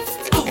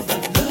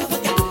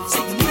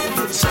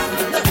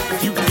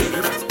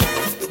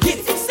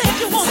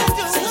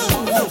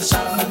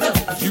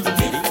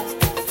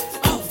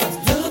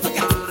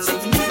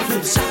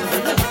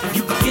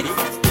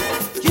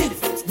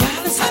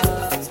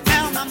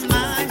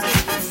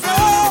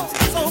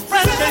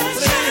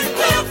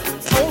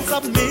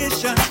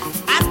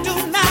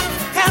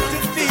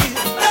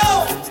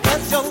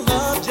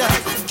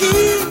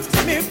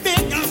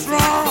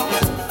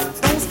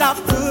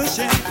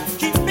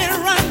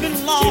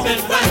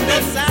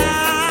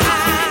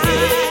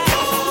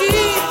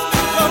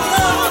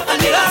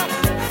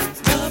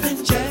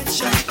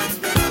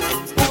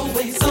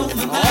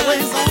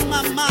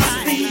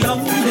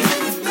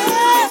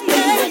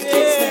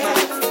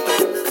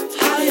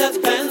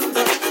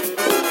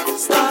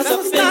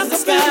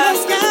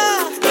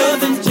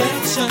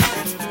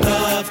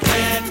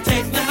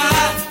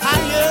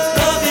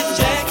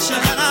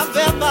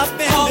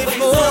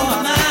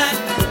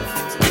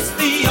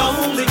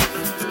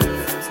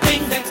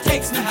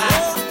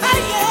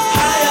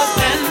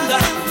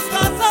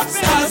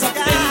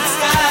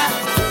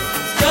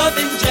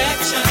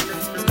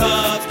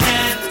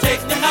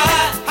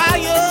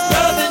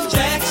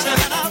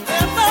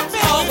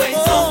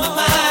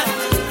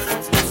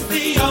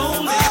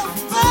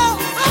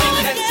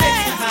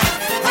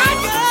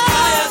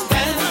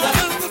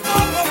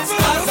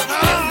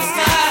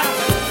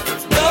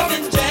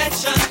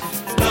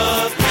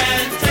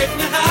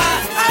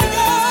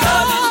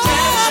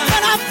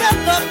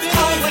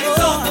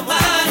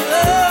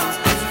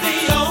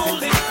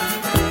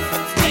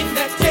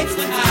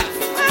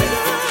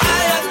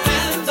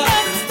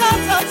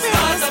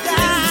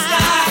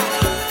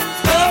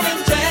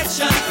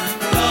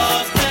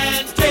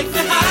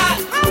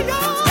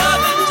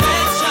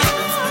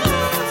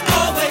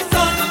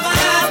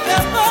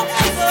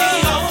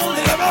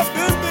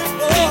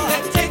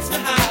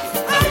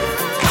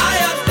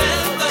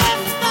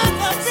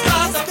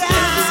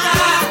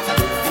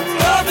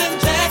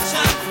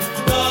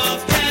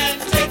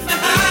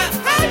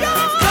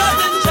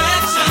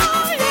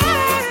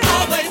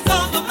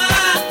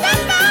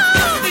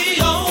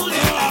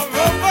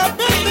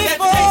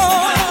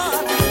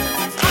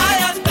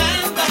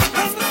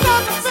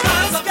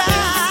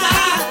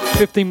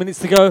 Minutes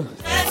to go.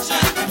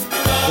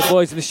 The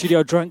boys in the studio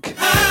are drunk.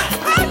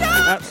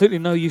 Absolutely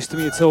no use to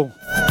me at all.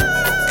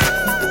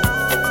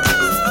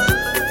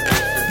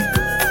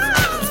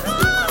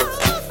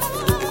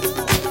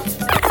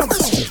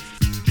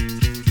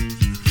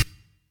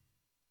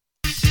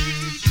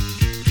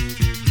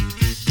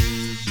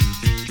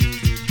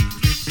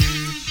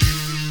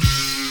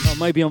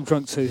 maybe I'm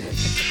drunk too.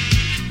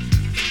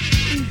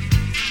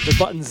 The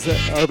buttons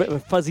are a bit of a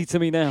fuzzy to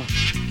me now.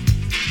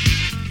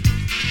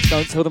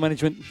 Don't tell the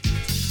management.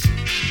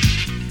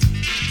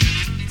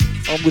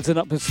 Onwards and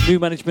upwards, new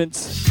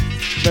management.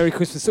 Merry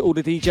Christmas to all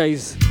the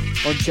DJs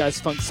on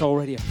Jazz Funk Soul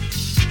Radio.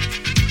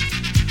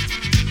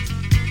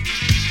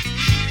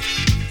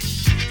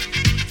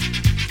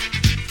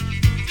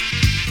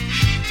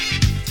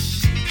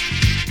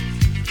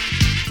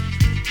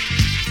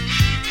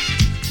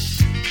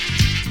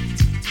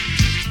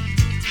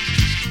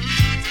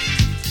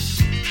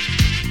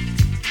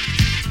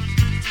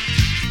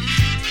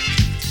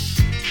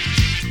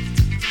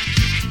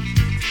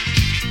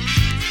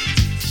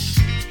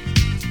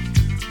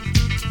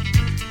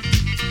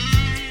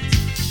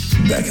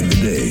 Back in the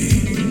day,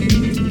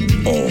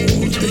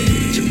 all day.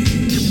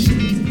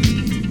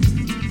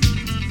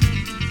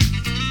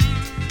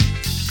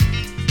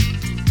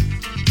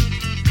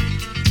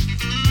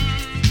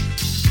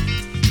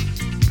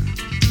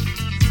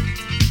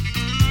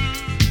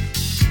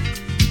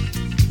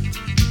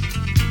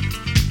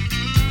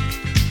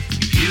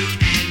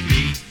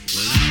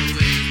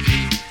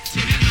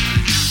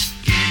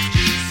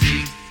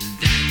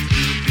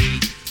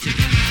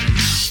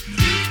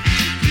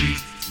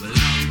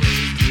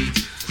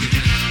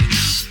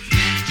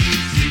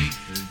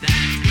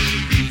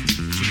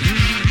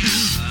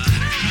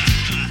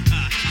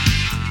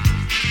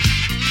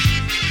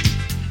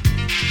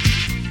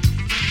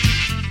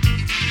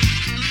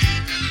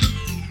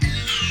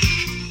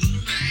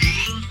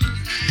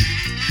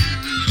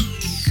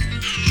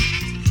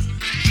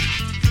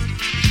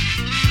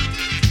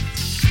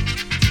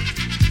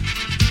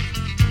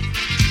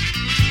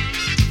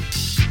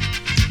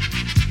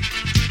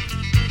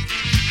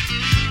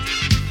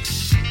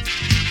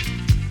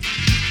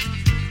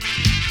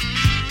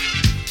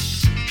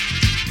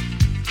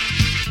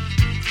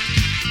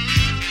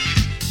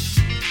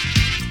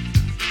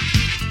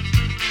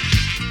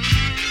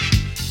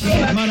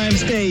 My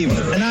name's Dave,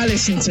 and I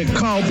listen to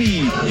Carl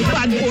B,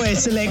 Bad Boy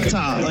Selector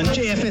on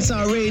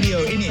JFSR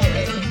Radio, innit?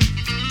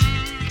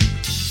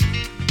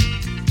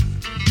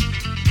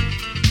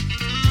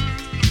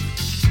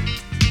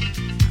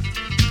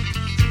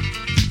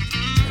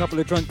 A couple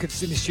of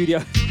drunkards in the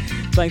studio.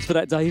 Thanks for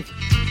that, Dave.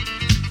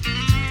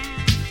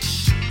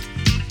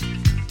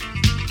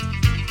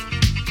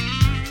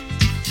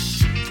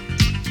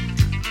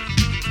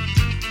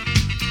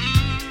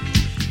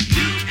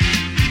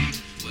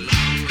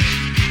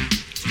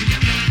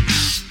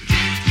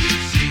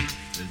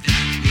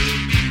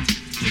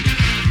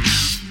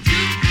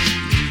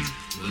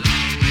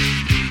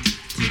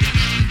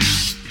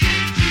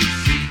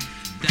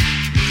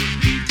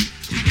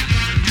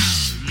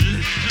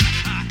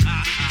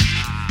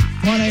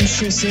 My name's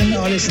Tristan,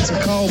 I listen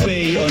to Carl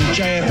B on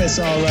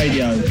JFSR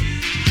Radio.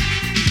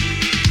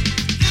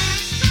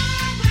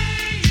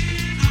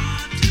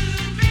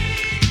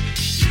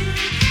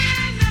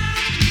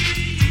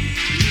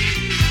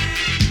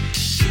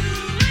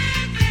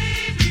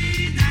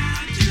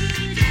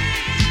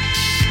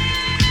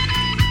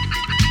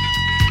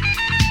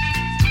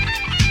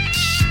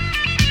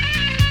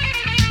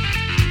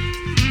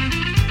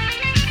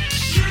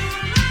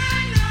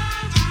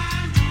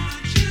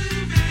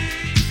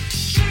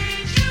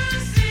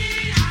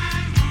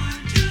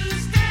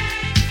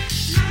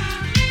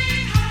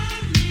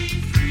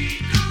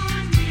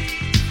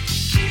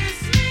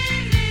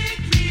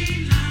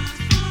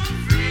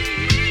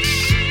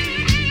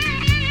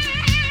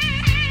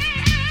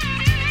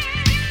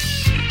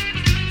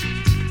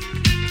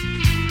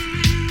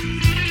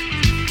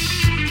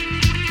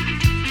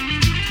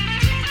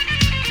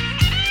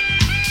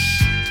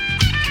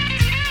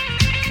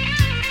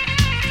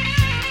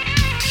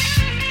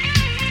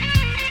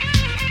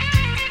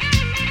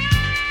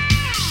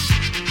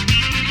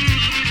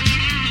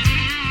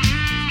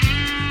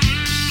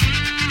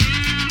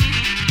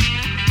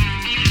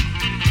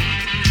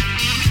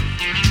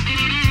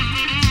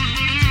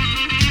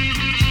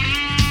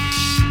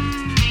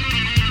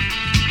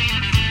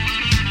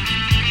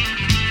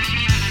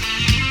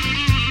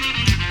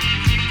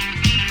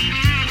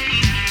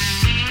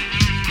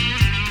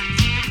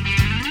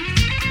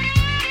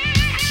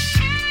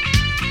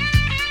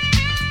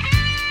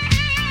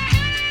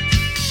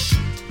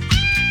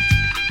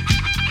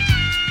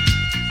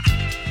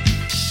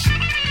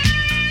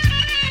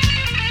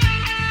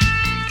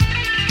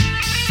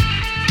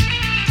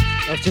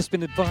 Just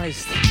been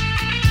advised.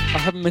 I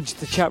haven't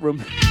mentioned the chat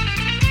room.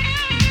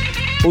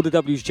 All the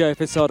W's,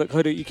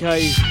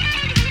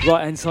 jfsr.co.uk.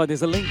 Right hand side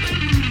there's a link.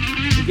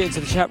 You get into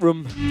the chat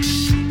room.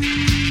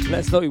 Let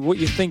us know what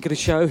you think of the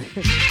show.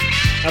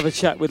 Have a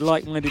chat with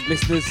like-minded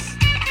listeners.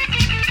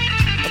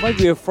 I may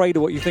be afraid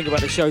of what you think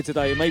about the show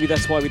today, and maybe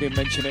that's why we didn't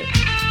mention it.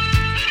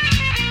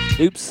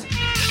 Oops.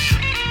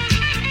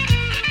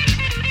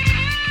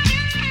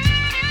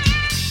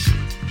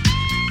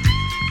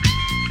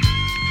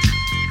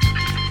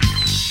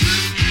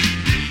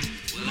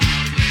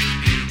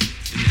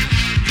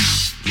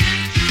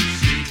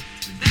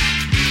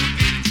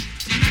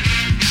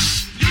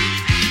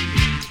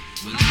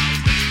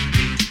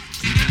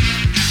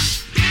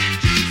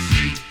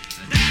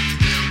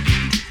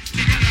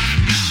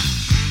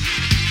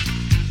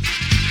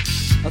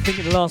 I think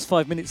in the last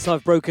 5 minutes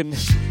I've broken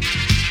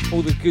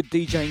all the good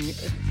DJing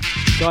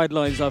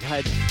guidelines I've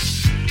had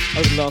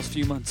over the last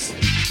few months.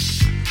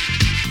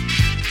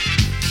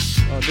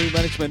 New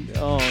management,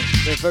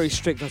 they're very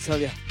strict, I tell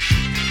you.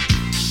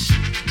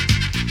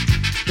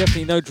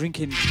 Definitely no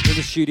drinking in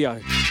the studio.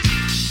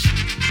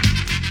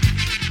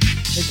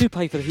 They do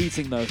pay for the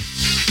heating though.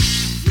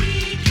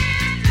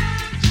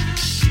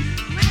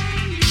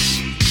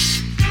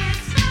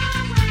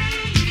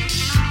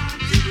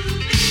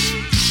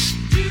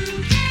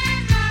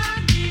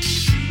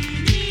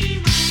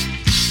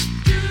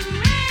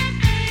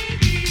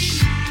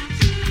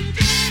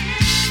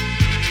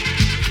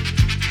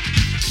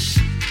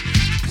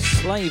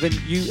 Slave and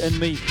You and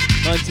Me,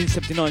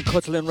 1979,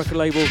 Cotillion record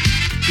label.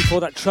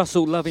 Before that,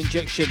 Trussell, Love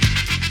Injection.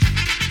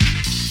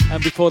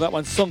 And before that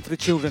one, Song for the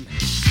Children,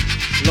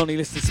 Lonnie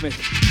Liston Smith.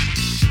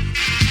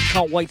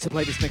 Can't wait to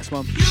play this next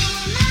one.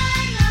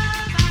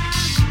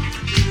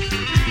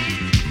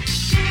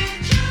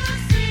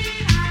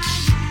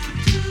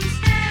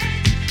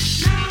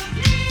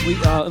 We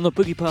are on the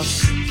Boogie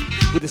Pass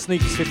with the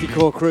Sneakers 50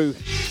 core crew.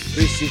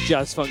 This is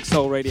Jazz Funk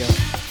Soul Radio.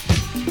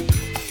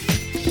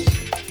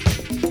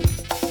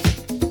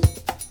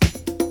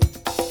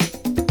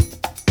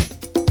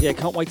 Yeah,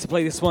 can't wait to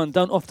play this one.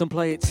 Don't often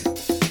play it.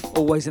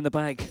 Always in the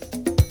bag.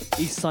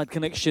 East Side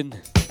Connection.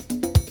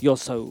 You're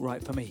so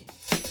right for me.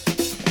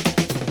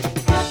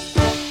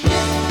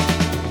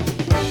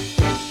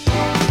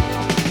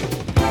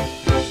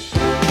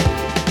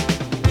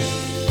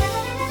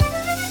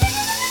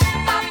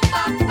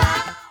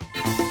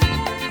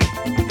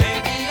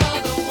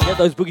 Get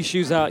those boogie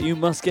shoes out. You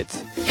must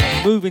get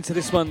moving to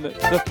this one.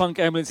 The funk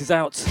ambulance is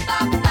out.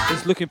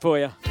 It's looking for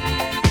you.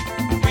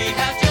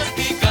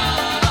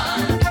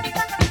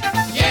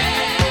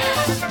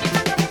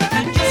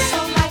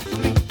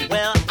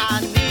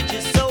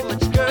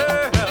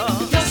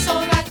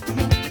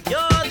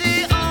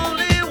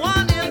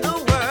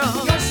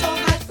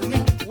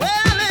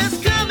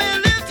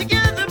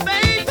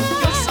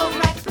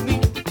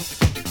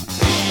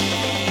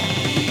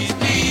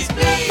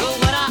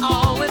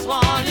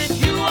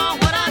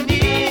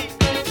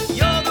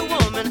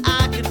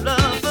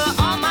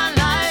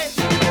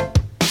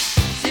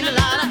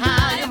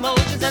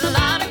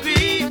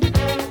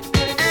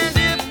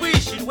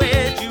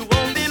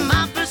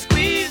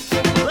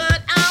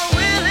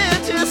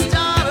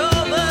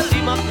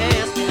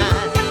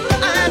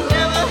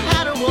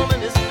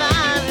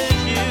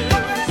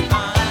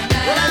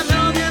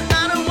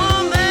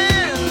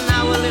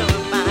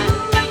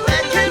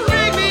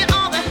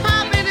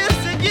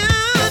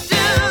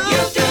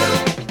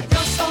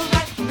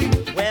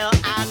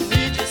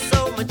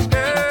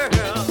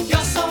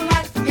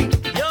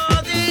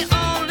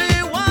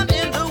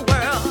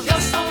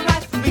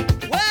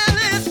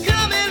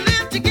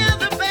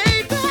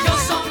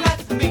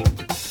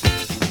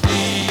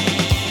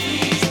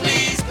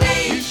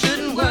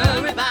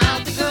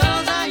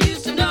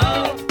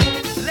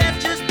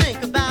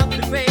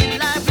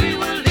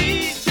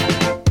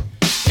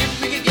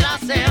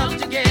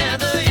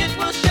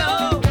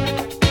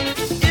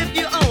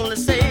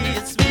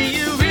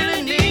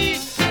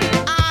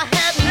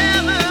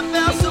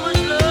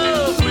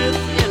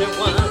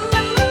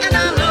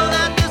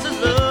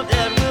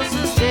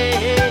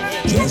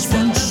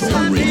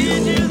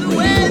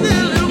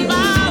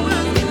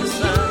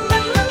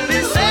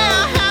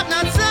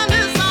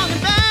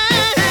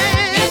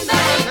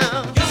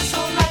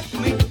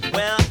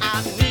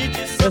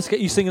 Get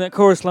you singing that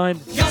chorus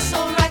line. You're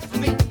so right for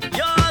me. You're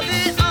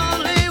the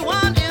only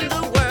one in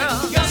the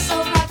world. You're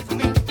so right for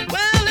me.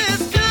 Well,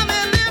 let's come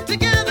and live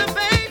together,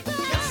 babe.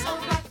 You're so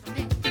right for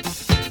me.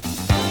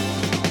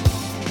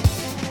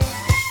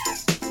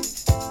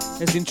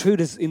 There's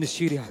intruders in the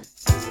studio.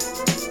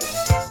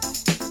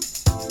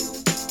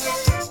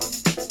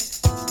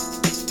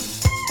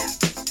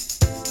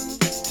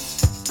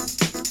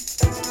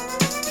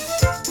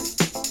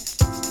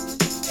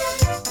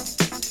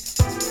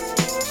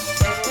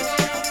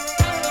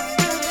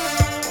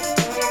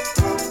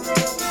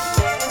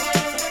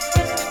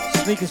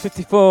 Sneakers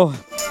 54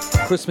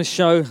 Christmas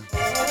show.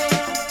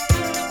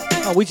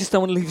 Oh, we just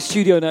don't want to leave the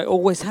studio now. It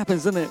always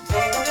happens, doesn't it?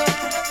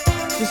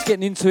 Just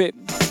getting into it.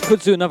 Could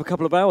do another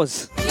couple of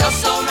hours. You're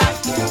so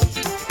right.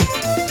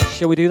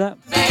 Shall we do that?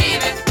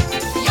 Baby,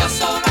 you're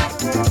so right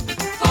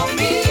for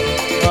me.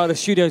 Right, the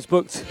studio's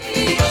booked.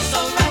 You're so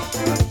right.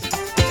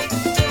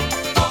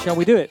 Shall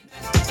we do it?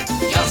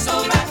 You're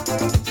so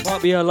right.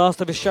 Might be our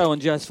last ever show on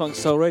Jazz Funk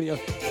Soul Radio.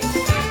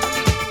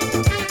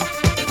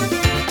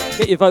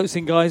 Get your votes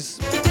in, guys.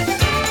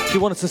 If you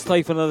want us to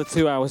stay for another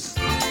 2 hours.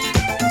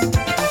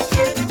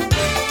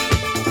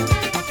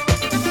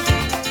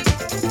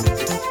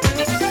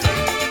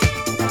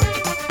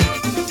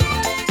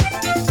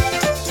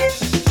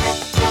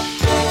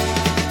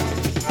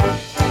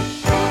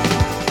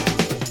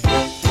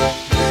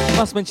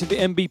 Must mention the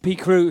MBP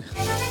crew.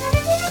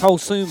 Cole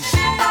Sooms,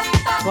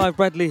 Clive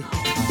Bradley,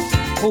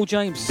 Paul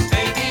James,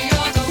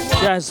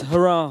 Jazz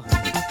Hurrah,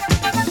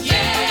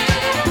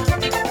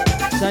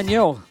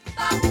 Danielle,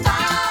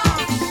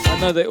 and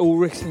know they're all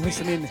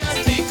listening.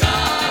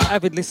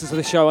 Avid listeners of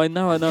the show. I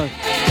know.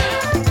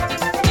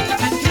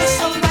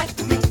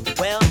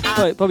 Well,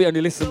 probably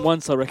only listen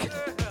once, I reckon.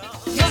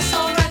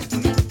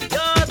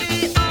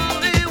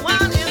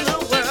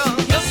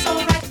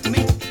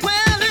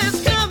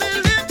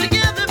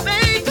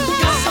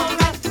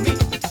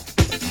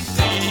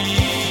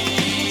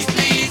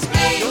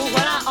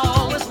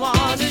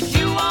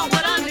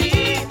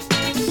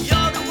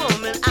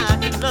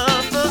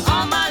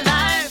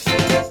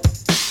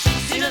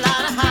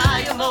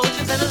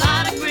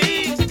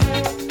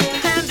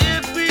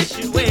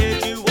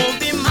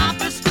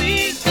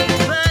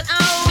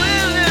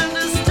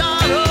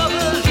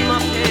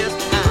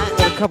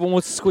 Couple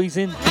more to squeeze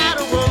in.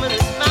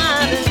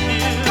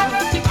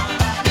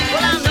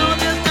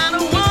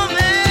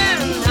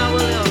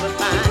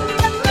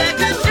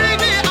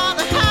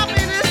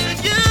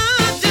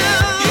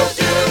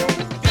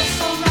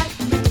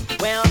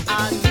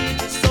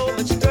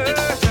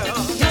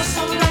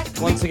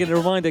 Once again, a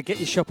reminder, get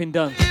your shopping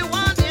done.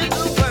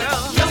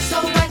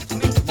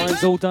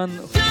 Mine's all done,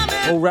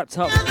 all wrapped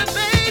up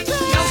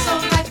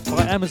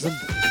by Amazon.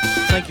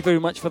 Thank you very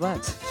much for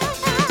that.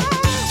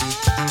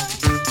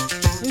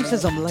 Who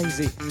says I'm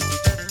lazy?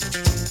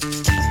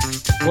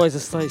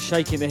 Boys are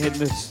shaking their head in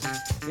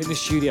the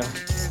studio.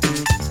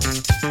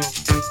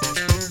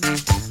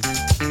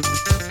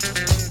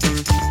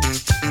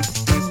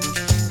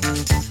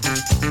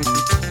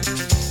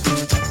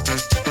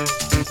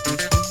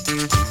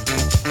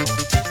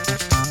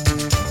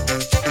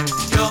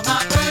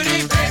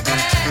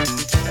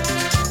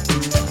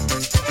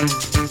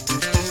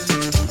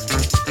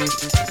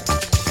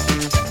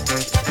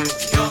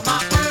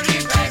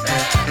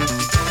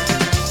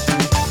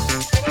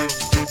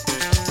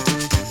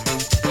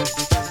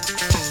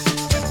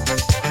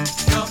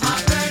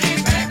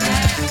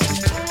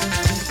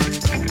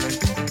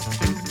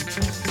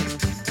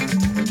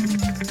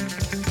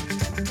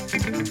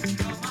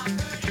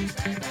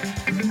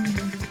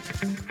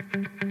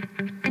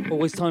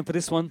 Always time for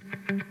this one.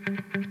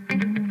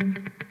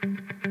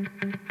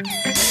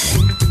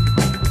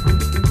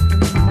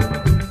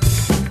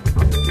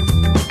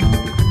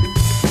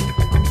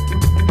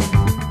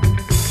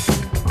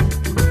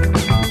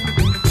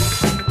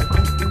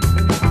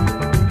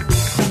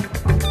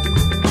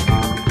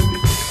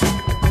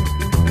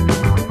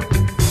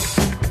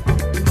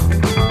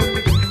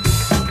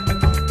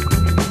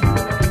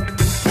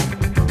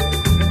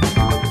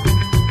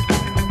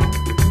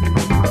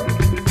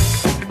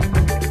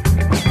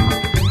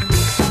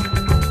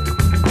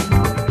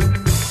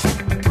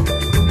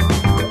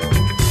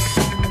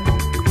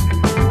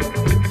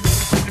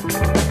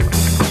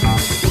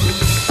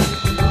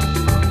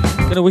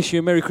 Gonna wish you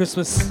a Merry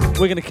Christmas.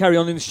 We're gonna carry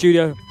on in the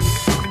studio.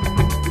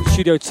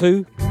 Studio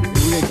 2. We're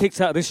getting kicked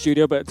out of this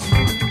studio, but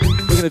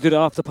we're gonna do the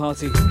after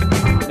party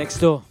next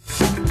door.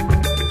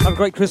 Have a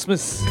great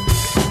Christmas.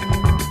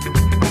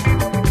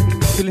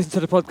 If you listen to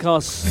the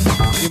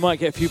podcast, you might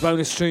get a few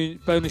bonus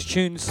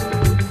tunes.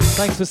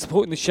 Thanks for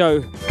supporting the show.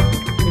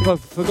 If I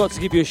forgot to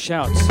give you a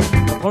shout,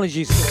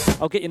 apologies.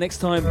 I'll get you next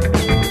time.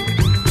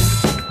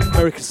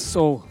 Merry Christmas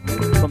all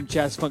from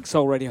Jazz Funk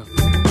Soul Radio.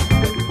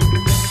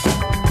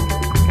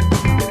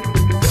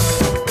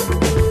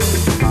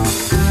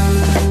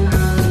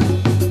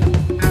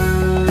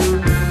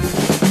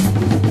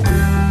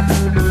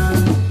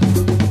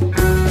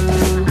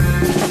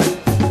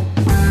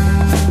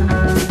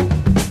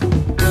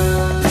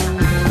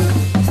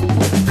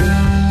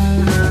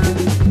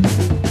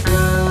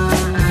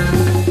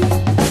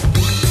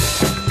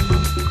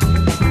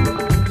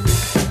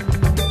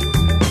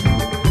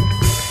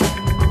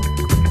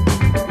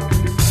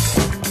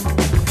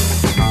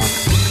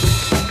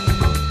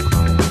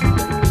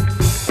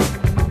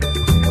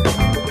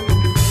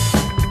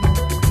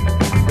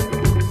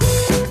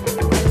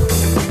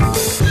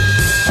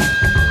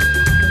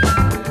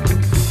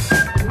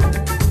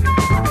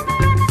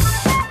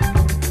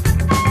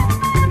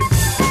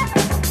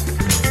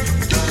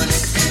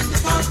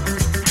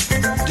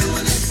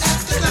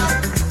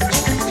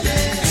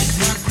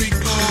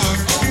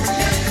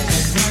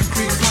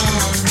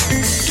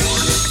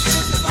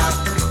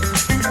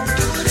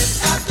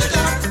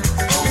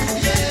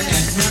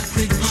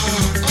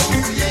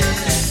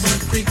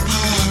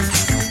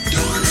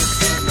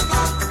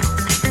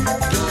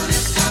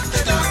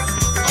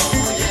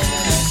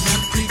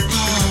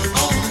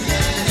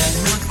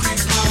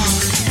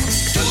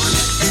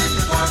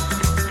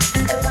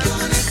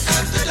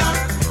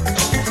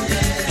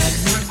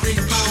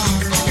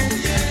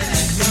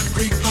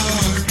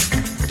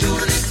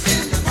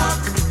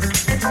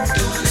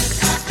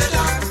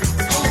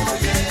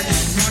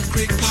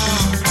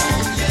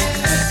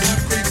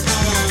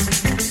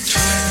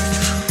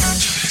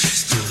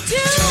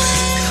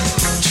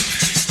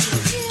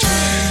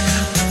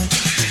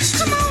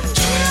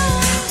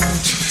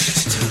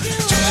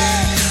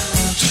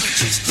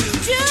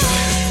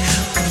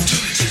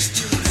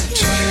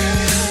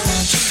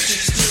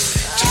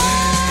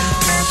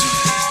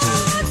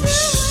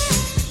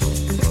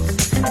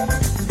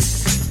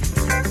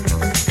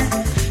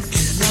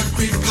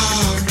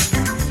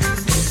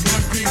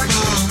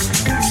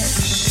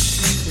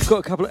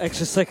 got a couple of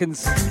extra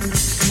seconds.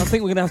 I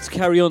think we're going to have to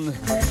carry on. We're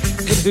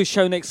going to do a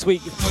show next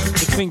week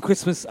between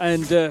Christmas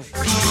and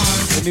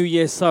the New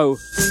Year, so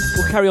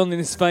we'll carry on in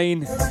this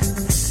vein.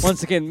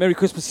 Once again, Merry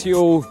Christmas to you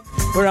all.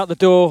 We're out the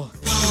door.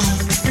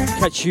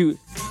 Catch you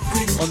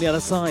on the other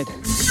side.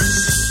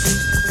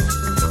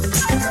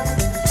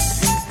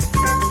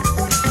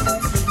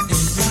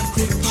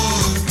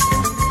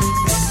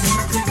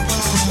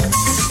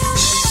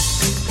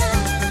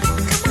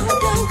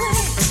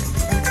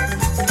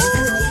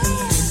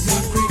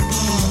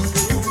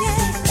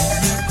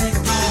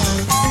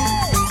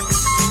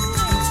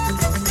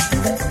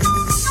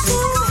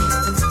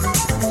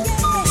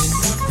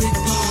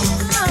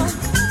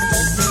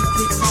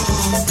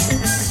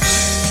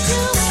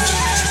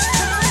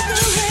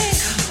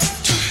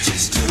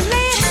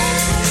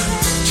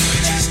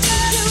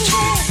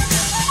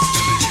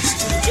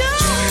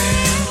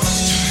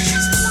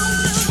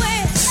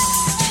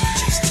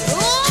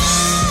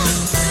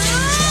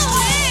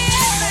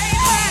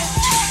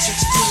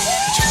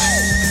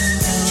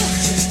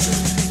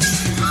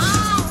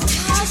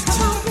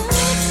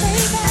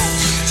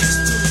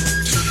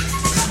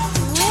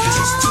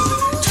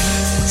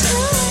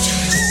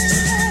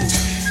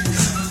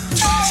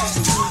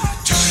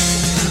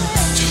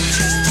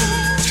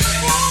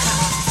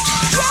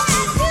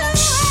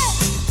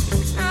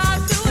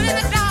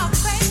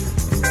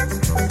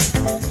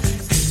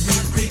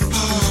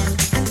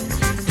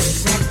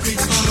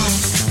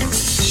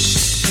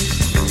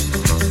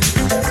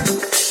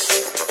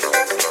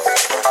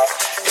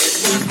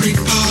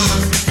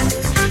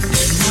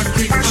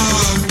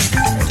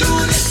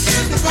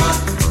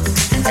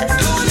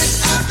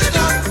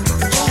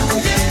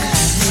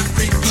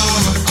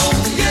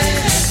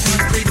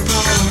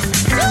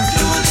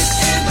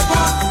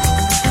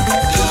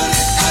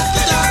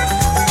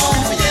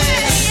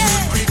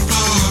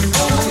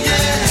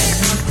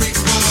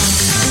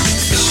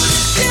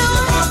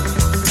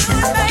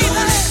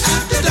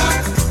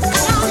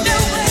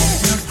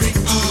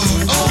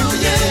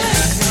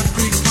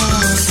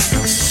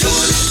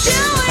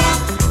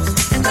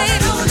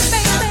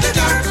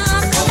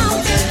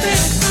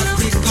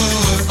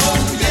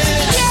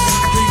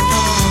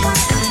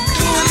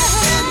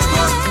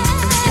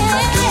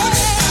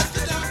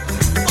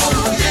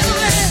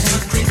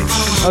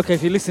 Okay,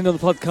 if you're listening on the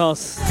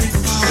podcast,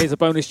 here's a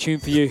bonus tune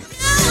for you.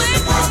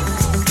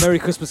 Merry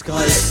Christmas,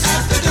 guys.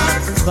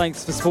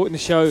 Thanks for supporting the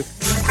show.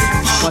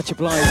 Much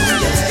obliged.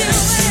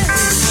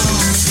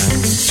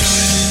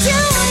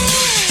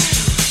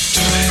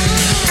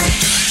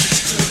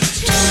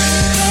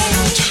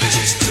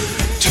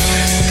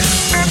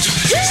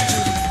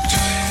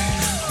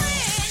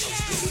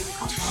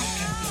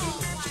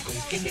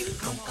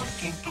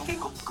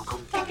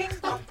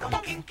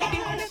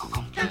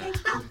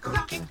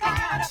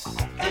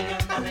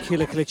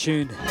 Killer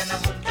tune.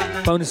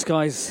 Bonus,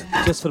 guys,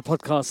 just for the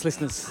podcast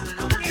listeners.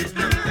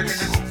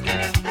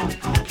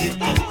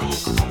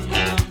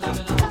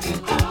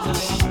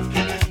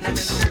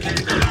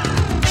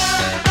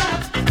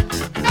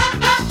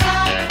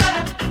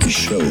 The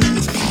show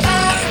with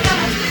power.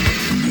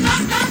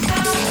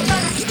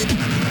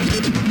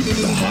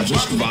 The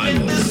hottest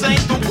vinyl. This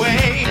ain't the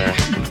way.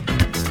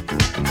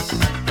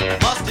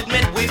 Must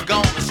admit we've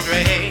gone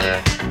astray.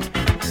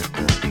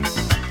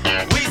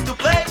 We still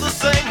play the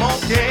same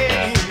old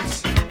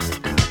games.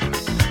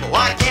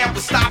 Why can't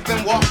we stop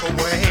and walk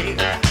away?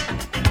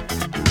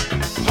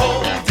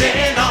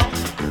 Holding on,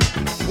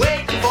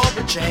 waiting for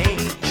the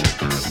change.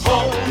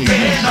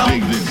 Holding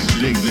on,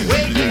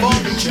 waiting for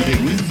the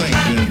change. We think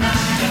that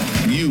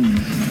you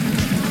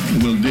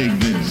will dig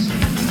this.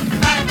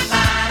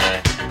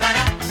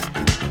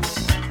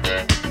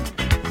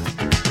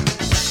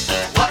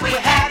 What we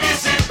had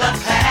is in the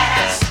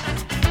past,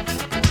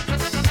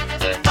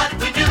 but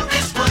we knew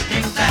this would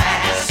be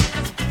fast.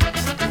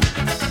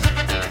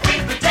 We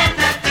pretend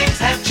that things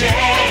have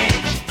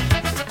changed,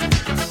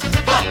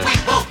 but we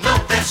both know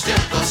they're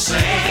still the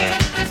same.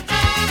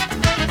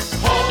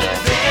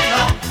 Holding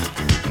on,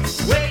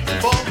 waiting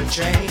for the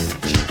change.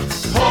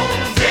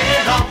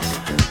 Holding on,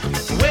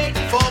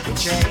 waiting for the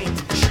change.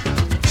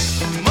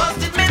 Must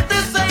admit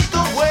this ain't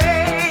the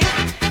way.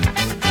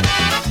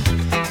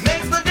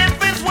 Makes the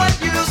difference what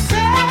you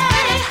say.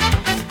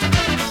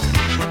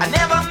 I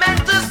never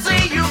meant to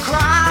see you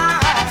cry.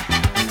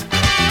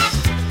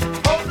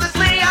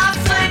 Hopelessly I'll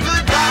say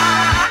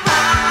goodbye.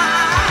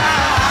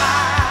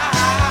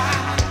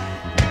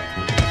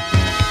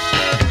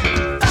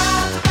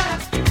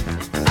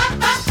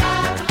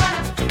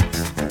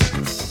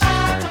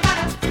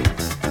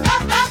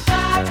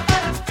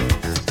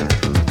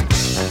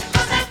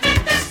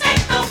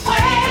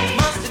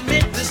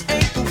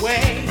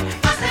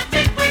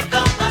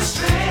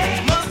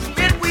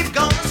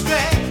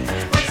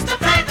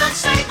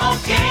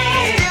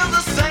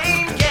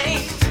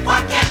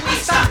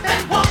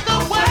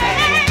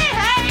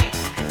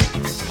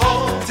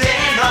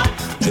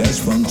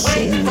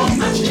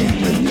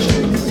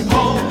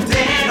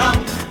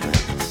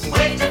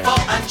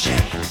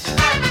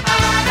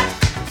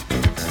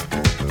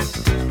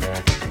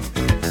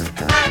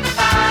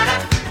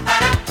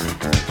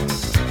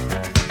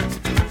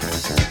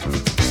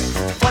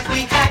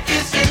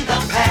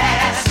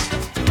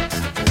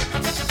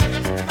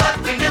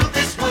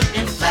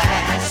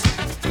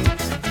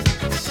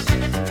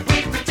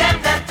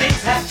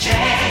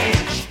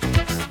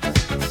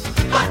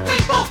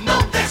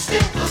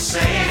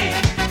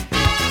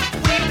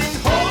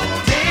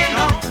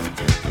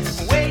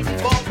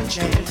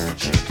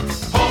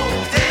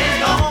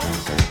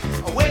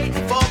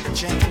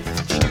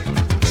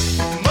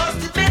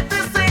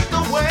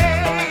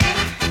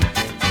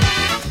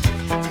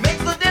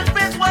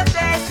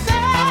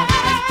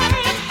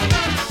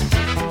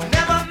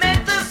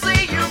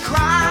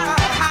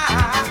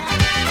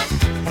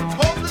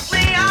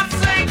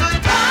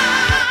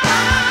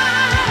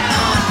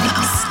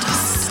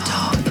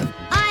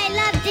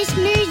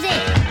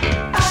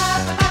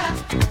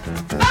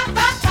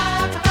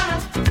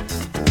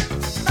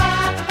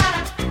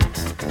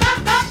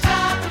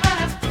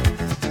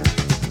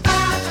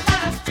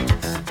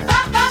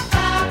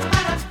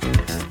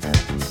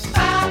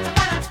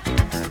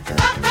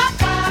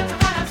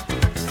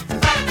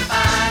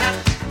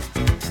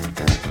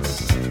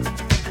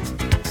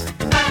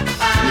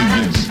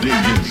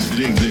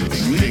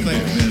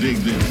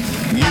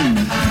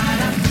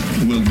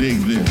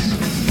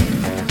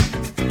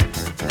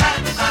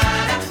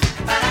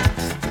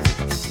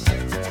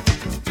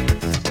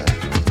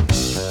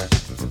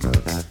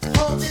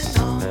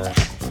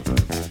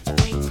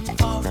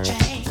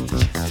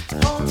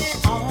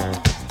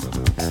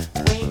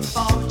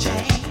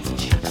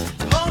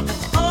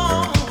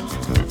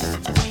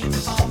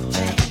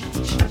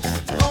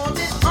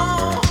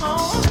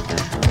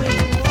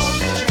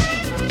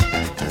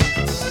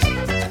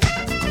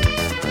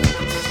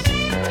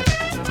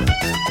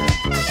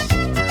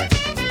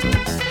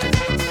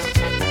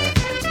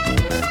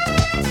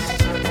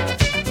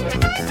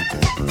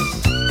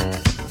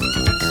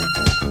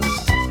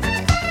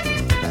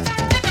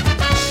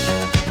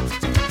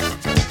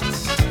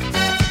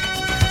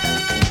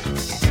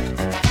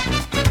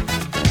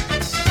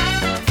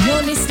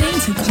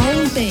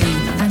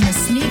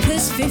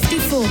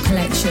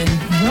 Collection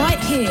right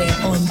here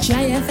on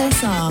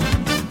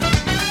JFSR.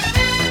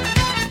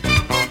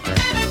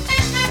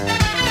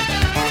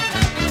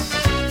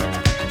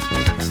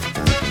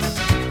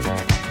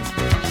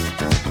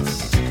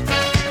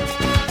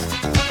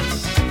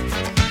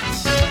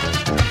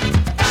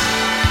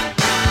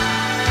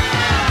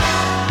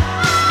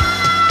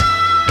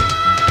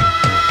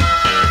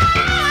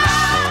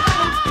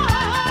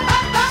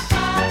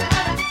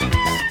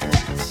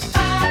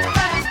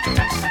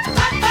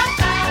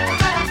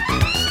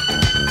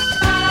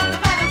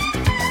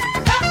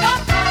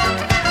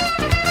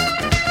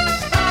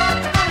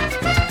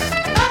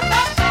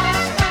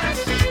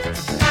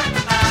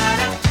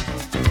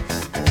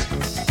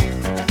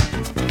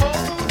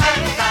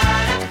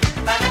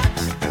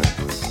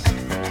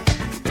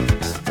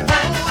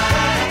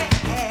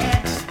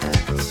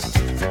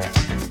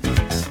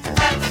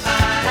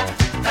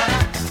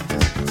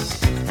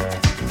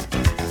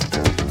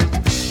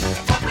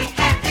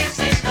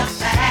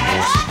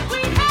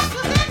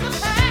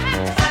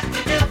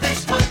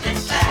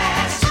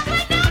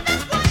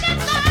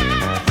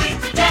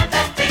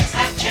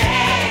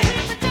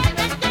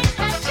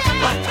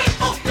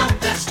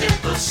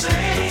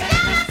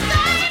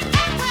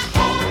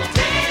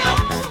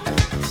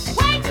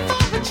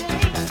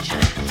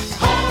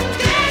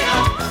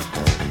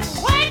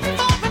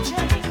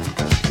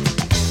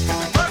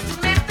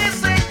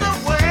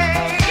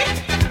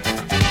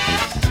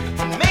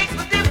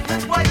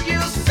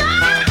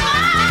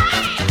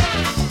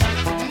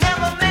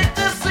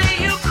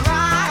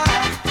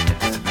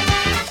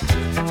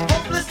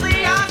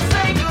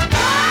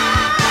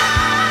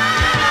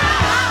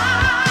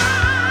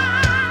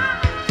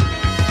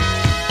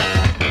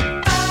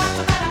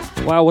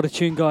 Wow, what a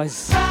tune,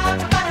 guys.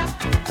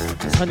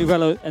 It's Honey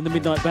Rello and the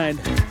Midnight Band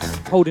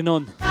holding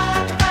on.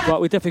 Right,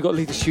 we've definitely got to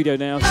leave the studio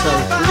now, so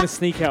we're going to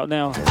sneak out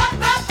now.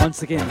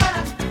 Once again,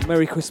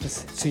 Merry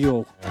Christmas to you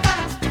all.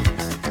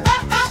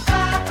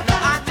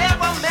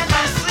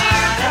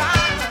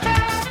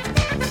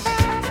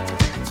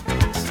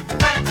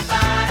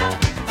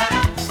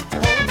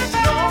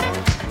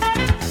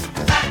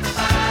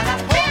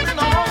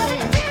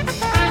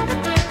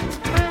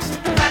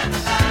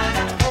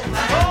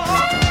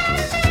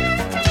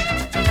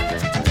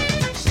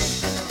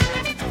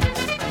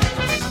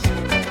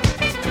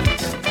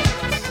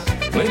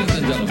 Ladies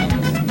and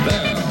gentlemen,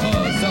 there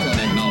are 7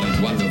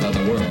 acknowledged wonders of the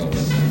world.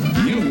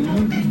 You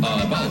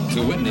are about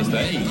to witness the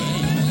 8th.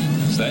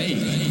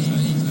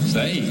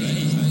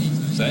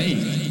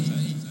 Stay.